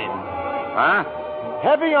wine. Huh?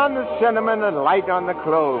 Heavy on the cinnamon and light on the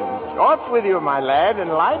cloves. Off with you, my lad,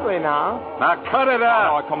 and lively now. Now cut it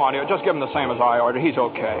out. Oh, come on, here. Just give him the same as I ordered. He's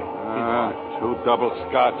okay. Two double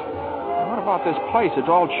scotch. What about this place?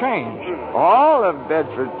 It's all changed. All of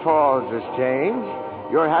Bedford Falls has changed.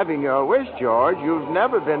 You're having your wish, George. You've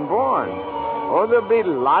never been born. Oh, there'll be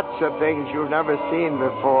lots of things you've never seen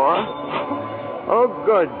before. Oh,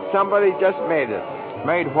 good. Somebody just made it.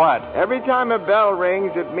 Made what? Every time a bell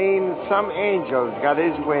rings, it means some angel's got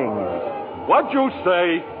his wings. What'd you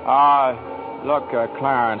say? Look,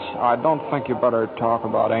 Clarence, I don't think you better talk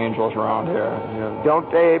about angels around here. Don't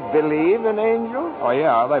they believe in angels? Oh,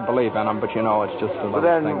 yeah, they believe in them, but you know, it's just a little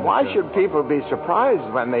Well, thing. then why should people be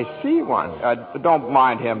surprised when they see one? Don't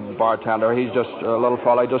mind him, bartender. He's just a little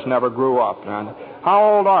fella. He just never grew up. And how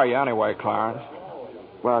old are you anyway, Clarence?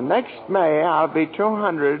 Well, next May, I'll be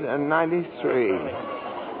 293.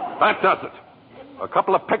 That does it. A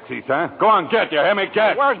couple of pixies, huh? Go on, get. You hear me?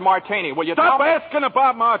 Get. Where's Martini? Will you Stop tell me? asking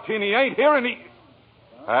about Martini. Ain't hearing he...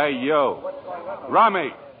 Hey, you.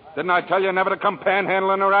 Rummy, didn't I tell you never to come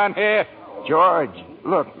panhandling around here? George,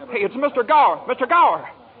 look. Hey, it's Mr. Gower. Mr. Gower.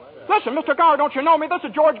 Listen, Mr. Gower, don't you know me? This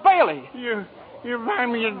is George Bailey. You buy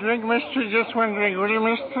me a drink, mister? Just one drink, will you,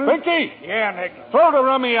 mister? Pinky! Yeah, Nick. Throw the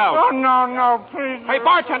rummy out. Oh, no, please. Hey,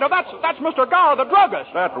 bartender, that's Mr. Gower, the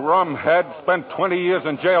druggist. That rumhead spent 20 years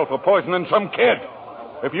in jail for poisoning some kid.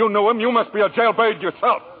 If you knew him, you must be a jailbird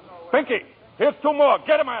yourself. Pinky, here's two more.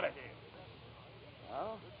 Get him out of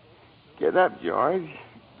here. Get up, George.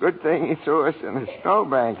 Good thing he threw us in a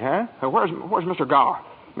snowbank, huh? Where's Mr. Gower?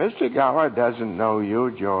 Mr. Gower doesn't know you,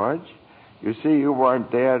 George. You see, you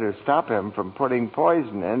weren't there to stop him from putting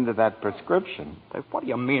poison into that prescription. What do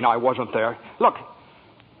you mean I wasn't there? Look,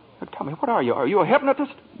 tell me, what are you? Are you a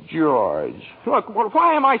hypnotist? George. Look, well,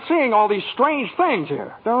 why am I seeing all these strange things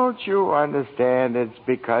here? Don't you understand? It's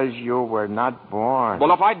because you were not born.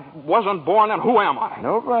 Well, if I wasn't born, then who am I?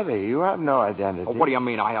 Nobody. You have no identity. Well, what do you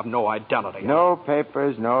mean I have no identity? No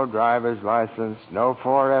papers, no driver's license, no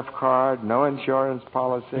 4F card, no insurance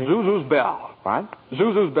policy. Zuzu's bell. What?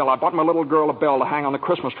 Zuzu's bell. I bought my little girl a bell to hang on the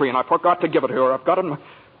Christmas tree, and I forgot to give it to her. I've got it in my...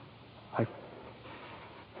 It's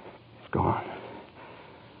gone.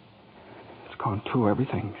 It's gone, too.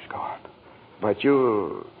 Everything's gone. But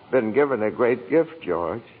you've been given a great gift,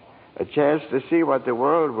 George. A chance to see what the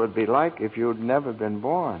world would be like if you'd never been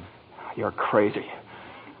born. You're crazy.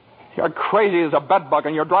 You're crazy as a bedbug,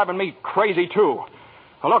 and you're driving me crazy, too.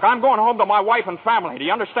 Now, look, I'm going home to my wife and family. Do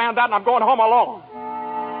you understand that? And I'm going home alone.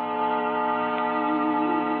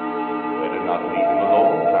 Better not leave him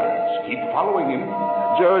alone, Clarence. Keep following him.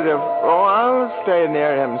 Joseph, I'll stay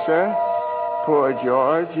near him, sir. Poor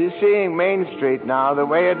George. He's seeing Main Street now the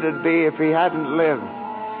way it'd be if he hadn't lived.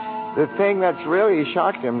 The thing that's really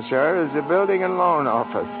shocked him, sir, is the building and loan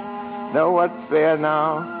office. Know what's there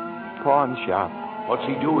now? Pawn shop. What's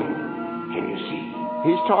he doing? Can you see?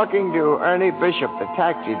 He's talking to Ernie Bishop, the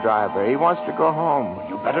taxi driver. He wants to go home.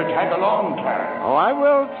 You better tag along, Clarence. Oh, I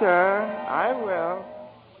will, sir. I will.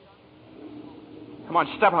 Come on,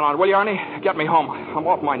 step on it, will you, Ernie? Get me home. I'm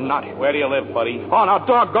off my nut. Where do you live, buddy? Oh, now,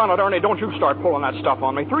 doggone it, Ernie. Don't you start pulling that stuff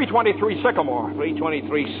on me. 323 Sycamore.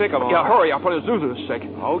 323 Sycamore. Yeah, hurry up. Zuzu's sick.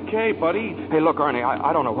 Okay, buddy. Hey, look, Ernie,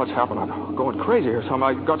 I don't know what's happened. I'm going crazy or something.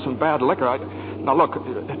 I got some bad liquor. Now, look,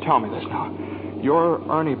 tell me this now. You're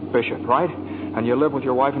Ernie Bishop, right? And you live with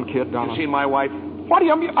your wife and kid down... You seen my wife? What do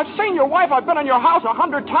you mean? I've seen your wife. I've been in your house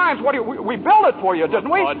 100 times. What do you... We built it for you, didn't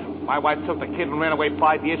we? My wife took the kid and ran away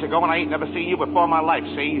 5 years ago, and I ain't never seen you before in my life,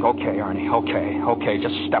 see? Okay, Ernie, okay.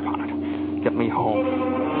 Just step on it. Get me home.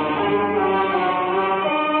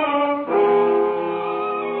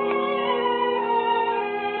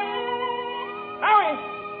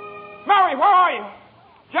 Mary, where are you?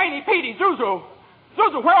 Janie, Petey, Zuzu.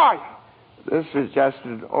 Zuzu, where are you? This is just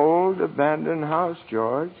an old abandoned house,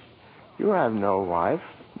 George. You have no wife,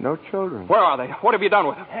 no children. Where are they? What have you done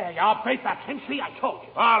with them? Hey, I'll break that thing. See, I told you.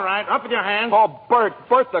 All right, up with your hands. Oh, Bert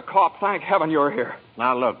the cop. Thank heaven you're here.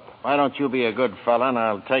 Now, look, why don't you be a good fella and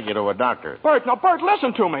I'll take you to a doctor? Bert,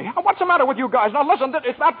 listen to me. What's the matter with you guys? Now, listen,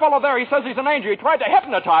 it's that fellow there. He says he's an angel. He tried to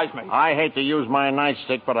hypnotize me. I hate to use my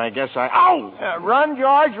nightstick, but I guess I... Ow! Run,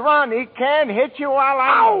 George, run. He can't hit you while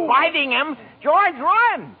I'm biting him. George,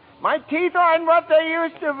 run! My teeth aren't what they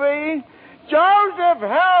used to be. Joseph,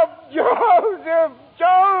 help! Joseph!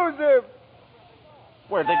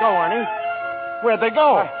 Where'd they go, Ernie? Where'd they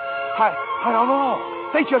go? I don't know.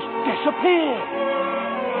 They just disappeared.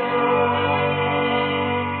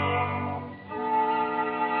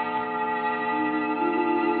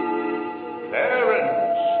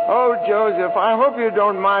 Oh, Joseph, I hope you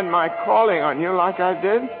don't mind my calling on you like I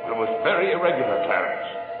did. It was very irregular,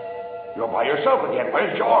 Clarence. You're by yourself again.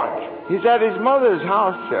 Where's George? He's at his mother's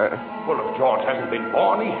house, sir. Well, if George hasn't been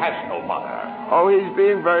born, he has no mother. Oh, he's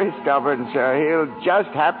being very stubborn, sir. He'll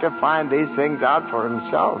just have to find these things out for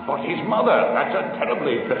himself. But his mother, that's a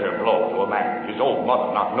terribly bitter blow to a man, his own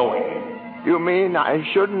mother not knowing him. You mean I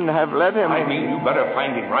shouldn't have let him... I mean you better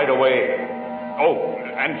find him right away. Oh,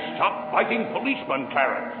 and stop fighting policemen,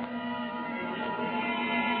 Clarence.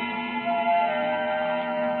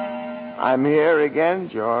 I'm here again,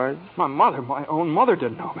 George. My mother, my own mother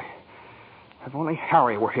didn't know me. If only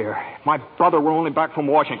Harry were here. My brother were only back from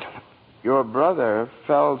Washington. Your brother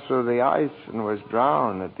fell through the ice and was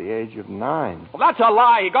drowned at the age of 9. Well, that's a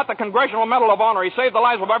lie. He got the Congressional Medal of Honor. He saved the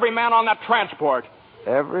lives of every man on that transport.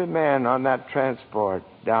 Every man on that transport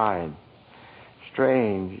died.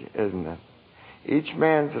 Strange, isn't it? Each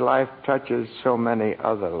man's life touches so many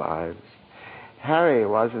other lives. Harry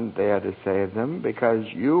wasn't there to save them because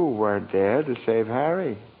you weren't there to save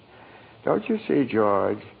Harry. Don't you see,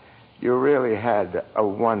 George? You really had a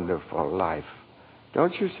wonderful life.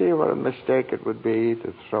 Don't you see what a mistake it would be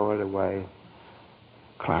to throw it away?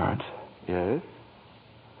 Clarence? Yes?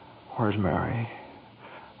 Where's Mary?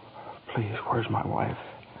 Please, where's my wife?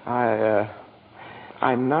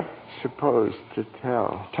 I'm not supposed to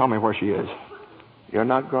tell. Tell me where she is. You're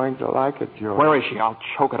not going to like it, George. Where is she? I'll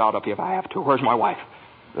choke it out of you if I have to. Where's my wife?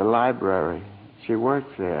 The library. She works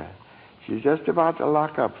there. She's just about to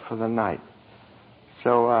lock up for the night.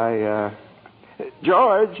 So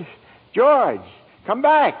George, come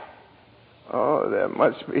back. Oh, there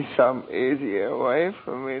must be some easier way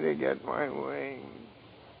for me to get my wings.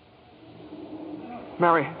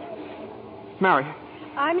 Mary.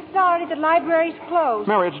 I'm sorry, the library's closed.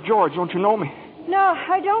 Mary, it's George. Don't you know me? No,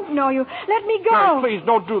 I don't know you. Let me go. Mary, please,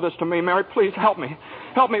 don't do this to me. Mary, please, help me.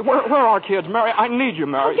 Help me. Where are kids? Mary, I need you,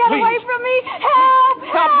 Mary. Get please. away from me.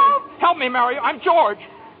 Help! Help me, Mary. I'm George.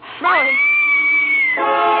 Mary.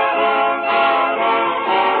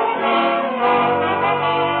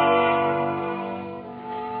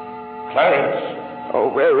 Clarence. Oh,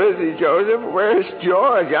 where is he, Joseph? Where's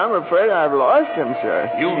George? I'm afraid I've lost him, sir.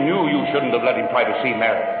 You knew you shouldn't have let him try to see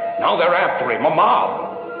Mary. Now they're after him, a mob.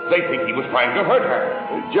 They think he was trying to hurt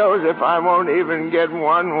her. Joseph, I won't even get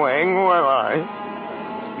one wing, will I?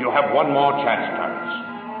 You have one more chance, Clarence.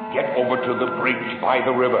 Get over to the bridge by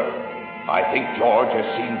the river. I think George has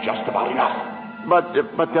seen just about enough. But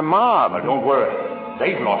the mob... Now, don't worry.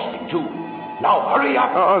 They've lost him, too. Now, hurry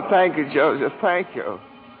up. Oh, thank you, Joseph. Thank you.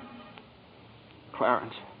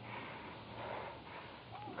 Clarence,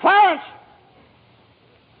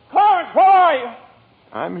 where are you?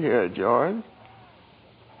 I'm here, George.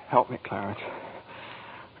 Help me, Clarence.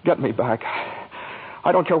 Get me back.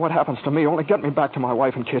 I don't care what happens to me. Only get me back to my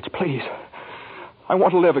wife and kids, please. I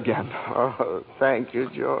want to live again. Oh, thank you,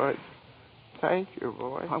 George. Thank you,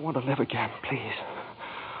 boy. I want to live again, please.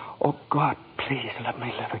 Oh, God, please let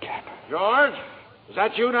me live again. George? Is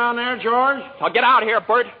that you down there, George? Now, get out of here,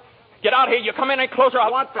 Bert. Get out here. You come in any closer,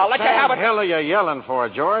 I'll let you have it. What the hell are you yelling for,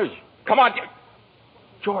 George? Come on.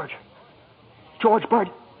 George, Bert,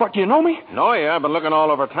 do you know me? No, yeah. I've been looking all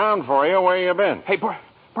over town for you. Where you been? Hey,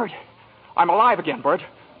 Bert, I'm alive again, Bert.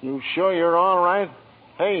 You sure you're all right?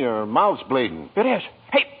 Hey, your mouth's bleeding. It is.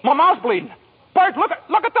 Hey, my mouth's bleeding. Bert, look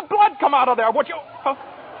at the blood come out of there. Would you?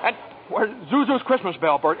 And where's Zuzu's Christmas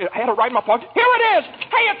bell, Bert? I had it right in my pocket. Here it is.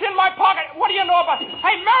 Hey, it's in my pocket. What do you know about it?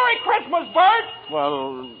 Hey, Merry Christmas, Bert.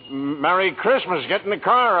 Well, Merry Christmas. Get in the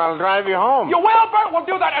car. I'll drive you home. You will, Bert? We'll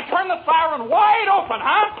do that. And turn the siren wide open,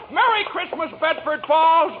 huh? Merry Christmas, Bedford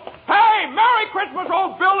Falls. Hey, Merry Christmas,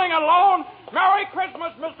 old building and loan. Merry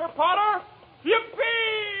Christmas, Mr. Potter.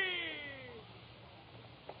 Yippee!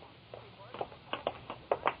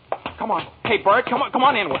 Come on. Hey, Bert, come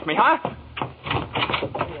on in with me, huh?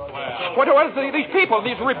 What is these people,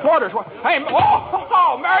 these reporters? Hey,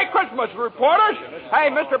 Merry Christmas, reporters. Hey,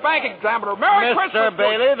 Mr. Bank Examiner, Merry Christmas. Mr.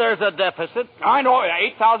 Bailey, there's a deficit. I know,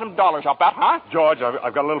 $8,000, I'll bet, huh? George,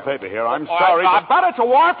 I've got a little paper here. I'm sorry. I bet it's a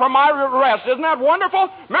warrant for my arrest. Isn't that wonderful?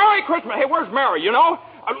 Merry Christmas. Hey, where's Mary, you know?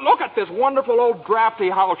 Look at this wonderful old drafty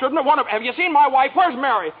house. Isn't it wonderful? Have you seen my wife? Where's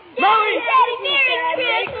Mary? Mary!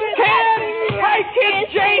 Merry Christmas! Kids! Hey,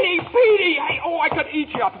 kids! Janie! Petey! Hey, I could eat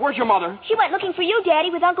you up. Where's your mother? She went looking for you,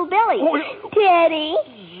 Daddy, with Uncle Billy. Oh, Daddy?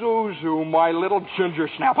 Zuzu, my little ginger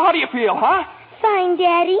snap. How do you feel, huh? Fine,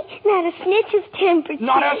 Daddy. Not a snitch of temper.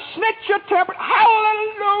 Not a snitch of temper.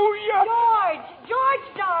 Hallelujah! George,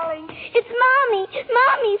 darling. It's Mommy.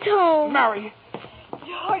 Mommy's home. Mary.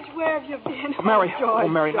 George, where have you been? Mary. George,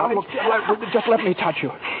 Mary, now look, just let me touch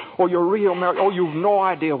you. Oh, you're real, Mary. Oh, you've no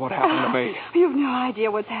idea what happened to me. You've no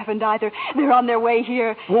idea what's happened either. They're on their way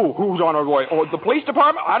here. Who's on their way? Oh, the police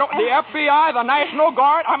department? The FBI, the National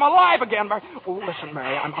Guard? I'm alive again, Mary. Oh, listen,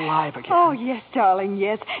 Mary, I'm alive again. Oh, yes, darling,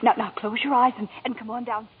 yes. Now close your eyes and come on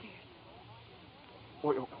downstairs.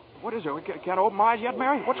 What is it? We can't open my eyes yet,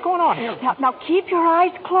 Mary? What's going on here? Now keep your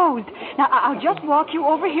eyes closed. Now, I'll just walk you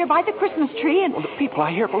over here by the Christmas tree and... Oh, the people,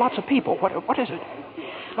 I hear lots of people. What is it?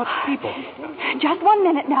 Lots of people. Just 1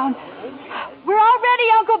 minute now. We're all ready,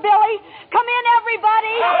 Uncle Billy. Come in,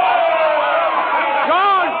 everybody.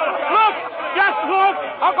 George, look! Just look!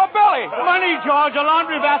 Uncle Billy! Money, George, a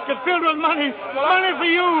laundry basket filled with money. Money for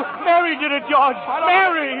you. Mary did it, George.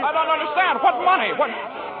 Mary! I don't understand. What money? What...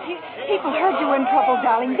 People heard you were in trouble,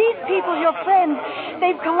 darling. These people, your friends,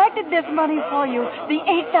 they've collected this money for you. The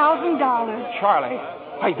 $8,000. Charlie.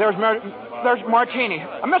 Hey, there's Martini.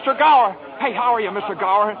 Mr. Gower. Hey, how are you, Mr.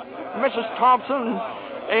 Gower? Mrs. Thompson,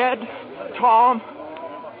 Ed, Tom,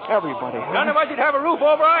 everybody. None of us would have a roof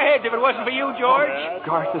over our heads if it wasn't for you, George.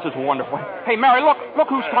 Gosh, this is wonderful. Hey, Mary, look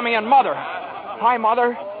who's coming in. Mother. Hi,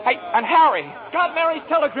 Mother. Hey, and Harry. Got Mary's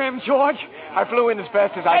telegram, George. I flew in as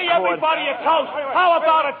fast as I could. Hey, everybody, a toast. How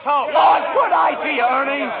about a toast? Oh, good idea,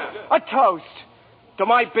 Ernie. A toast to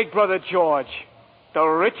my big brother, George, the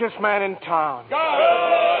richest man in town.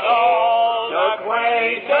 Good old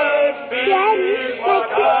acquaintance be. Daddy, my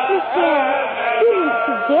Christmas carol. You didn't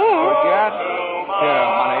forget. Forget? Here,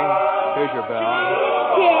 honey. Here's your bell.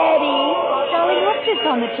 Daddy. Darling, what's this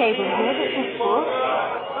on the table here? This book?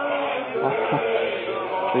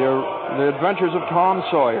 The Adventures of Tom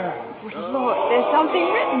Sawyer. Look, there's something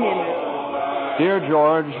written in it. Dear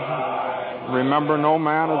George, remember no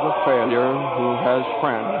man is a failure who has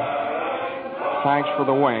friends. Thanks for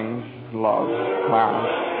the wings. Love, Clarence.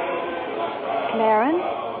 Clarence?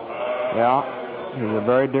 Yeah, he's a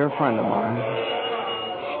very dear friend of mine.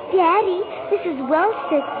 Daddy, Mrs. Wells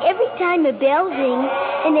says every time a bell rings,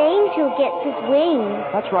 an angel gets his wings.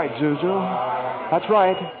 That's right, Zuzu. That's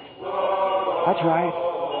right. That's right.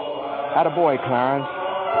 Attaboy, Clarence.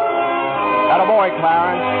 Attaboy,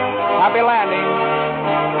 Clarence. Happy landing.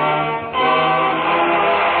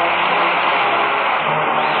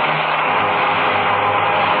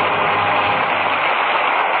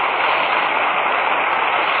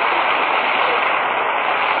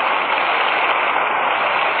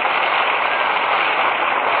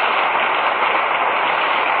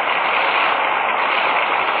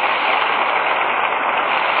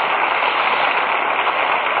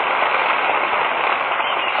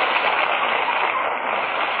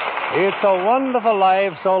 It's a wonderful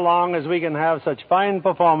life so long as we can have such fine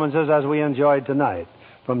performances as we enjoyed tonight.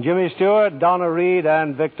 From Jimmy Stewart, Donna Reed,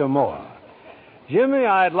 and Victor Moore. Jimmy,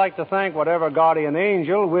 I'd like to thank whatever guardian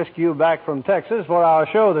angel whisked you back from Texas for our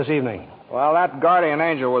show this evening. Well, that guardian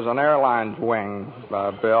angel was an airline's wing,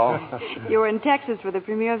 Bill. You were in Texas for the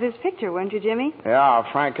premiere of his picture, weren't you, Jimmy?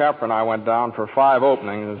 Yeah, Frank Capra and I went down for 5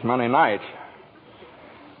 openings as many nights.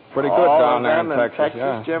 Pretty good All down there of them in Texas.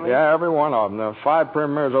 Yeah. Jimmy? Yeah, every one of them. There are 5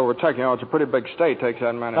 premieres over Texas. You know, it's a pretty big state. Takes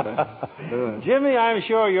that many to do it. Jimmy, I'm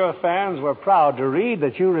sure your fans were proud to read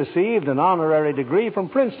that you received an honorary degree from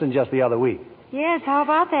Princeton just the other week. Yes, how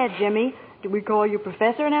about that, Jimmy? Do we call you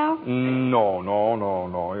professor now? No.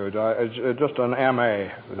 It's just an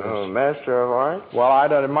M.A. Oh, Master of Arts?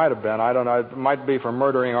 Well, it might have been. I don't know. It might be for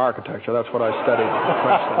murdering architecture. That's what I studied at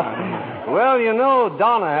Princeton. Well, you know,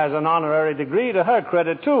 Donna has an honorary degree to her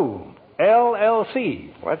credit, too. LLC.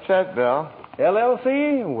 What's that, Bill?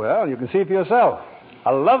 LLC? Well, you can see for yourself.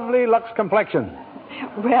 A lovely Lux complexion.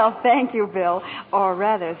 Well, thank you, Bill. Or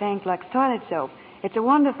rather, thank Lux Toilet Soap. It's a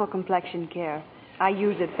wonderful complexion care. I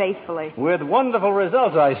use it faithfully. With wonderful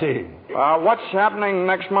results, I see. What's happening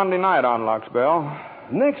next Monday night on Lux, Bill?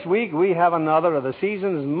 Next week, we have another of the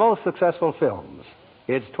season's most successful films.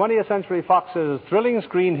 It's 20th Century Fox's thrilling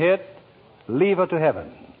screen hit, Leave Her to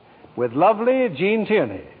Heaven, with lovely Gene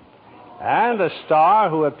Tierney, and a star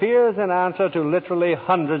who appears in answer to literally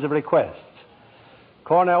hundreds of requests,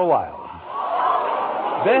 Cornell Wilde.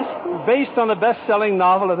 Based on the best-selling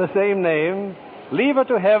novel of the same name, Leave Her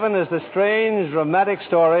to Heaven is the strange, dramatic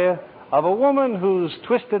story of a woman whose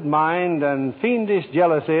twisted mind and fiendish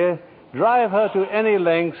jealousy drive her to any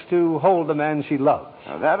lengths to hold the man she loves.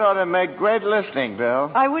 Now, that ought to make great listening,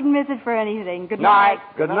 Bill. I wouldn't miss it for anything. Good night.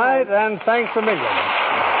 Good night, and thanks a million.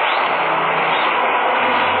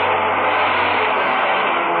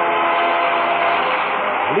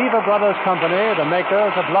 Lever Brothers Company, the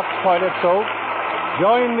makers of Lux Toilet Soap,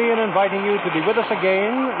 join me in inviting you to be with us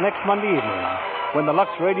again next Monday evening when the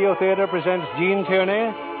Lux Radio Theater presents Gene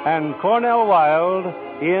Tierney and Cornell Wilde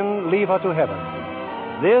in Leave Her to Heaven.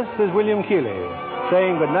 This is William Keighley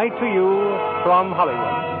saying good night to you from Hollywood.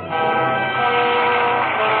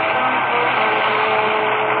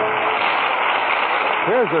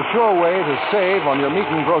 Here's a sure way to save on your meat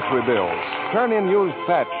and grocery bills. Turn in used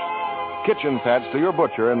kitchen fats to your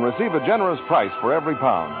butcher and receive a generous price for every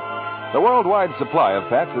pound. The worldwide supply of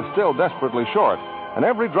fats is still desperately short, and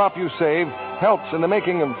every drop you save helps in the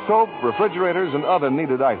making of soap, refrigerators, and other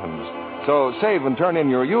needed items. So save and turn in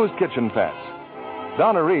your used kitchen fats.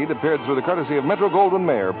 Donna Reed appeared through the courtesy of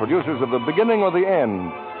Metro-Goldwyn-Mayer, producers of The Beginning or the End,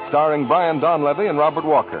 starring Brian Donlevy and Robert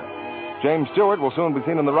Walker. James Stewart will soon be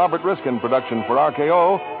seen in the Robert Riskin production for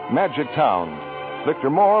RKO, Magic Town. Victor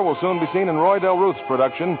Moore will soon be seen in Roy Del Ruth's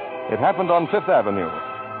production, It Happened on Fifth Avenue.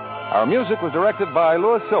 Our music was directed by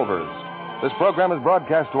Louis Silvers. This program is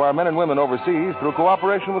broadcast to our men and women overseas through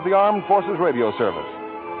cooperation with the Armed Forces Radio Service.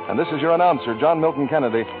 And this is your announcer, John Milton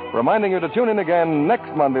Kennedy, reminding you to tune in again next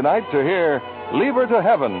Monday night to hear Leave Her to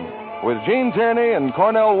Heaven with Gene Tierney and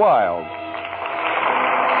Cornell Wilde.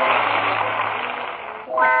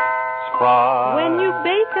 Spry. When you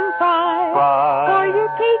bake and fry, or your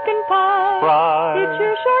cake and pie, it's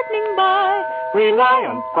your shortening by. Rely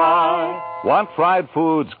on Spry. Want fried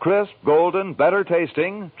foods crisp, golden, better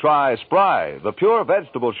tasting? Try Spry, the pure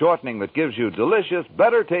vegetable shortening that gives you delicious,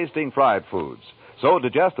 better tasting fried foods. So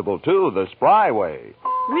digestible, too, the Spry way.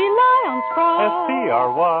 Rely on Spry.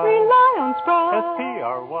 S-P-R-Y. Rely on Spry.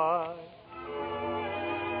 S-P-R-Y.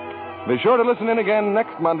 Be sure to listen in again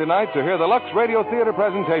next Monday night to hear the Lux Radio Theater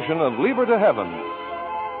presentation of Leave Her to Heaven.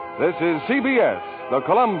 This is CBS, the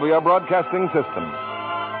Columbia Broadcasting System.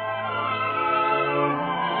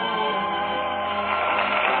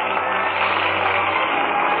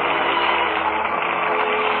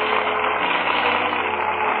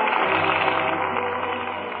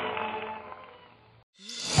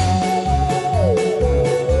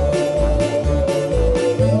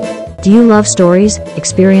 Do you love stories,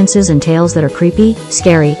 experiences, and tales that are creepy,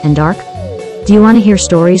 scary, and dark? Do you want to hear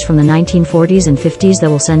stories from the 1940s and 50s that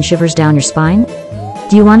will send shivers down your spine?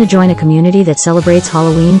 Do you want to join a community that celebrates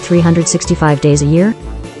Halloween 365 days a year?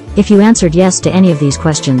 If you answered yes to any of these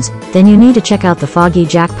questions, then you need to check out the Foggy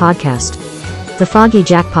Jack podcast. The Foggy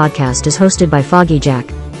Jack podcast is hosted by Foggy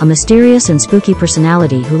Jack, a mysterious and spooky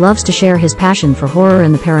personality who loves to share his passion for horror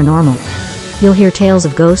and the paranormal. You'll hear tales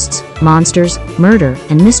of ghosts, monsters, murder,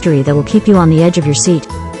 and mystery that will keep you on the edge of your seat.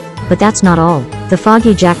 But that's not all. The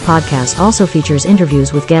Foggy Jack podcast also features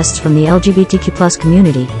interviews with guests from the LGBTQ+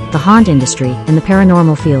 community, the haunt industry, and the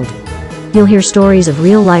paranormal field. You'll hear stories of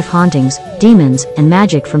real-life hauntings, demons, and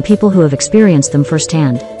magic from people who have experienced them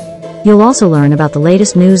firsthand. You'll also learn about the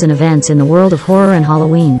latest news and events in the world of horror and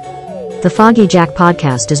Halloween. The Foggy Jack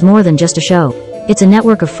podcast is more than just a show. It's a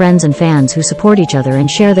network of friends and fans who support each other and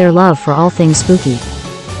share their love for all things spooky.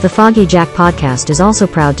 The Foggy Jack podcast is also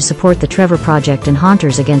proud to support the Trevor Project and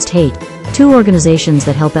Haunters Against Hate, two organizations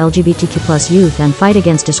that help LGBTQ+ youth and fight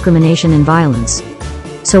against discrimination and violence.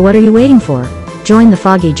 So what are you waiting for? Join the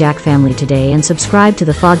Foggy Jack family today and subscribe to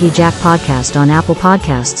the Foggy Jack podcast on Apple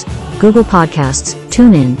Podcasts, Google Podcasts,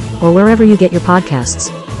 TuneIn, or wherever you get your podcasts.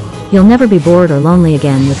 You'll never be bored or lonely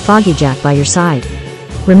again with Foggy Jack by your side.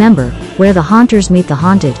 Remember, where the haunters meet the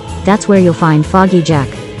haunted, that's where you'll find Foggy Jack.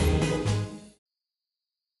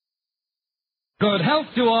 Good health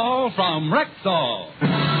to all from Rexall.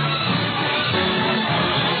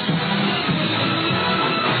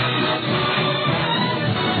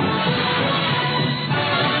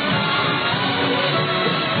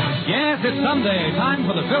 Yes, it's Sunday, time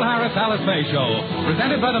for the Phil Harris Alice Faye Show,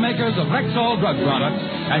 presented by the makers of Rexall Drug Products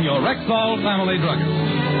and your Rexall family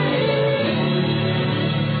druggist.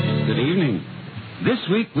 Good evening. This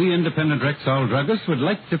week, we independent Rexall druggists would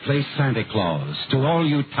like to play Santa Claus to all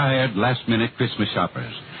you tired last-minute Christmas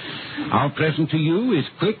shoppers. Our present to you is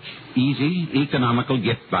quick, easy, economical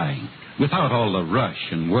gift buying, without all the rush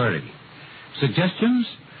and worry. Suggestions?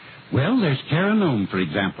 Well, there's Caranome, for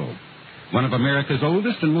example, one of America's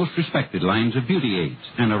oldest and most respected lines of beauty aids,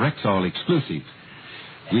 and a Rexall exclusive.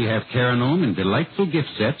 We have Caranome in delightful gift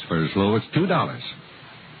sets for as low as $2.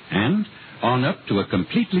 And on up to a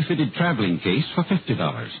completely fitted traveling case for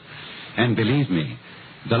 $50. And believe me,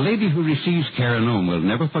 the lady who receives Caranome will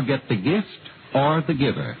never forget the gift or the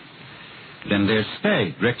giver. Then there's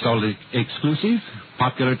Stag, Rexall exclusive,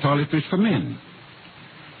 popular toiletries for men.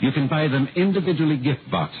 You can buy them individually gift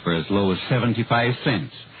box for as low as 75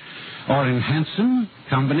 cents. Or in handsome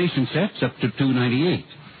combination sets up to $2.98.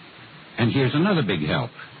 And here's another big help.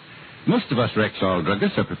 Most of us Rexall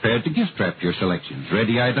druggists are prepared to gift wrap your selections,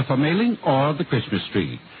 ready either for mailing or the Christmas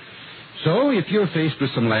tree. So, if you're faced with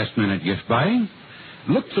some last-minute gift buying,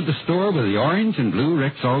 look for the store with the orange and blue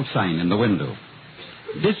Rexall sign in the window.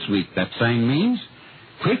 This week, that sign means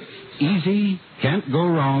Quick, easy, can't go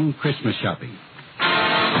wrong Christmas shopping.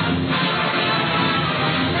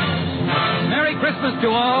 Merry Christmas to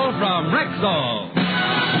all from Rexall.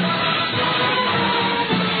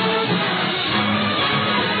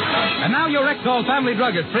 And now your Rexall family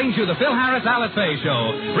druggist brings you the Phil Harris Alice Faye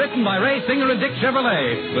Show, written by Ray Singer and Dick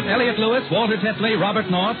Chevrolet, with Elliot Lewis, Walter Tetley, Robert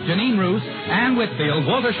North, Janine Roos, Ann Whitfield,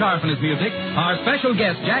 Walter Sharp and his music, our special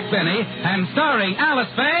guest Jack Benny, and starring Alice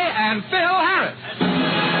Faye and Phil Harris.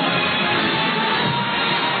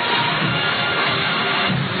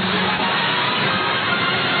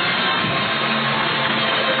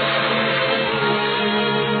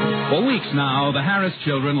 For weeks now, the Harris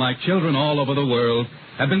children, like children all over the world,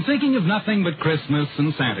 have been thinking of nothing but Christmas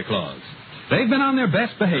and Santa Claus. They've been on their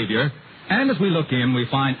best behavior, and as we look in, we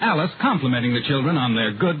find Alice complimenting the children on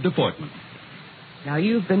their good deportment. Now,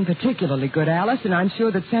 you've been particularly good, Alice, and I'm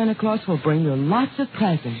sure that Santa Claus will bring you lots of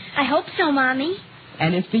presents. I hope so, Mommy.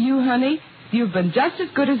 And as for you, honey, you've been just as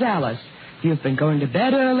good as Alice. You've been going to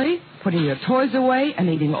bed early, putting your toys away, and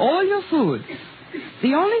eating all your food.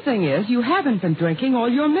 The only thing is, you haven't been drinking all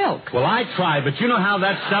your milk. Well, I tried, but you know how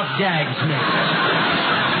that stuff gags me.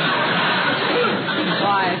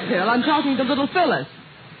 Why, Phil, I'm talking to little Phyllis.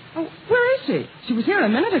 Oh, where is she? She was here a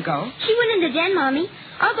minute ago. She went in the den, Mommy.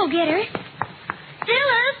 I'll go get her.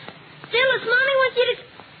 Phyllis! Phyllis, Mommy wants you to...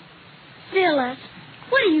 Phyllis,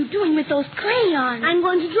 what are you doing with those crayons? I'm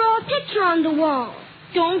going to draw a picture on the wall.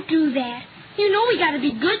 Don't do that. You know we got to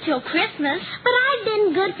be good till Christmas. But I've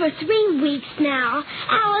been good for 3 weeks now.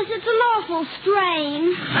 Alice, it's an awful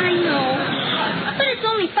strain. I know. But it's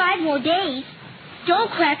only 5 more days.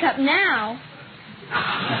 Don't crack up now.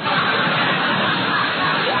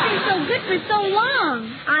 You've been so good for so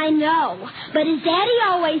long. I know. But as Daddy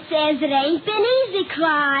always says, it ain't been easy,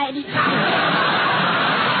 Clyde.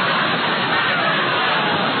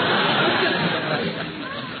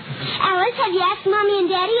 Alice, have you asked Mommy and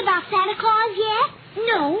Daddy about Santa Claus yet?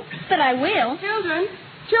 No, but I will.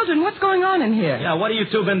 Children, what's going on in here? Yeah, what have you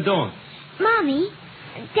two been doing? Mommy,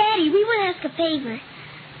 Daddy, we want to ask a favor.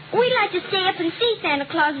 We'd like to stay up and see Santa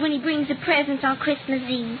Claus when he brings the presents on Christmas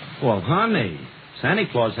Eve. Well, honey, Santa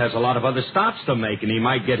Claus has a lot of other stops to make, and he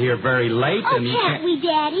might get here very late. Oh, and he can't we,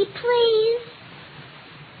 Daddy, please?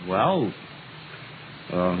 Well,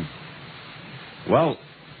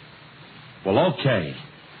 okay.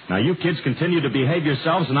 Now, you kids continue to behave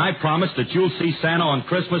yourselves, and I promise that you'll see Santa on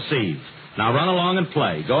Christmas Eve. Now, run along and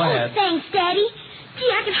play. Go ahead. Thanks, Daddy.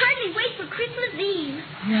 Gee, I can hardly wait for Christmas Eve.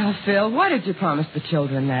 Now, Phil, why did you promise the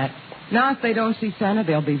children that? Now, if they don't see Santa,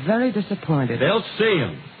 they'll be very disappointed. They'll see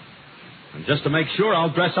him. And just to make sure, I'll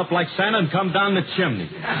dress up like Santa and come down the chimney.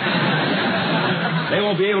 They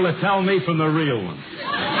won't be able to tell me from the real one.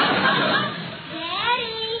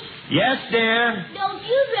 Daddy. Yes, dear? Don't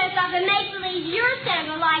you dress up and make believe you're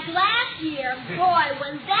Santa like last year. Boy,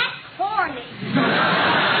 was that corny.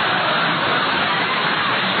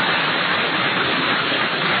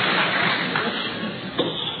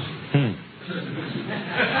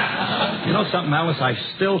 You know something, Alice? I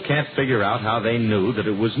still can't figure out how they knew that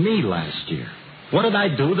it was me last year. What did I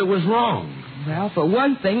do that was wrong? Well, for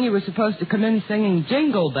one thing, you were supposed to come in singing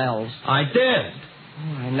Jingle Bells. I did.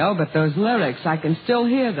 Oh, I know, but those lyrics, I can still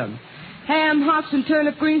hear them. Ham, hops, and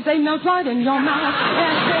turnip greens, they melt right in your mouth.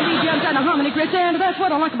 And candy gems and a hominy grits, and that's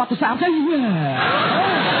what I like about the South.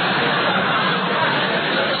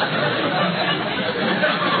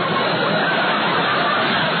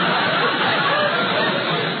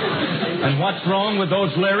 And what's wrong with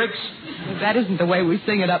those lyrics? That isn't the way we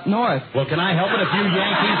sing it up north. Well, can I help it if you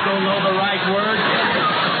Yankees don't know the right word?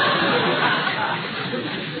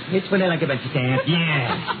 It's vanilla stamp.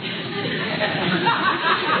 Yeah.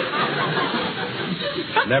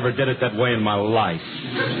 Never did it that way in my life.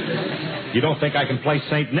 You don't think I can play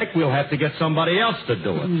St. Nick? We'll have to get somebody else to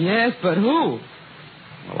do it. Yes, but who?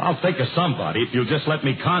 Well, I'll think of somebody if you'll just let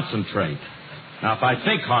me concentrate. Now, if I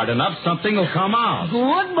think hard enough, something will come out.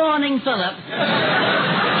 Good morning, Philip.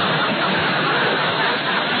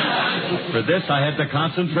 For this, I had to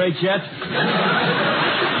concentrate yet?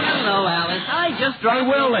 Hello, Alice. I just Hey, dropped...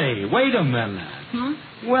 Willie, wait a minute.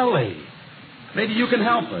 Willie, maybe you can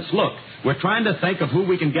help us. Look, we're trying to think of who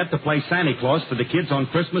we can get to play Santa Claus for the kids on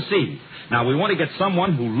Christmas Eve. Now, we want to get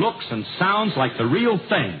someone who looks and sounds like the real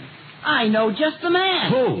thing. I know just the man.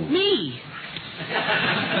 Who? Me.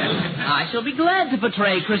 I shall be glad to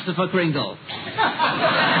portray Christopher Kringle.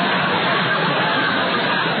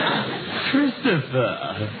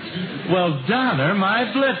 Christopher. Well, Donner, my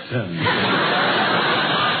Blitzen.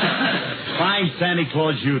 Fine Santa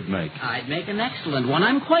Claus you'd make. I'd make an excellent one.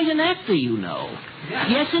 I'm quite an actor, you know.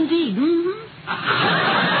 Yes, indeed.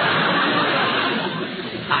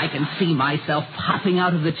 I can see myself popping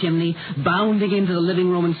out of the chimney, bounding into the living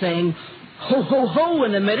room and saying, ho, ho, ho,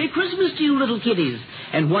 and a Merry Christmas to you, little kiddies.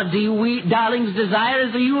 And what do you eat, darlings, desire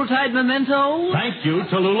as a Yuletide memento? Thank you,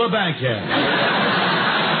 Tallulah Bankhead.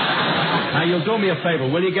 Now, you'll do me a favor.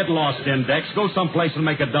 Will you get lost, Index? Go someplace and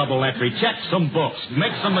make a double entry. Check some books.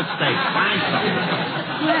 Make some mistakes. Find something.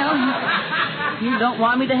 Well, you don't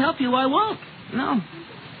want me to help you, I won't. No.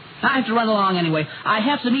 I have to run along anyway. I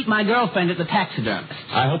have to meet my girlfriend at the taxidermist.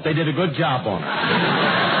 I hope they did a good job on her.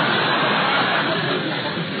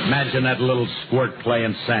 Imagine that little squirt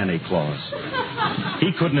playing Santa Claus.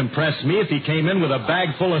 He couldn't impress me if he came in with a bag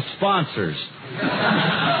full of sponsors.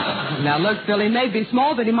 Now, look, Phil, he may be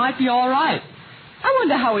small, but he might be all right. I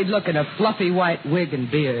wonder how he'd look in a fluffy white wig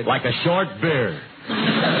and beard. Like a short beard.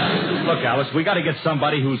 Look, Alice, we got to get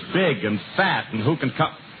somebody who's big and fat and who can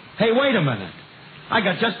come... Hey, wait a minute. I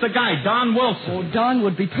got just the guy, Don Wilson. Oh, Don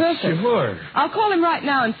would be perfect. Sure. I'll call him right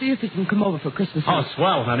now and see if he can come over for Christmas. Oh,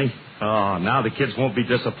 swell, honey. Oh, now the kids won't be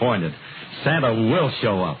disappointed. Santa will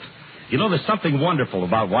show up. You know, there's something wonderful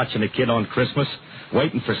about watching a kid on Christmas,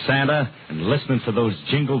 waiting for Santa and listening for those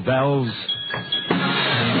jingle bells.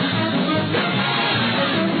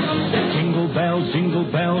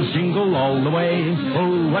 Jingle bells, jingle all the way.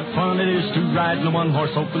 Oh, what fun it is to ride in a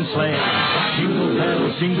one-horse open sleigh. Jingle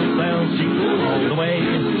bells, jingle all the way.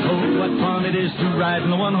 Oh, what fun it is to ride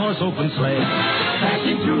in a one-horse open sleigh.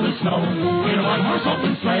 Dashing through the snow in a one-horse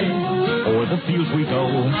open sleigh. O'er the fields we go,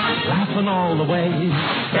 laughing all the way.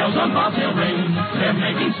 Bells on bobtail ring, they're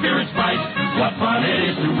making spirits bright. What fun it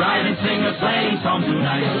is to ride and sing a sleighing song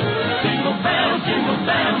tonight. Jingle bells, jingle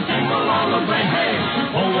all the way. Hey,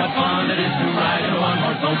 oh, what fun it is to ride in a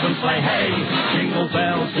one-horse open sleigh. Hey, jingle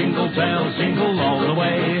bells, jingle all the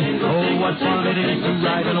way. Oh, what fun it is to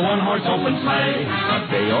ride in a one-horse open sleigh. A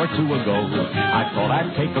day or two ago, I thought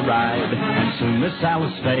I'd take a ride, and soon Miss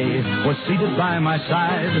Alice Faye was seated by my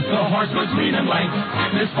side. The horse was lean and lank,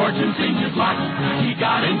 misfortune seemed his lot. He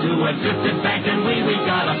got into a drifted bank, and we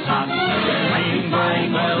got a shot.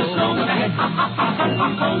 Playing bells, snow with a head,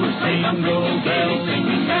 jingle bells,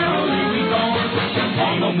 singing merrily we go.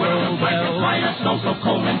 On the world, well, like a snow so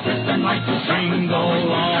cold and crisp and light,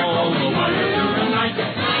 jingle all the way through the night.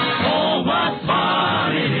 Oh, what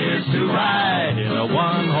fun it is to ride in a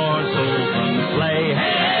one-horse open sleigh.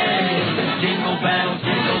 Hey, jingle bells,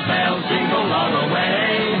 jingle all the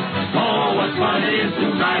way. Oh, what fun it is to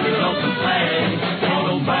ride in an open sleigh.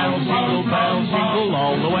 Jingle bells, jingle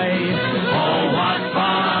all the way. Oh, what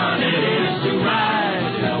fun it is to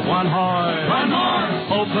ride in a one-horse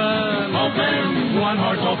open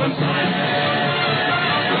sleigh.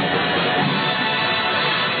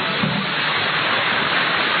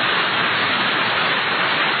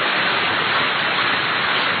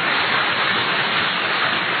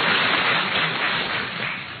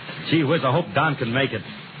 Gee whiz, I hope Don can make it.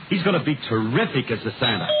 He's going to be terrific as the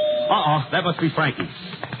Santa. Uh-oh, that must be Frankie.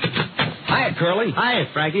 Hiya, Curly. Hiya,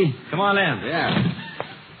 Frankie. Come on in. Yeah.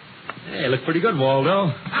 Hey, look pretty good,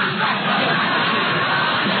 Waldo.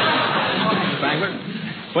 Spangler,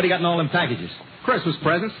 what do you got in all them packages? Christmas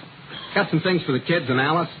presents. Got some things for the kids and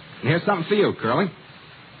Alice. And here's something for you, Curly.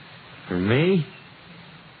 For me?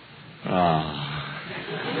 Oh.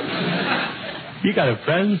 You got a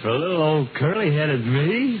present for a little old curly-headed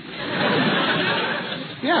me?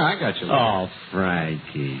 Yeah, I got you. Oh,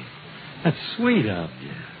 Frankie. That's sweet of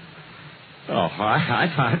you. Oh,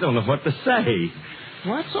 I don't know what to say.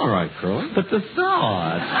 Well, that's all right, Curly. But the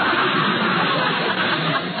thought.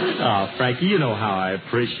 Oh, Frankie, you know how I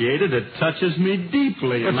appreciate it. It touches me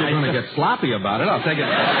deeply. If you're going to get sloppy about it, I'll take it.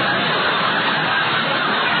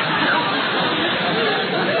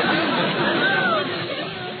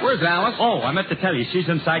 Where's Alice? Oh, I meant to tell you. She's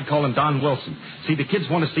inside calling Don Wilson. See, the kids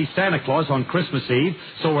want to see Santa Claus on Christmas Eve,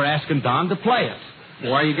 so we're asking Don to play it.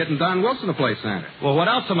 Why are you getting Don Wilson to play Santa? Well, what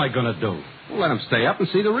else am I going to do? Well, let him stay up and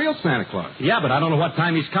see the real Santa Claus. Yeah, but I don't know what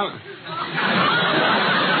time he's coming.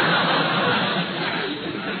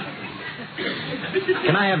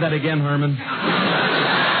 Can I have that again, Herman?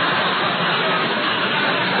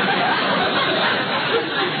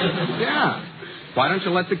 Yeah. Why don't you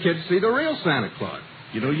let the kids see the real Santa Claus?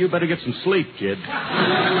 You know, you better get some sleep, kid.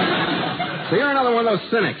 So you're another one of those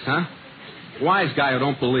cynics, huh? Wise guy who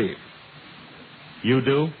don't believe. You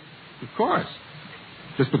do? Of course.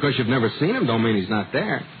 Just because you've never seen him don't mean he's not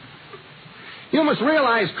there. You must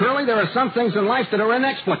realize, Curly, there are some things in life that are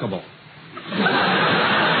inexplicable.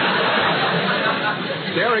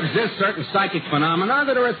 There exist certain psychic phenomena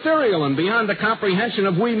that are ethereal and beyond the comprehension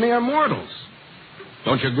of we mere mortals.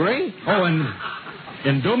 Don't you agree? Oh, and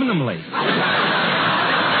indubitably.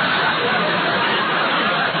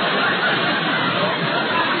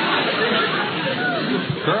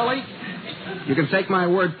 You can take my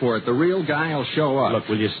word for it. The real guy will show up. Look,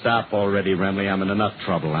 will you stop already, Remley? I'm in enough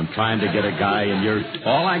trouble. I'm trying to get a guy, and you're...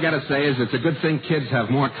 All I got to say is it's a good thing kids have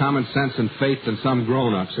more common sense and faith than some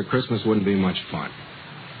grown-ups, or Christmas wouldn't be much fun.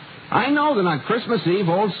 I know that on Christmas Eve,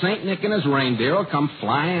 old St. Nick and his reindeer will come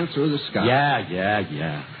flying through the sky.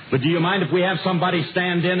 Yeah. But do you mind if we have somebody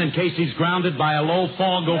stand in case he's grounded by a low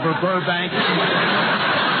fog over Burbank?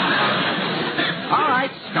 All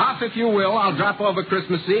right, scoff if you will. I'll drop over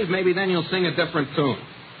Christmas Eve. Maybe then you'll sing a different tune.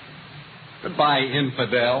 Goodbye,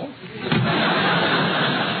 infidel.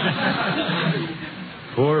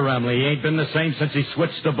 Poor Remley. He ain't been the same since he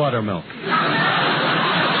switched to buttermilk.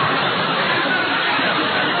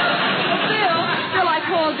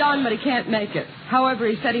 Don, but he can't make it. However,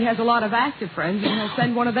 he said he has a lot of active friends, and he'll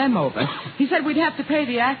send one of them over. He said we'd have to pay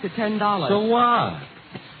the actor $10. So what?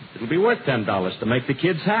 It'll be worth $10 to make the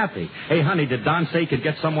kids happy. Hey, honey, did Don say he could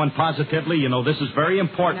get someone positively? You know, this is very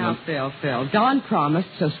important. Now, Phil, Don promised,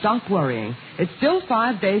 so stop worrying. It's still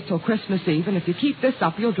 5 days till Christmas Eve, and if you keep this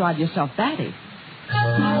up, you'll drive yourself batty.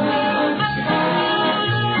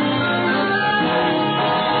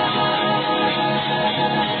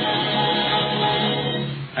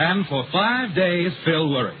 And for 5 days, Phil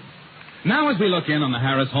worried. Now as we look in on the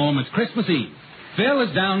Harris home, it's Christmas Eve. Phil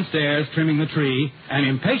is downstairs trimming the tree and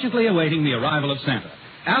impatiently awaiting the arrival of Santa.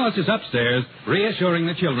 Alice is upstairs, reassuring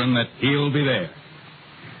the children that he'll be there.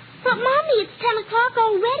 But, Mommy, it's 10 o'clock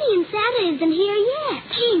already and Santa isn't here yet.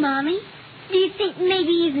 Gee, Mommy, do you think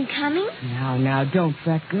maybe he isn't coming? Now, don't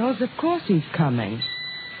fret, girls. Of course he's coming.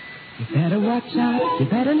 You better watch out, you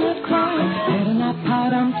better not cry, better not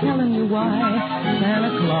pout, I'm telling you why. Santa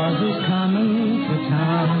Claus is coming to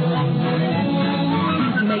town.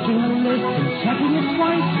 He's making a list and checking it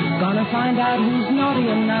twice, gonna find out who's naughty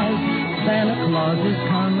and nice. Santa Claus is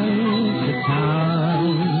coming to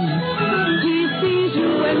town. He sees you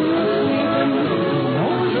when you're sleeping, he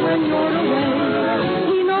knows when you're away.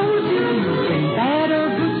 He knows if you've been bad or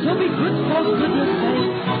good, so be good for goodness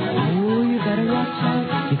sake. Oh, you better watch out.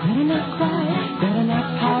 You better not cry, better not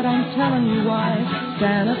pout, I'm telling you why.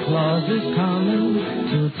 Santa Claus is coming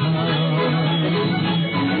to town.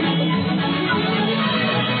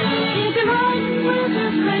 He'll be riding with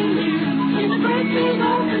his reindeer in a great big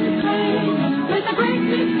open sleigh, with a great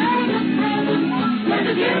big bag of presents, ready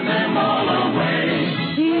to give them all away.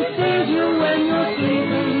 He sees you when you're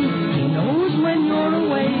sleeping, he knows when you're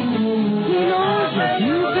awake. He knows if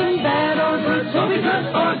you've been bad or good, so be good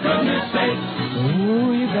for goodness sake.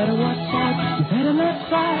 Oh, you better watch out, you better not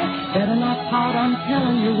cry, better not pout, I'm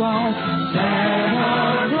telling you why.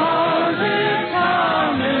 Santa Claus is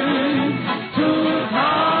coming to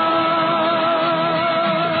town.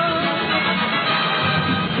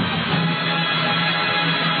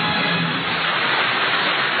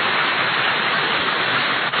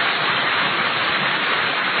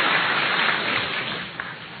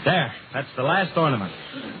 There, that's the last ornament.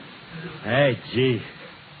 Hey, gee.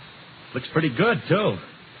 Looks pretty good, too.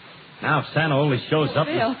 Now, if Santa only shows up...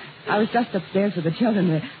 Phil, I was just upstairs with the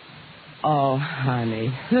children. Oh,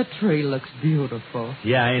 honey, the tree looks beautiful.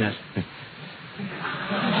 Yeah, ain't it?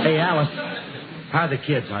 Hey, Alice, how are the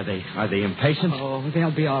kids? Are they impatient? Oh, they'll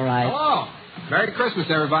be all right. Hello. Merry Christmas,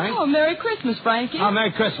 everybody. Oh, Merry Christmas, Frankie. Oh,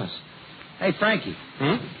 Merry Christmas. Hey, Frankie.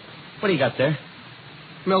 What do you got there?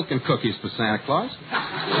 Milk and cookies for Santa Claus.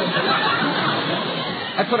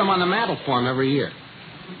 I put them on the mantle for him every year.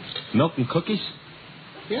 Milk and cookies?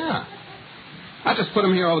 Yeah. I just put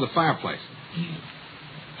them here over the fireplace.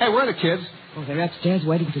 Hey, where are the kids? Oh, they're upstairs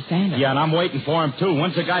waiting for Santa. Yeah, and I'm waiting for him, too.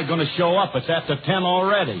 When's the guy going to show up? It's after 10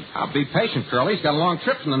 already. I'll be patient, Curly. He's got a long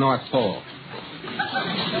trip from the North Pole.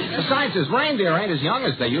 Besides, his reindeer ain't as young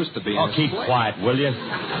as they used to be. Oh, keep quiet, will you?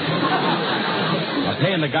 By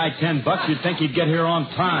paying the guy $10, you'd think he'd get here on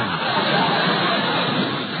time.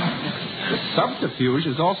 This subterfuge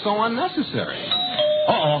is also unnecessary.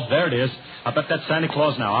 Uh-oh, there it is. I bet that's Santa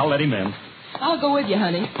Claus now. I'll let him in. I'll go with you,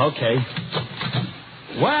 honey. Okay.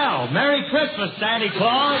 Well, Merry Christmas, Santa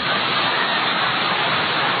Claus.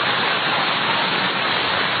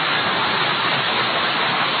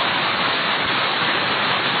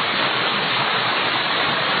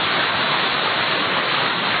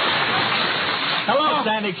 Hello,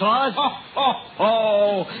 Santa Claus.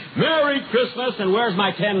 Oh, Merry Christmas, and where's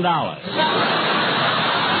my $10?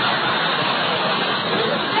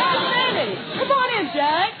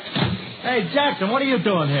 Jack. Hey, Jackson, what are you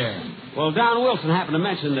doing here? Well, Don Wilson happened to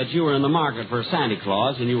mention that you were in the market for Santa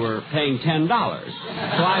Claus and you were paying $10. So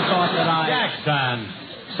I thought that Jackson,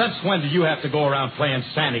 since when do you have to go around playing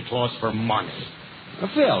Santa Claus for money?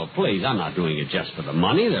 Phil, please, I'm not doing it just for the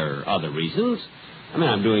money. There are other reasons. I mean,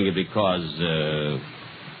 I'm doing it because,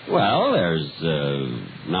 Well, there's,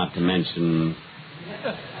 not to mention...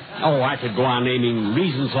 Oh, I could go on naming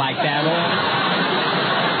reasons like that all...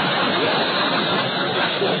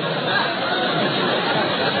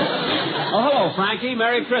 Oh, hello, Frankie.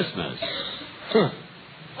 Merry Christmas.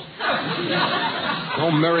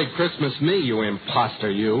 Oh, Merry Christmas me, you imposter,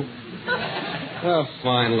 you. A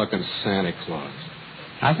fine-looking Santa Claus.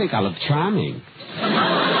 I think I look charming.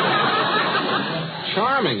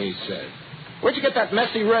 Charming, he said. Where'd you get that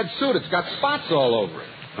messy red suit? It's got spots all over it.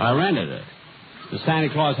 I rented it. The Santa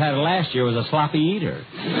Claus had it last year was a sloppy eater.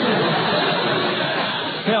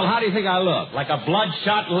 Phil, how do you think I look? Like a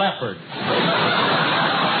bloodshot leopard.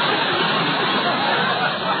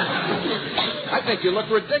 I think you look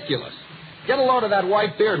ridiculous. Get a load of that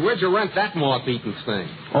white beard. Where'd you rent that moth-eaten thing?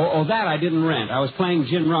 Oh, that I didn't rent. I was playing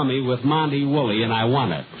gin rummy with Monty Woolley, and I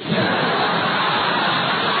won it.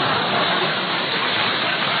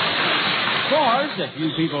 Of course, if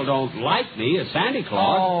you people don't like me as Santa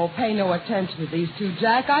Claus... Oh, pay no attention to these two,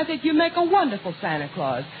 Jack. I think you make a wonderful Santa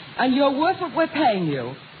Claus, and you're worth what we're paying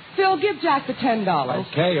you. Phil, give Jack the $10.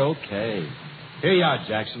 Okay. Here you are,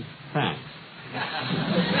 Jackson. Thanks.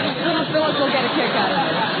 Little Phyllis will get a kick out of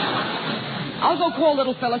it. I'll go call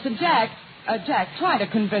Little Phyllis, and Jack, try to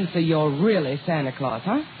convince her you're really Santa Claus,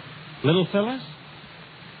 huh? Little Phyllis?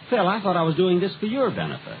 Phil, I thought I was doing this for your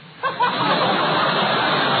benefit.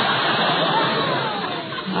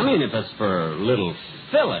 I mean, if it's for Little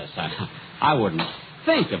Phyllis, I wouldn't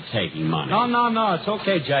think of taking money. No, it's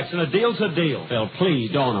okay, Jackson. A deal's a deal. Phil,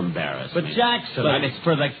 please don't embarrass me. But Jackson... But it's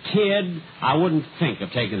for the kid. I wouldn't think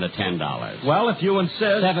of taking the $10. Well, if you insist...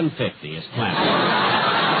 $7.50 is plenty.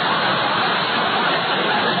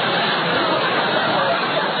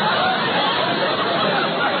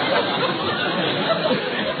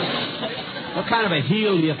 What kind of a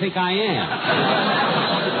heel do you think I am?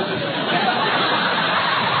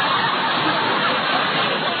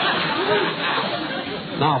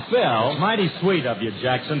 Now, Phil... Mighty sweet of you,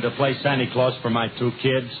 Jackson, to play Santa Claus for my two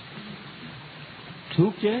kids.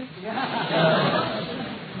 Two kids?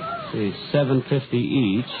 See, $7.50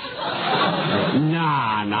 each.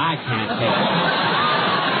 Nah, I can't take it.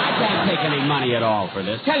 I can't take any money at all for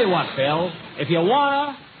this. Tell you what, Phil, if you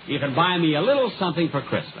wanna, you can buy me a little something for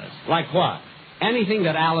Christmas. Like what? Anything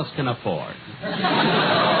that Alice can afford.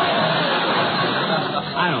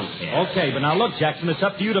 I don't care. Okay, but now look, Jackson, it's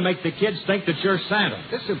up to you to make the kids think that you're Santa.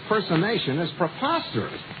 This impersonation is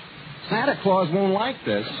preposterous. Santa Claus won't like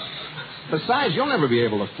this. Besides, you'll never be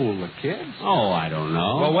able to fool the kids. Oh, I don't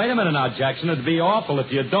know. Well, wait a minute now, Jackson. It'd be awful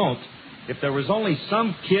if you don't. If there was only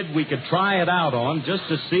some kid we could try it out on just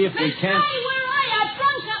to see if we can't... Hey, where are you? I've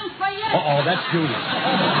done something for you. Uh-oh, that's Julius.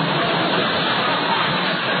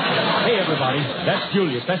 Hey, everybody, that's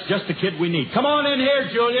Julius. That's just the kid we need. Come on in here,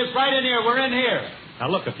 Julius. Right in here. We're in here. Now,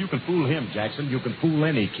 look, if you can fool him, Jackson, you can fool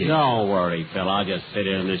any kid. Don't worry, Phil. I'll just sit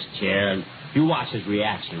in this chair and you watch his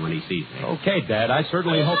reaction when he sees me. Okay, Dad. I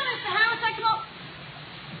certainly hope... Mr. Harris,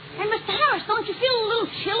 Hey, Mr. Harris, don't you feel a little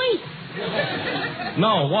chilly?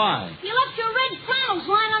 No, why? You left your red flannels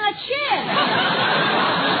lying on a chair.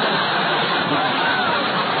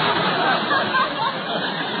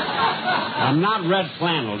 I'm not red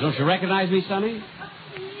flannel. Don't you recognize me, Sonny?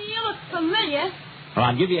 You look familiar. Well,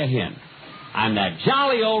 I'll give you a hint. I'm that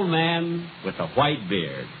jolly old man with the white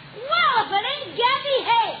beard. Well, if it ain't Gabby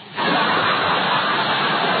Hay.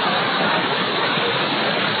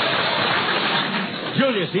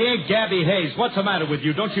 Julius, he ain't Gabby Hayes. What's the matter with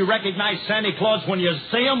you? Don't you recognize Santa Claus when you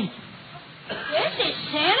see him? This is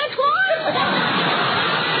Santa Claus?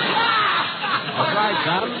 That's right,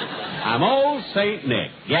 son. I'm old St.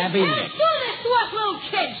 Nick, Gabby Nick. Do this to us little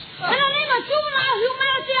kids. In the name of juvenile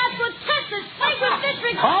humanity, I protest this sacred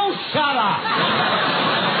district. Oh, shut up!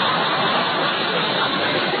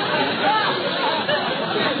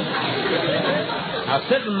 Now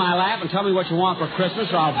sit in my lap and tell me what you want for Christmas,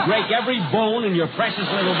 or I'll break every bone in your precious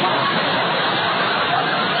little body.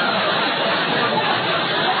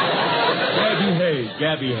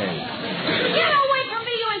 Gabby Hayes. Get away from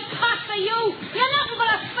me, you imposter, you! You're nothing but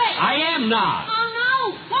a fake. I am not. Oh,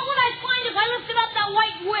 no? What would I find if I lifted up that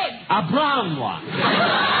white wig? A brown one.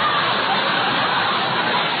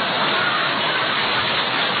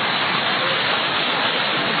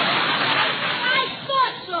 I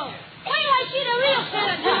thought so. Wait till I see the real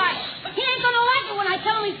Santa tonight. He ain't gonna like it when I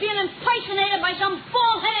tell him he's being impersonated by some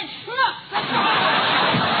bald-headed schnook.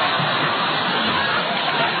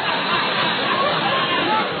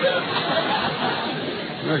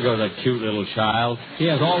 There goes a cute little child. He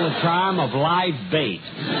has all the charm of live bait.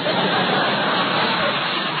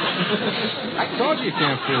 I told you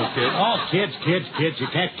can't fool kids. Oh, kids. You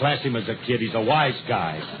can't class him as a kid. He's a wise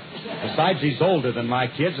guy. Besides, he's older than my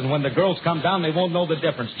kids, and when the girls come down, they won't know the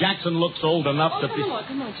difference. Jackson looks old enough to be...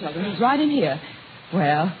 Come on, children. He's right in here.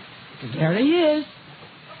 Well, there he is.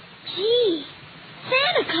 Gee,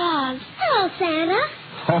 Santa Claus. Hello, Santa.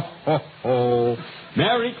 Ho, ho, ho.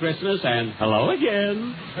 Merry Christmas and hello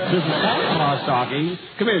again. This is Santa Claus talking.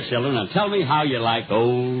 Come here, children, and tell me how you like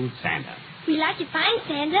old Santa. We like you fine,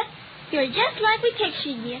 Santa. You're just like we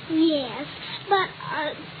pictured you. Yes, but,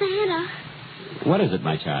 Santa... What is it,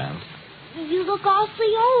 my child? You look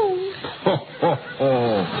awfully old. Ho, ho,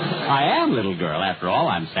 ho. I am, little girl. After all,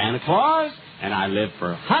 I'm Santa Claus, and I lived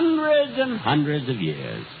for hundreds and hundreds of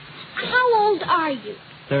years. How old are you?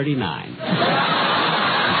 39.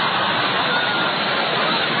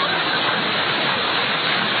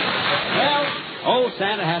 Well, old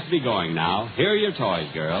Santa has to be going now. Here are your toys,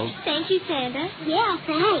 girls. Thank you, Santa. Yeah,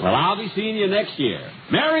 thanks. Well, I'll be seeing you next year.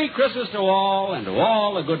 Merry Christmas to all, and to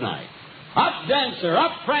all a good night. Up, Dancer,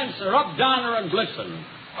 up, Prancer, up, Donner and Blitzen.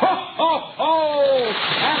 Ho, ho, ho!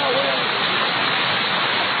 And away!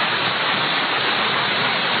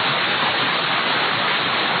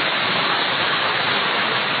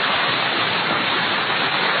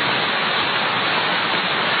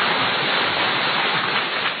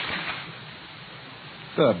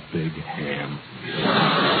 The big ham.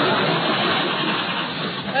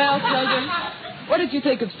 Well, children, what did you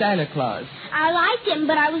think of Santa Claus? I liked him,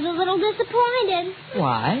 but I was a little disappointed.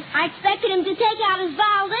 Why? I expected him to take out his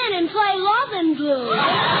violin and play Lovin' Blue.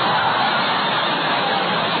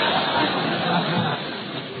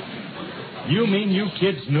 You mean you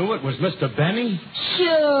kids knew it was Mr. Benny?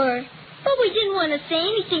 Sure. But we didn't want to say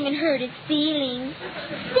anything and hurt his feelings.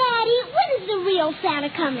 Daddy, when is the real Santa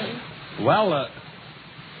coming? Well,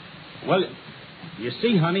 you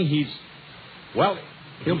see, honey,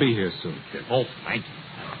 he'll be here soon, kid. Oh, thank you.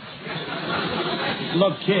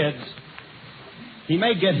 Look, kids, he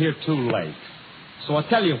may get here too late. So I'll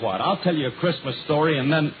tell you what, I'll tell you a Christmas story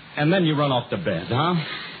and then you run off to bed, huh?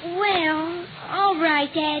 Well, all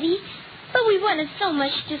right, Daddy. But we wanted so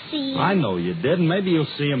much to see him. I know you did, and maybe you'll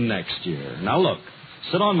see him next year. Now look,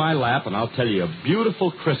 sit on my lap and I'll tell you a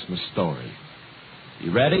beautiful Christmas story.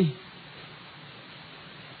 You ready?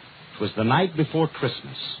 It was the night before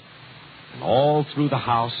Christmas, and all through the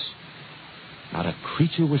house, not a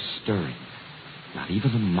creature was stirring, not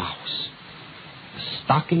even a mouse. The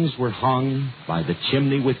stockings were hung by the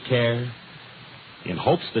chimney with care, in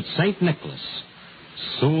hopes that St. Nicholas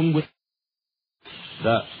soon would...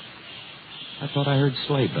 I thought I heard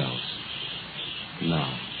sleigh bells.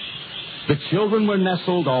 No. The children were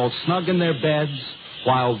nestled all snug in their beds,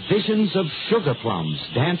 while visions of sugar plums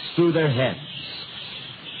danced through their heads.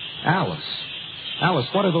 Alice,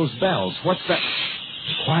 what are those bells? What's that?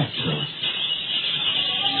 Quiet, children.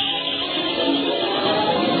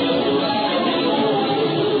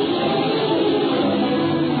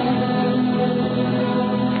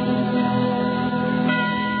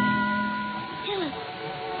 Phyllis,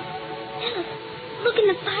 look in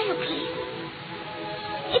the fireplace.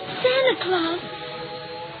 It's Santa Claus.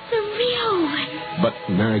 The real one. But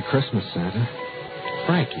Merry Christmas, Santa.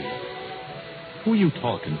 Frankie, who are you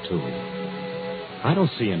talking to? I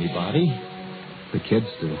don't see anybody. The kids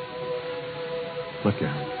do. Look at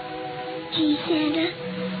them. Gee, Santa,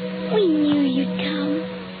 we knew you'd come.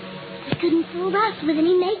 You couldn't fool us with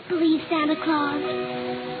any make-believe Santa Claus.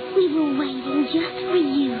 We were waiting just for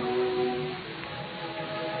you.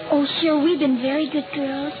 Oh, sure, we've been very good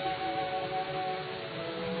girls.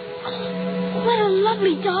 Oh, what a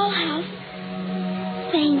lovely dollhouse.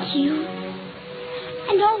 Thank you.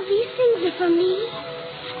 And all these things are for me.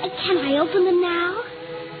 Can I open them now?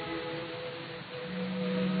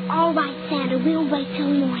 All right, Santa, we'll wait till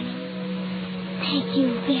morning. Thank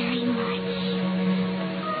you very much.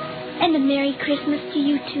 And a Merry Christmas to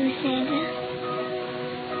you too, Santa.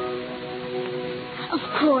 Of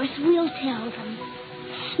course, we'll tell them.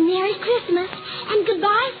 Merry Christmas and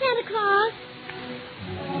goodbye, Santa Claus.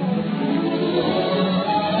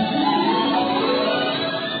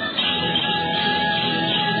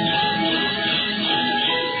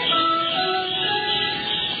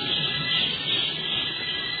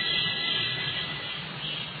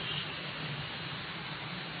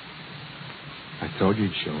 I told you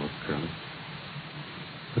he'd show up, Curly.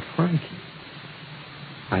 But Frankie,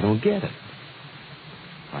 I don't get it.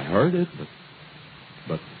 I heard it,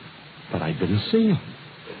 but I didn't see him.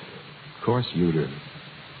 Of course you did.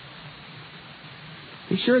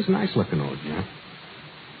 He sure is nice looking, old Jack.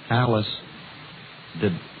 Alice,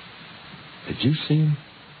 did you see him?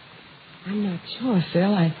 I'm not sure,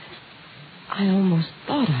 Phil. I almost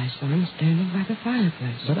thought I saw him standing by the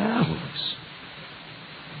fireplace. But Alice,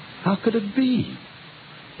 how could it be?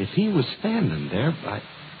 If he was standing there by...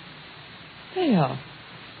 Bill,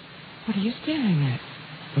 what are you staring at?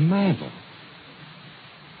 The mantel.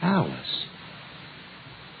 Alice.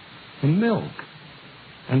 And milk.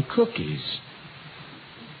 And cookies.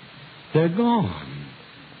 They're gone.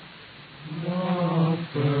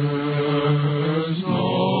 Lovers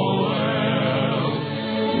Noel,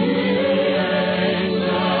 the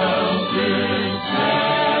angels did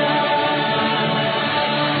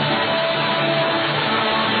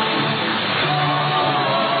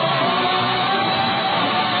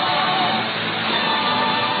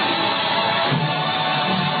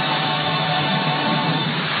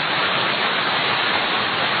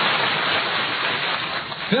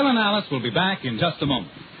Phil and Alice will be back in just a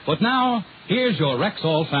moment. But now, here's your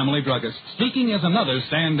Rexall family druggist speaking as another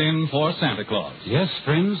stand-in for Santa Claus. Yes,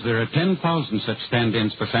 friends, there are 10,000 such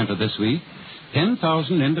stand-ins for Santa this week.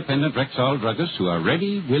 10,000 independent Rexall druggists who are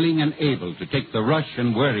ready, willing, and able to take the rush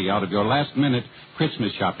and worry out of your last-minute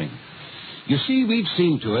Christmas shopping. You see, we've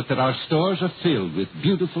seen to it that our stores are filled with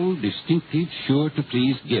beautiful, distinctive,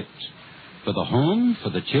 sure-to-please gifts. For the home, for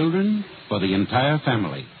the children, for the entire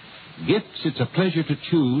family. Gifts it's a pleasure to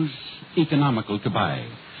choose, economical to buy.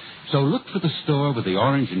 So look for the store with the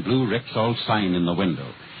orange and blue Rexall sign in the window.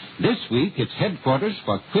 This week, it's headquarters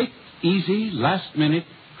for quick, easy, last-minute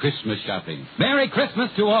Christmas shopping. Merry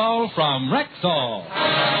Christmas to all from Rexall.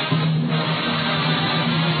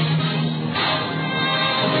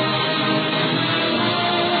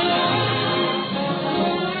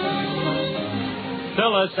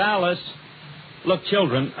 Phyllis, Alice. Look,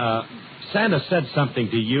 children, Santa said something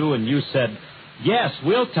to you, and you said, yes,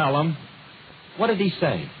 we'll tell him. What did he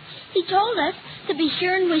say? He told us to be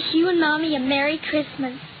sure and wish you and Mommy a Merry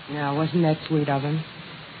Christmas. Now, wasn't that sweet of him?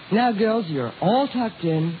 Now, girls, you're all tucked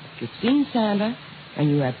in. You've seen Santa, and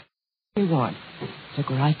you have what you want. So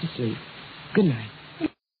go right to sleep. Good night.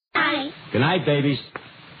 Good night. Good night, babies.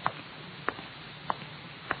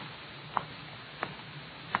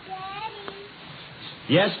 Daddy.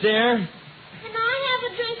 Yes, dear? Can I have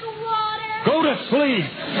a drink of water? Go to sleep.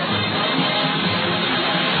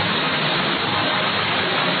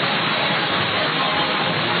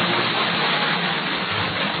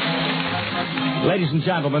 Ladies and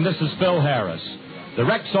gentlemen, this is Phil Harris. The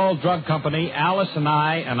Rexall Drug Company, Alice and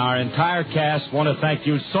I, and our entire cast want to thank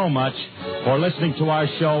you so much for listening to our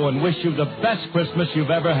show and wish you the best Christmas you've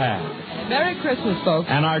ever had. Merry Christmas, folks.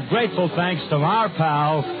 And our grateful thanks to our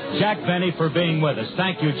pal, Jack Benny, for being with us.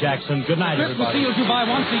 Thank you, Jackson. Good night, Christmas everybody. seals you buy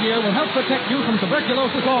once a year will help protect you from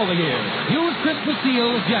tuberculosis all the year. Use Christmas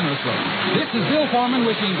seals generously. This is Bill Foreman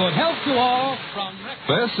wishing good health to all from Rexall.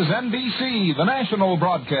 This is NBC, the national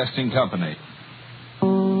broadcasting company.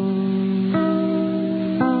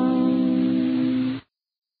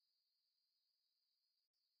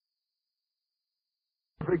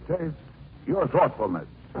 Taste your thoughtfulness.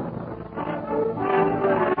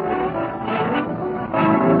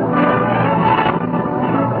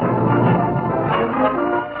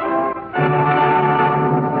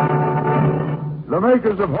 The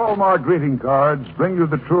makers of Hallmark greeting cards bring you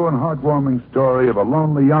the true and heartwarming story of a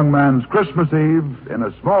lonely young man's Christmas Eve in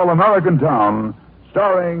a small American town,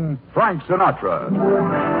 starring Frank Sinatra.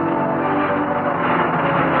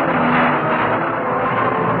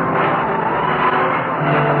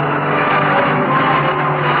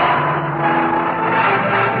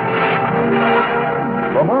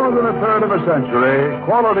 For more than a third of a century,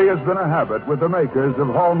 quality has been a habit with the makers of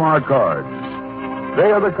Hallmark cards. They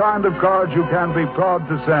are the kind of cards you can be proud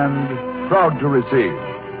to send, proud to receive.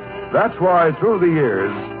 That's why, through the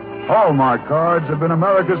years, Hallmark cards have been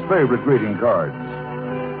America's favorite greeting cards.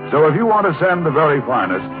 So if you want to send the very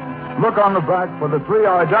finest, look on the back for the three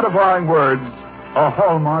identifying words, a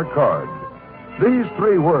Hallmark card. These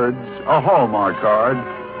three words, a Hallmark card,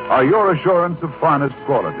 are your assurance of finest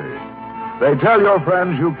quality. They tell your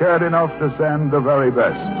friends you cared enough to send the very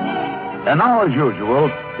best. And now, as usual,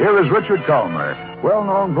 here is Richard Culmer,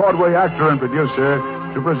 well-known Broadway actor and producer,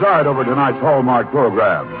 to preside over tonight's Hallmark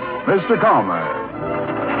program. Mr. Culmer.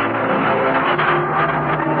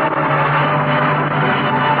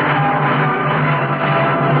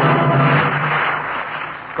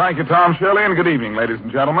 Thank you, Tom Shirley, and good evening, ladies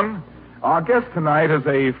and gentlemen. Our guest tonight is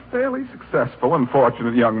a fairly successful and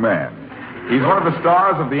fortunate young man. He's one of the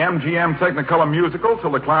stars of the MGM Technicolor musical,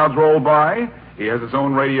 Till the Clouds Roll By. He has his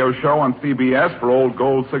own radio show on CBS for Old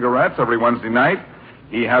Gold Cigarettes every Wednesday night.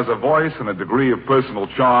 He has a voice and a degree of personal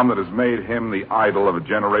charm that has made him the idol of a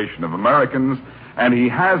generation of Americans, and he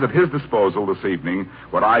has at his disposal this evening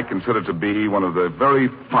what I consider to be one of the very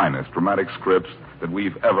finest dramatic scripts that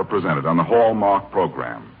we've ever presented on the Hallmark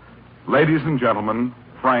program. Ladies and gentlemen,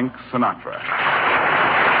 Frank Sinatra.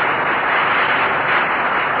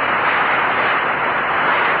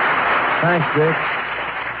 Thanks, Dick.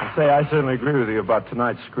 I say I certainly agree with you about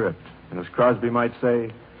tonight's script. And as Crosby might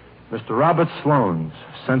say, Mr. Robert Sloane's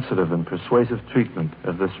sensitive and persuasive treatment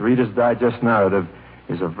of this Reader's Digest narrative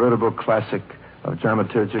is a veritable classic of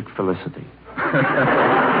dramaturgic felicity.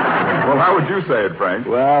 Well, how would you say it, Frank?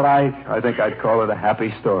 Well, I think I'd call it a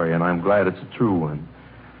happy story, and I'm glad it's a true one.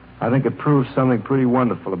 I think it proves something pretty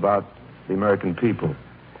wonderful about the American people.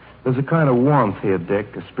 There's a kind of warmth here,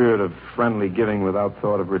 Dick, a spirit of friendly giving without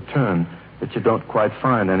thought of return that you don't quite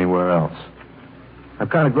find anywhere else. I'm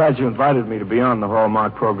kind of glad you invited me to be on the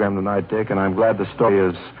Hallmark program tonight, Dick, and I'm glad the story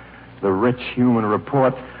is the rich human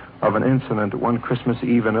report of an incident one Christmas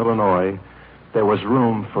Eve in Illinois. There was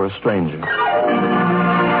room for a stranger.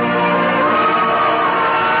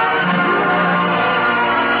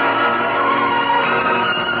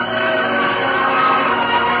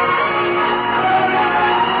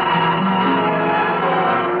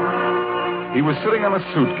 He was sitting on a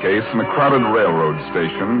suitcase in a crowded railroad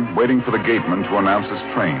station, waiting for the gateman to announce his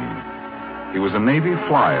train. He was a Navy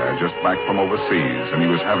flyer just back from overseas, and he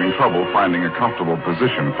was having trouble finding a comfortable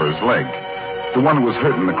position for his leg, the one who was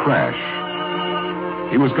hurt in the crash.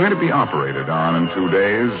 He was going to be operated on in 2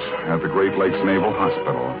 days at the Great Lakes Naval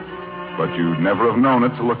Hospital, but you'd never have known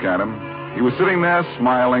it to look at him. He was sitting there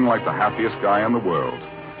smiling like the happiest guy in the world,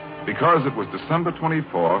 because it was December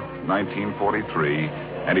 24,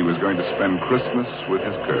 1943, and he was going to spend Christmas with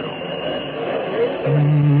his girl.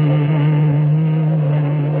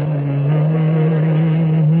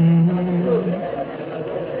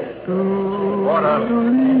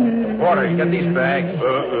 Porter, you get these bags.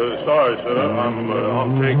 Sorry, sir.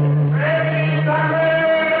 I'll take it.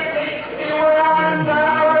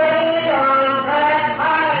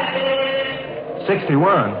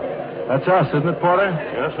 61. That's us, isn't it, Porter?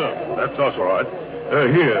 Yes, sir. That's us, all right.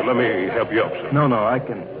 Here, let me help you up, sir. No, I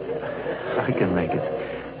can make it.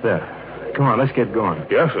 There. Come on, let's get going.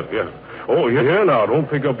 Yes, sir, yes. Oh, here now, don't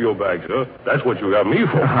pick up your bag, sir. That's what you got me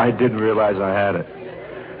for. I didn't realize I had it.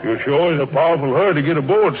 You sure is a powerful hurry to get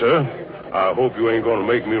aboard, sir. I hope you ain't going to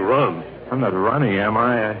make me run. I'm not running, am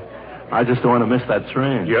I? I just don't want to miss that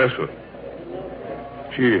train. Yes, sir.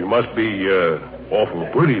 She must be awful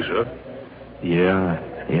pretty, sir. Yeah,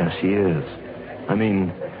 she is. I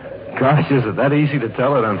mean, gosh, is it that easy to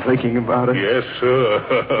tell it? I'm thinking about it. Yes, sir.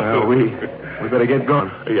 Well, we better get going.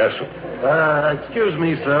 Yes, sir. Excuse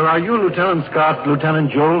me, sir. Are you Lieutenant Scott,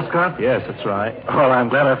 Lieutenant Joel Scott? Yes, that's right. Oh, I'm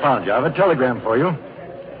glad I found you. I have a telegram for you.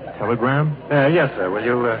 Telegram? Yes, sir. Will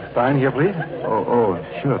you sign here, please? Oh,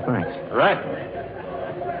 sure, thanks. Right.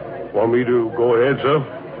 Want me to go ahead, sir?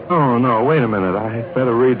 Oh, no, wait a minute. I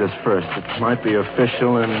better read this first. It might be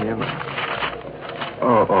official and, you know...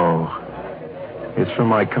 Oh. It's from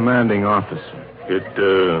my commanding officer. It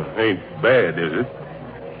ain't bad, is it?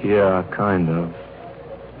 Yeah, kind of.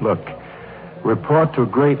 Look, report to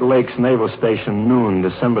Great Lakes Naval Station noon,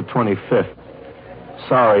 December 25th.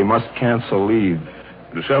 Sorry, must cancel leave.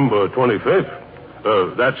 December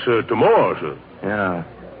 25th? That's tomorrow, sir. Yeah.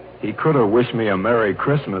 He could have wished me a Merry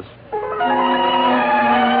Christmas.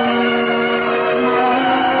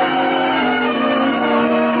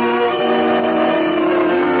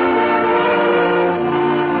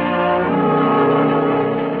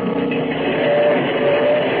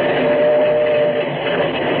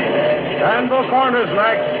 Danville Corners,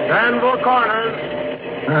 Max. Danville Corners.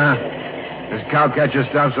 This cowcatcher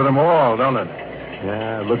stops at them all, don't it?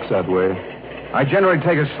 Yeah, it looks that way. I generally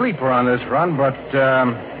take a sleeper on this run, but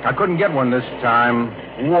I couldn't get one this time.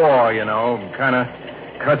 War, you know, kind of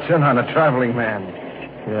cuts in on a traveling man.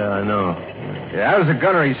 Yeah, I know. Yeah, I was a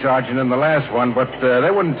gunnery sergeant in the last one, but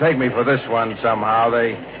they wouldn't take me for this one somehow.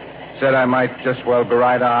 They said I might just well go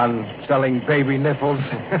right on selling baby nipples.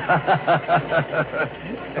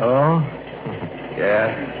 Oh?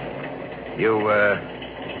 Yeah. You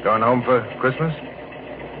going home for Christmas?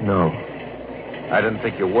 No. I didn't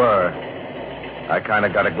think you were. I kind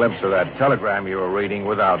of got a glimpse of that telegram you were reading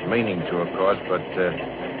without meaning to, of course, but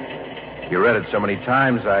you read it so many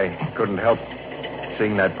times I couldn't help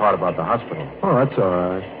seeing that part about the hospital. Oh, that's all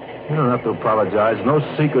right. You don't have to apologize. No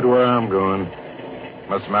secret where I'm going.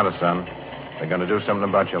 What's the matter, son? They're going to do something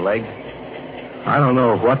about your leg? I don't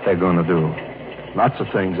know what they're going to do. Lots of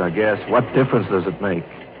things, I guess. What difference does it make?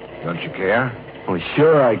 Don't you care? Well,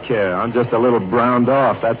 sure I care. I'm just a little browned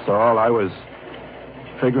off, that's all. I was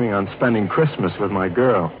figuring on spending Christmas with my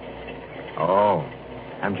girl. Oh.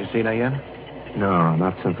 Haven't you seen her yet? No,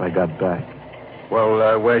 not since I got back.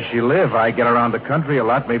 Well, where's she live? I get around the country a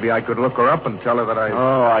lot. Maybe I could look her up and tell her that I...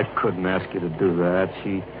 Oh, I couldn't ask you to do that.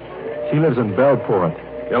 She lives in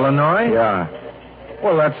Bellport. Illinois? Yeah.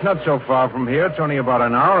 Well, that's not so far from here. It's only about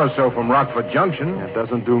an hour or so from Rockford Junction. It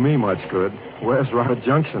doesn't do me much good. Where's Rockford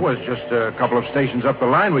Junction? Well, it's just a couple of stations up the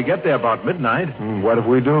line. We get there about midnight. What if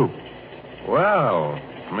we do? Well,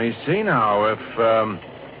 let me see now.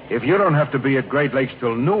 If you don't have to be at Great Lakes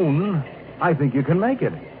till noon, I think you can make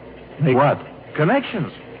it. Make what?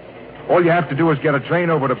 Connections. All you have to do is get a train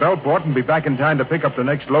over to Bellport and be back in time to pick up the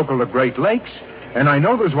next local to Great Lakes. And I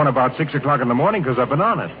know there's one about 6 o'clock in the morning because I've been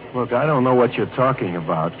on it. Look, I don't know what you're talking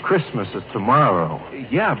about. Christmas is tomorrow.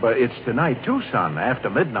 Yeah, but it's tonight too, son, after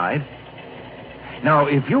midnight. Now,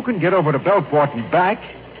 if you can get over to Bellport and back,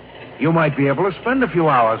 you might be able to spend a few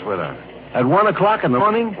hours with her. At 1 o'clock in the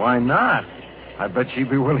morning? Why not? I bet she'd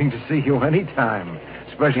be willing to see you any time,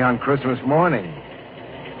 especially on Christmas morning.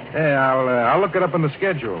 Hey, I'll look it up in the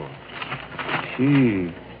schedule.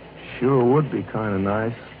 Gee, sure would be kind of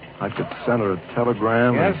nice. I could send her a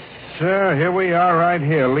telegram. Yes, sir. Here we are right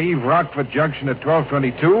here. Leave Rockford Junction at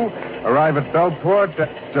 12:22. Arrive at Bellport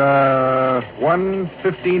at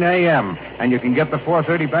 1:15 a.m. And you can get the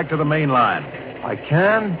 4:30 back to the main line. I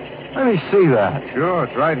can? Let me see that. Sure,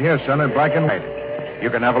 it's right here, son, in black and white. You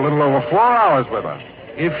can have a little over 4 hours with her,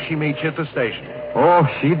 if she meets you at the station. Oh,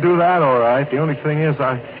 she'd do that all right. The only thing is,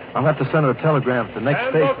 I'll have to send her a telegram to the next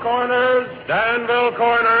station. Danville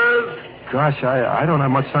Corners. Gosh, I don't have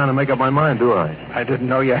much time to make up my mind, do I? I didn't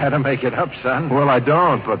know you had to make it up, son. Well, I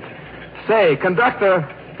don't, but... Say, conductor.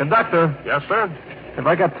 Yes, sir? Have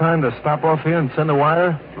I got time to stop off here and send a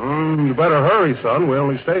wire? You better hurry, son. We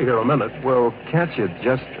only stay here a minute. Well, can't you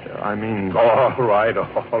just... All right.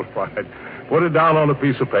 Put it down on a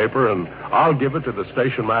piece of paper, and I'll give it to the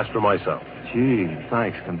station master myself. Gee,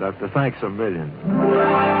 thanks, conductor. Thanks a million.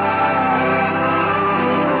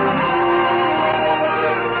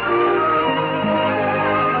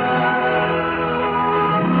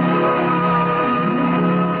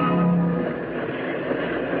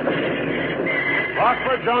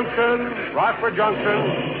 Rockford Junction.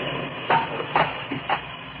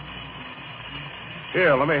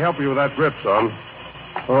 Here, let me help you with that grip, son.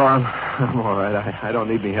 Oh, I'm all right. I don't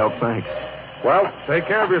need any help, thanks. Well, take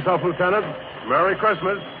care of yourself, Lieutenant. Merry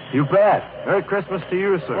Christmas. You bet. Merry Christmas to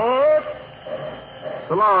you, sir. Good.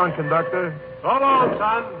 So long, conductor. So long,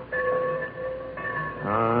 son.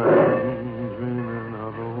 I'm dreaming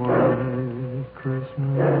of a white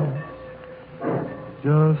Christmas,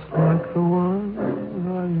 just like the one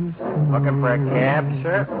I used to know. Looking for a cab,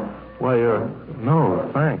 sir? Why, no,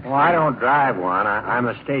 thanks. Well, I don't drive one. I'm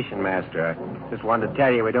a station master. I just wanted to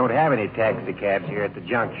tell you we don't have any taxi cabs here at the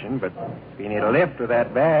junction, but if you need a lift with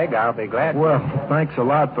that bag, I'll be glad to. Well, thanks a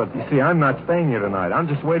lot, but you see, I'm not staying here tonight. I'm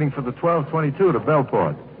just waiting for the 12:22 to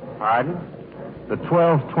Bellport. Pardon? The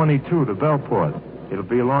 12:22 to Bellport. It'll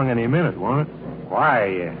be along any minute, won't it? Why, are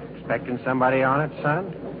you expecting somebody on it,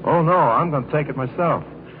 son? Oh, no, I'm going to take it myself.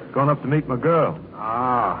 Going up to meet my girl.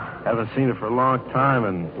 Oh. Haven't seen her for a long time,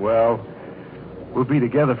 and, well, we'll be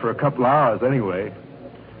together for a couple of hours anyway.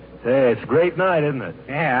 Hey, it's a great night, isn't it?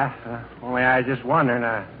 Yeah. Only I was just wondering,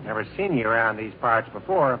 I've never seen you around these parts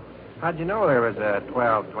before. How'd you know there was a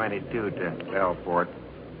 12:22 to Bellport?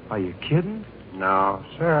 Are you kidding? No,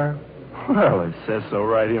 sir. Well, it says so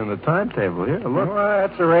right here on the timetable. Here, look. Well,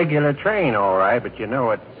 that's a regular train, all right, but you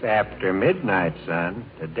know it's after midnight, son.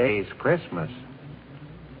 Today's Christmas.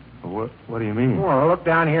 What do you mean? Well, look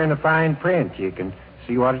down here in the fine print. You can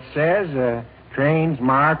see what it says. Trains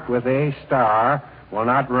marked with a star will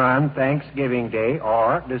not run Thanksgiving Day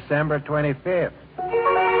or December 25th.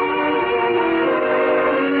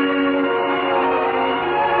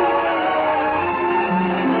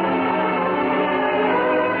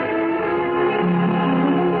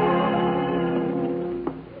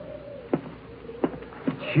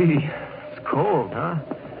 Gee, it's cold, huh?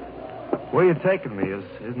 Where are you taking me?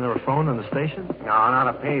 Isn't there a phone in the station? No, not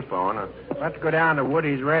a payphone. Let's go down to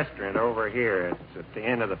Woody's restaurant over here. It's at the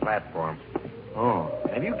end of the platform. Oh.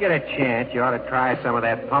 And if you get a chance, you ought to try some of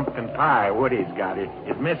that pumpkin pie Woody's got. His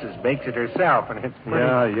missus bakes it herself, and it's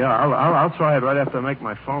pretty... Yeah. I'll try it right after I make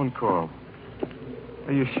my phone call.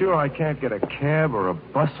 Are you sure I can't get a cab or a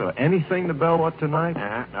bus or anything to Bellport tonight?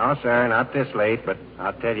 No, sir, not this late, but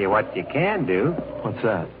I'll tell you what you can do. What's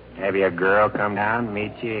that? Have your girl come down and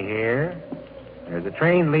meet you here? There's a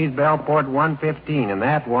train leaves Bellport 1:15, and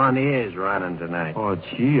that one is running tonight. Oh,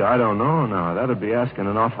 gee, I don't know now. That'd be asking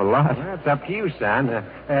an awful lot. Well, it's up to you, son.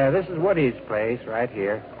 This is Woody's place right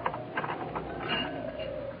here.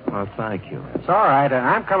 Oh, thank you. It's all right.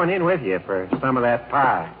 I'm coming in with you for some of that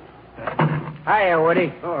pie. Hiya,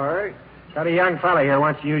 Woody. All right. Got a young fella here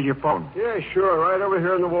wants to use your phone. Yeah, sure. Right over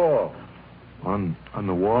here on the wall. On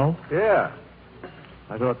the wall? Yeah.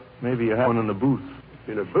 I thought maybe you had one in the booth.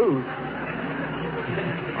 In a booth?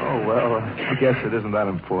 Oh, well, I guess it isn't that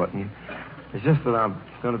important. It's just that I'm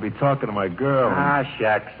going to be talking to my girl. Ah,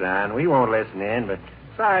 shucks, son. We won't listen in, but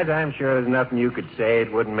besides, I'm sure there's nothing you could say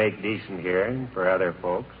it wouldn't make decent hearing for other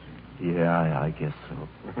folks. Yeah, I guess so.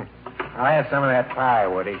 I'll have some of that pie,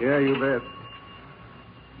 Woody. Yeah, you bet.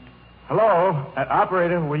 Hello?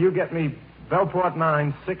 Operator, will you get me Bellport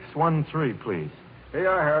 9613, please? Here you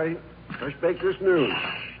are, Harry. First Baker's News.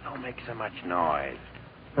 Don't make so much noise.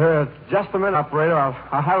 Just a minute, operator.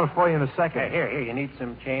 I'll have it for you in a second. Here, you need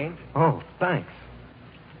some change? Oh, thanks.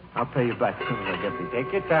 I'll pay you back as soon as I get there.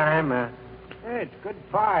 Take your time. Hey, it's good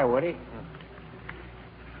pie, Woody.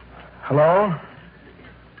 Hello?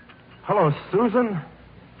 Hello, Susan?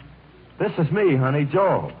 This is me, honey,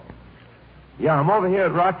 Joel. Yeah, I'm over here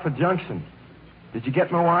at Rockford Junction. Did you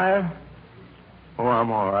get my wire? Oh,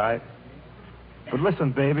 I'm all right. But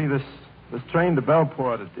listen, baby, this train to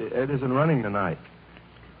Bellport, it isn't running tonight.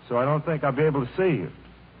 So I don't think I'll be able to see you.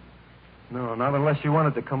 No, not unless you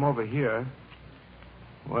wanted to come over here.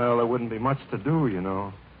 Well, there wouldn't be much to do, you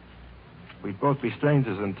know. We'd both be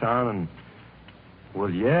strangers in town, and... Well,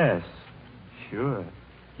 yes, sure.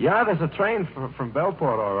 Yeah, there's a train from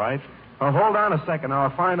Bellport, all right. Oh, hold on a second. I'll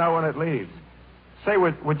find out when it leaves. Say,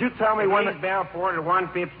 would you tell me when... Bellport at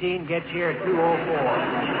 1:15, gets here at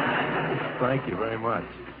 2:04. Thank you very much.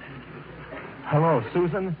 Hello,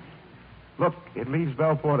 Susan? Look, it leaves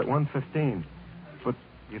Bellport at 1:15. But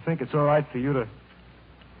you think it's all right for you to...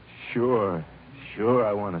 Sure,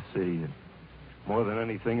 I want to see you. More than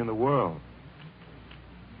anything in the world.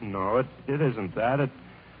 No, it isn't that.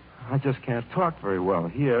 I just can't talk very well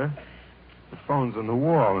here. The phone's on the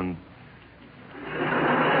wall, and...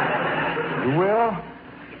 You will?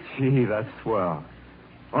 Gee, that's swell.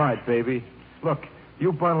 All right, baby. Look,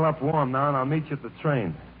 you bundle up warm now, and I'll meet you at the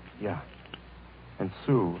train. Yeah. And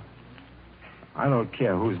Sue, I don't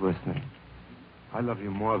care who's listening. I love you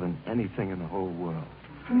more than anything in the whole world.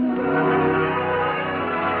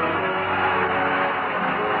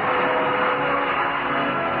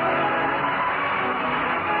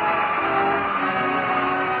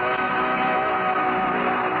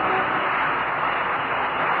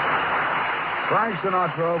 Frank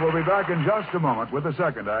Sinatra will be back in just a moment with the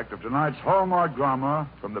second act of tonight's Hallmark drama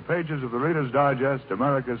from the pages of the Reader's Digest,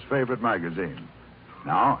 America's favorite magazine.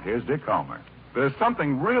 Now, here's Dick Calmer. There's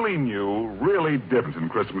something really new, really different in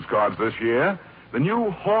Christmas cards this year. The new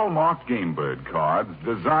Hallmark Game Bird cards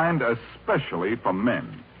designed especially for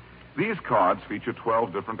men. These cards feature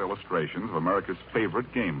 12 different illustrations of America's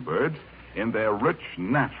favorite game birds in their rich,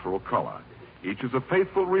 natural color. Each is a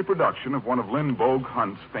faithful reproduction of one of Lynn Bogue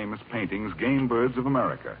Hunt's famous paintings, Game Birds of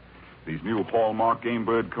America. These new Hallmark Game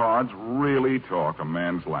Bird cards really talk a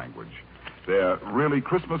man's language. They're really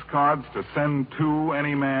Christmas cards to send to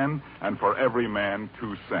any man and for every man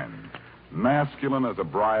to send. Masculine as a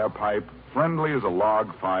briar pipe, friendly as a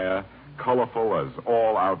log fire, colorful as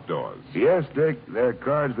all outdoors. Yes, Dick, they're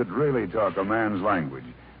cards that really talk a man's language.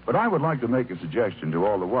 But I would like to make a suggestion to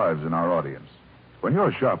all the wives in our audience. When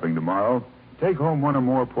you're shopping tomorrow, take home one or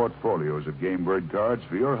more portfolios of Game Bird cards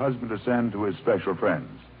for your husband to send to his special friends.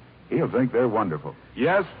 He'll think they're wonderful.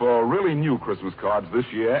 Yes, for really new Christmas cards this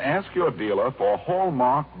year, ask your dealer for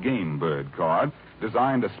Hallmark Game Bird cards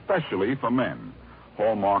designed especially for men.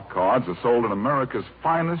 Hallmark cards are sold in America's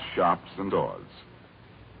finest shops and stores.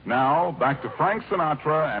 Now, back to Frank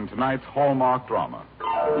Sinatra and tonight's Hallmark drama.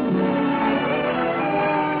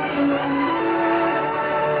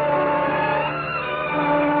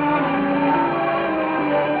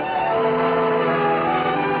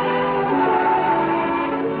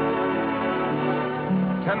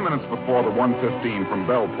 10 minutes before the 1:15 from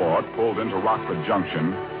Bellport pulled into Rockford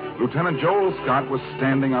Junction, Lieutenant Joel Scott was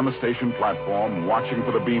standing on the station platform watching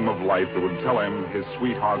for the beam of light that would tell him his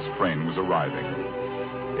sweetheart's train was arriving.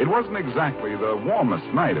 It wasn't exactly the warmest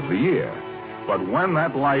night of the year, but when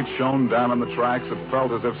that light shone down on the tracks, it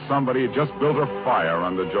felt as if somebody had just built a fire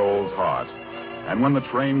under Joel's heart. And when the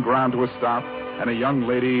train ground to a stop and a young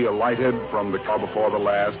lady alighted from the car before the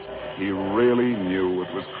last, he really knew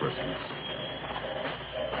it was Christmas.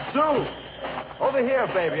 Sue! Over here,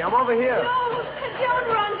 baby. I'm over here. No, don't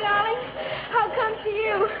run, darling. I'll come to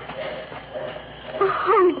you.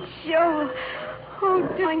 Oh, Joel. Oh,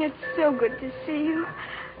 darling, it's so good to see you.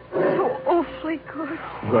 So awfully good.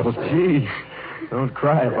 Well, gee. Don't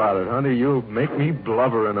cry about it, honey. You'll make me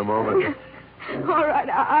blubber in a moment. All right,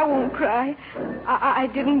 I won't cry. I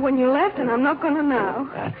didn't when you left, and I'm not going to now.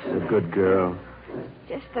 That's a good girl.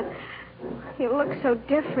 Just that you look so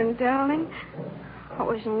different, darling. I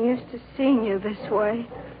wasn't used to seeing you this way.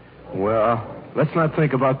 Well, let's not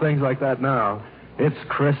think about things like that now. It's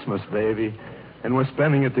Christmas, baby. And we're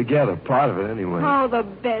spending it together, part of it anyway. Oh, the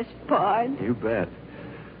best part. You bet.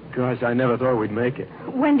 Gosh, I never thought we'd make it.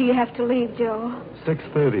 When do you have to leave, Joe?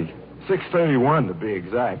 6:30. 6:31 to be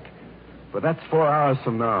exact. But that's 4 hours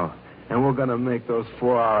from now. And we're going to make those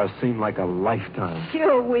 4 hours seem like a lifetime.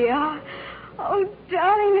 Sure we are. Oh,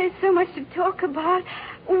 darling, there's so much to talk about.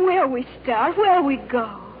 Where'll we start? Where'll we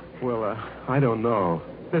go? Well, I don't know.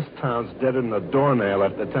 This town's deader than a doornail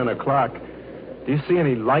after 10 o'clock. Do you see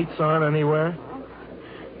any lights on anywhere?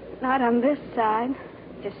 Not on this side.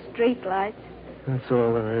 Just street lights. That's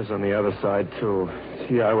all there is on the other side, too.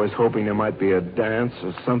 Gee, I was hoping there might be a dance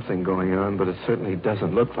or something going on, but it certainly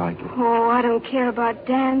doesn't look like it. Oh, I don't care about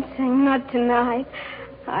dancing. Not tonight.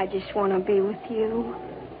 I just want to be with you.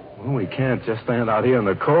 Well, we can't just stand out here in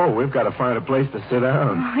the cold. We've got to find a place to sit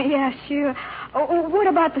down. Oh, yeah, sure. Oh, what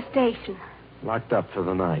about the station? Locked up for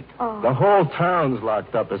the night. Oh. The whole town's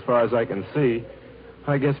locked up as far as I can see.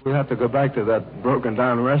 I guess we'll have to go back to that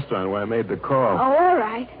broken-down restaurant where I made the call. Oh, all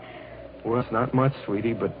right. Well, it's not much,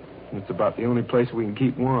 sweetie, but it's about the only place we can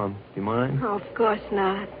keep warm. Do you mind? Oh, of course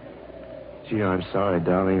not. Gee, I'm sorry,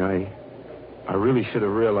 darling. I really should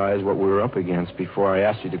have realized what we were up against before I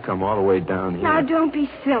asked you to come all the way down here. Now, don't be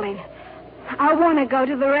silly. I want to go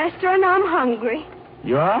to the restaurant. I'm hungry.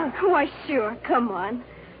 You are? Why, sure. Come on.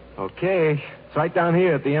 Okay. It's right down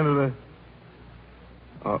here at the end of the...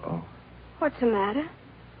 Uh-oh. What's the matter?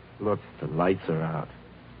 Look, the lights are out.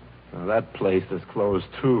 Now, that place is closed,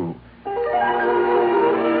 too.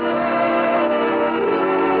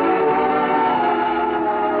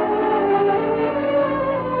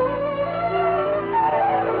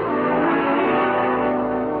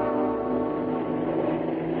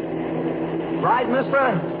 Right,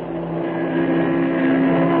 mister?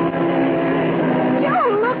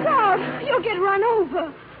 Joe, look out. You'll get run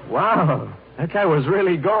over. Wow. That guy was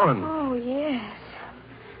really going. Oh, yes.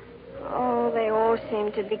 Oh, they all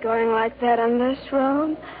seem to be going like that on this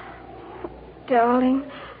road. Darling,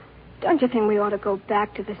 don't you think we ought to go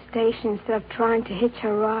back to the station instead of trying to hitch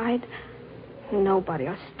a ride? Nobody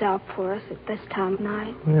will stop for us at this time of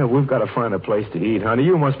night. Yeah, we've got to find a place to eat, honey.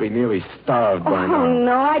 You must be nearly starved by now. Oh,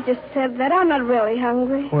 no, I just said that. I'm not really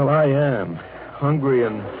hungry. Well, I am. Hungry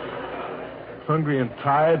and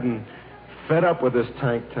tired and fed up with this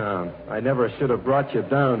tank town. I never should have brought you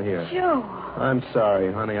down here. Joe. I'm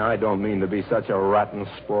sorry, honey. I don't mean to be such a rotten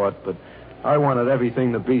sport, but I wanted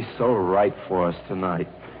everything to be so right for us tonight.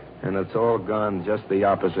 And it's all gone just the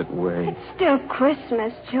opposite way. It's still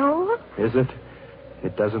Christmas, Joe. Is it?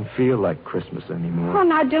 It doesn't feel like Christmas anymore. Oh,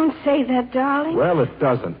 now, don't say that, darling. Well, it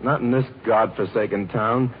doesn't. Not in this godforsaken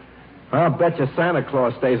town. I'll bet you Santa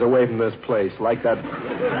Claus stays away from this place, like that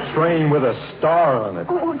train with a star on it.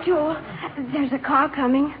 Oh, Joe, there's a car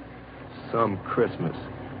coming. Some Christmas.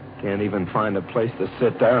 Can't even find a place to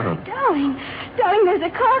sit down. Darling, there's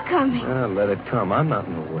a car coming. Let it come. I'm not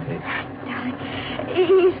in the way. Darling,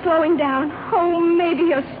 he's slowing down. Oh, maybe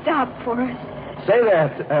he'll stop for us. Say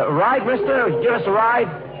that. Ride, mister? Give us a ride?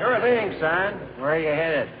 Sure thing, son. Where are you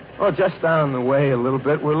headed? Oh, just down the way a little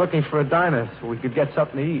bit. We're looking for a diner so we could get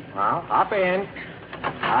something to eat. Well, hop in.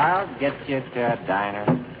 I'll get you to a diner.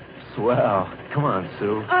 Swell. Come on,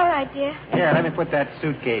 Sue. All right, dear. Here, let me put that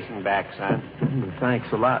suitcase in back, son. Thanks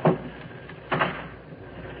a lot.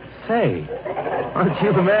 Say, aren't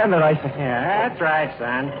you the man that I... Yeah, that's right,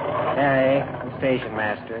 son. Harry, the station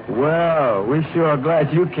master. Well, we sure are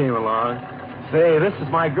glad you came along. Say, this is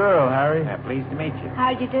my girl, Harry. Pleased to meet you.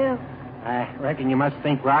 How'd you do? I reckon you must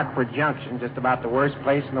think Rockford Junction just about the worst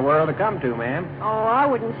place in the world to come to, ma'am. Oh, I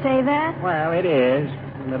wouldn't say that. Well, it is.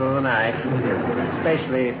 In the middle of the night.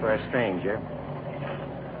 Especially for a stranger.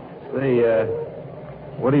 Say,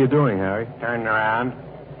 what are you doing, Harry? Turning around.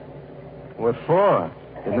 What for?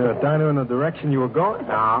 Isn't there a diner in the direction you were going?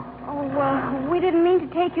 No. Oh, well, we didn't mean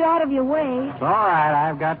to take you out of your way. It's all right.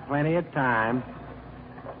 I've got plenty of time.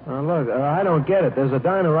 Look, I don't get it. There's a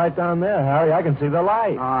diner right down there, Harry. I can see the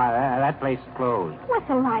light. Oh, that place is closed. What's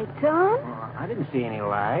the lights on? Oh, I didn't see any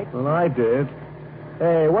light. Well, I did.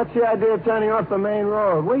 Hey, what's the idea of turning off the main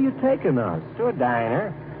road? Where are you taking us? To a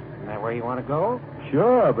diner. Isn't that where you want to go?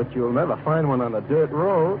 Sure, but you'll never find one on a dirt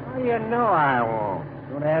road. Oh, you know I won't.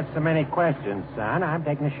 Don't ask so many questions, son. I'm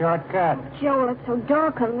taking a shortcut. Joel, it's so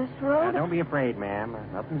dark on this road. Now, don't be afraid, ma'am.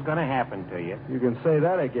 Nothing's going to happen to you. You can say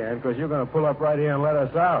that again, because you're going to pull up right here and let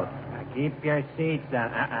us out. Now, keep your seat,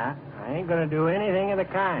 son. I I ain't going to do anything of the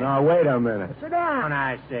kind. Now, wait a minute. Sit down,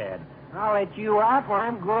 I said. I'll let you out when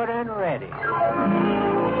I'm good and ready.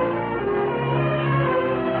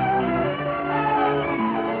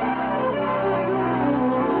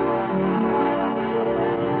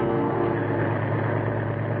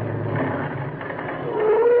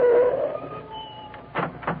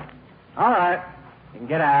 All right. You can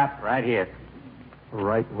get out right here.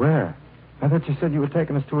 Right where? I thought you said you were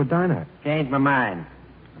taking us to a diner. Changed my mind.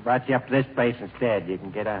 I brought you up to this place instead. You can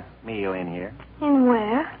get a meal in here. In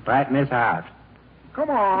where? Right in this house. Come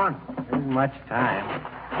on. There isn't much time.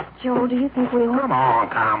 Joe, do you think we ought...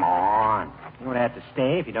 Come on. You don't have to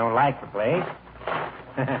stay if you don't like the place.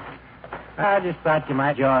 I just thought you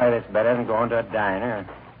might enjoy this better than going to a diner.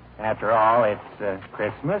 After all, it's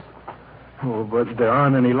Christmas. Oh, but there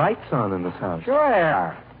aren't any lights on in this house. Sure there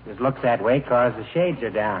are. Just looks that way because the shades are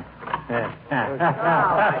down.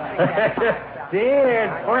 See,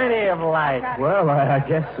 there's plenty of light. Well, I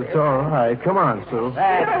guess it's all right. Come on, Sue.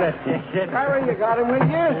 That's it. Harry, you got him with you?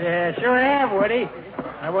 Yeah, sure have, Woody.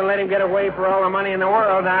 I wouldn't let him get away for all the money in the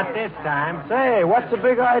world, not this time. Say, what's the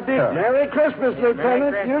big idea? Merry Christmas,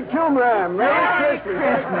 Lieutenant. You too, ma'am. Merry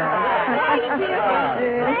Christmas.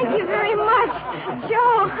 Thank you very much.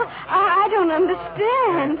 Joe, I don't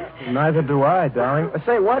understand. Neither do I, darling.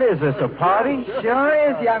 Say, what is this, a party?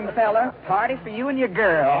 Sure is, young fella. Party for you and your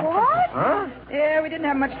girl. What? Huh? Yeah, we didn't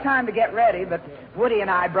have much time to get ready, but Woody and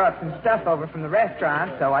I brought some stuff over from the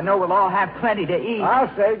restaurant, so I know we'll all have plenty to eat.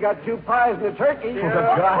 I'll say, got 2 pies and a turkey. Oh,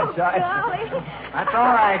 Gosh, That's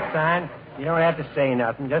all right, son. You don't have to say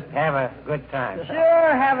nothing. Just have a good time.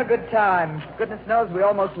 Sure, have a good time. Goodness knows we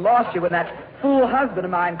almost lost you when that fool husband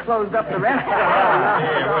of mine closed up the restaurant.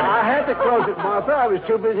 I had to close it, Martha. I was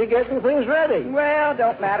too busy getting things ready. Well,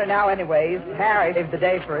 don't matter now anyways. Harry saved the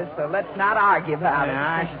day for us, so let's not argue about it.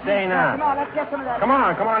 I should say not. Come on, let's get some of that. Come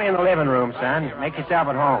on in the living room, son. Make yourself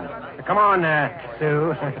at home. Come on,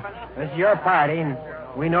 Sue. This is your party, and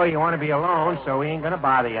we know you want to be alone, so we ain't going to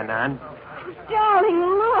bother you none. Darling,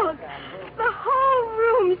 look. The whole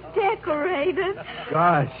room's decorated.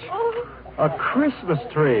 Gosh. Oh. A Christmas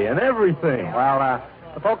tree and everything. Well,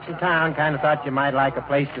 the folks in town kind of thought you might like a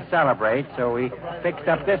place to celebrate, so we fixed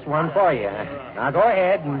up this one for you. Now go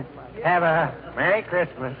ahead and have a Merry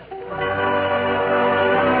Christmas.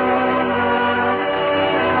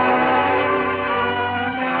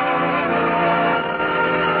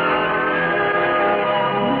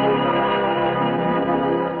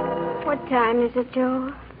 What time is it,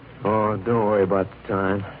 Joe? Oh, don't worry about the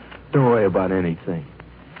time. Don't worry about anything.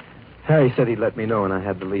 Harry said he'd let me know when I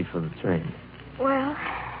had to leave for the train. Well,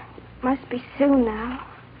 must be soon now.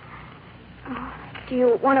 Oh, do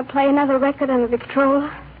you want to play another record on the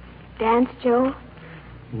Victrola? Dance, Joe?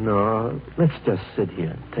 No, let's just sit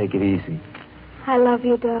here and take it easy. I love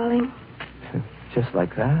you, darling. Just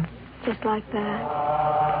like that? Just like that.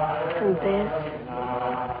 And this.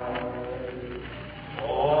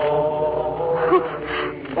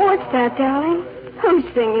 What's that, darling? Who's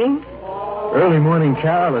singing? Early morning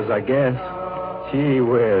carolers, I guess. Gee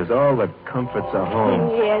whiz, all the comforts are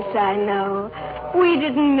home. Yes, I know. We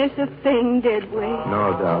didn't miss a thing, did we?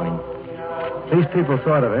 No, darling. These people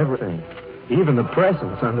thought of everything. Even the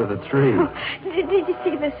presents under the tree. Did you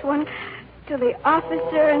see this one? To the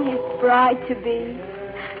officer and his bride-to-be.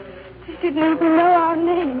 They didn't even know our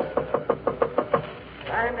names.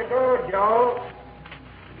 Time to go, Joe.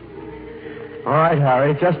 All right,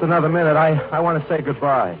 Harry, just another minute. I want to say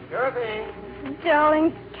goodbye. Sure thing.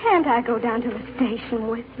 Darling, can't I go down to the station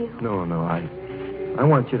with you? No, I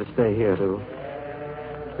want you to stay here, too.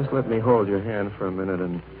 Just let me hold your hand for a minute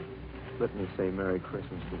and let me say Merry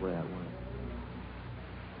Christmas the way I want it.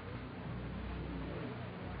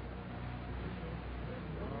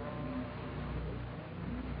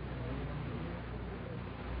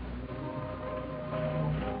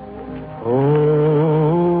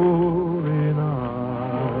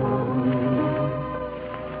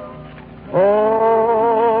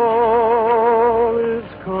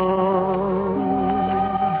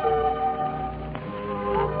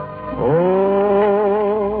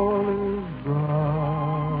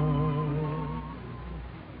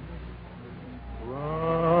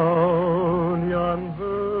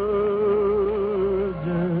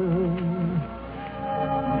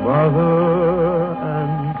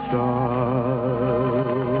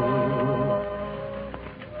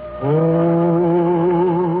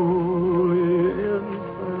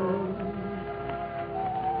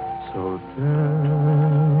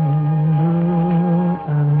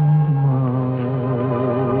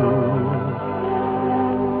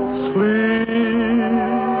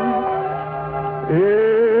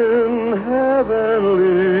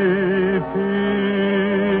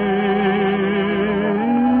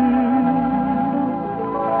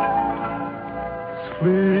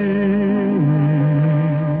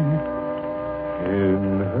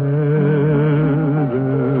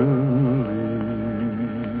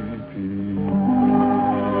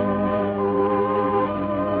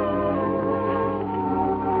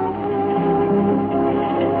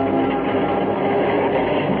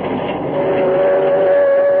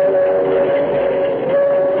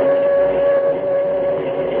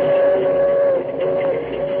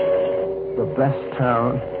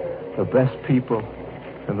 best people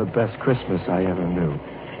and the best Christmas I ever knew.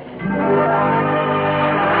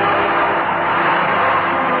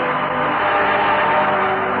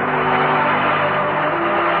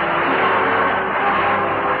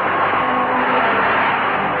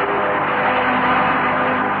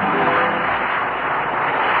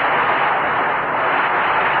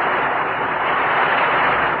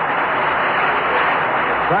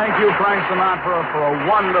 Thank you, Frank Sinatra, for a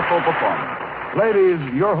wonderful performance. Ladies,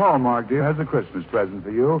 your Hallmark deal has a Christmas present for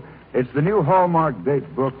you. It's the new Hallmark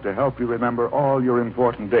date book to help you remember all your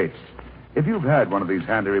important dates. If you've had one of these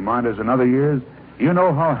handy reminders in other years, you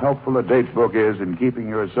know how helpful a date book is in keeping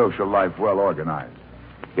your social life well organized.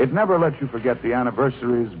 It never lets you forget the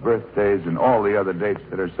anniversaries, birthdays, and all the other dates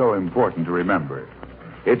that are so important to remember.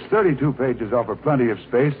 Its 32 pages offer plenty of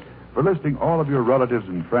space for listing all of your relatives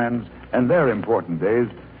and friends and their important days,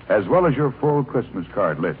 as well as your full Christmas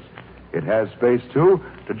card list. It has space, too,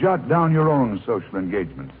 to jot down your own social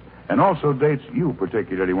engagements, and also dates you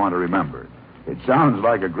particularly want to remember. It sounds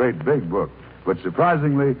like a great big book, but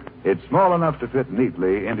surprisingly, it's small enough to fit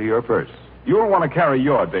neatly into your purse. You'll want to carry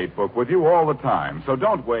your date book with you all the time, so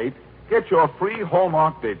don't wait. Get your free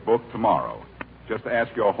Hallmark date book tomorrow. Just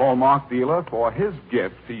ask your Hallmark dealer for his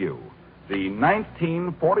gift to you, the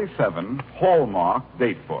 1947 Hallmark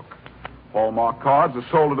date book. Hallmark cards are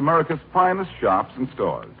sold at America's finest shops and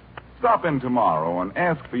stores. Stop in tomorrow and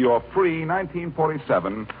ask for your free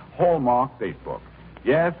 1947 Hallmark date book.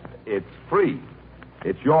 Yes, it's free.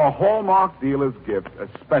 It's your Hallmark dealer's gift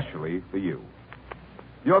especially for you.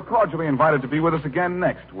 You're cordially invited to be with us again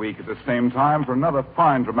next week at the same time for another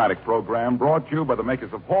fine dramatic program brought to you by the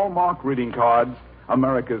makers of Hallmark Greeting Cards,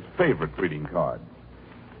 America's favorite greeting card.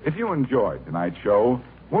 If you enjoyed tonight's show,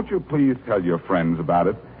 won't you please tell your friends about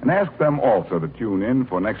it and ask them also to tune in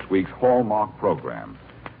for next week's Hallmark program.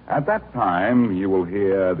 At that time, you will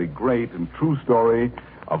hear the great and true story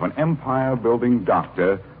of an empire-building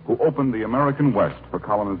doctor who opened the American West for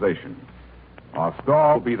colonization. Our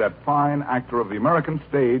star will be that fine actor of the American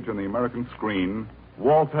stage and the American screen,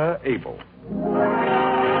 Walter Abel.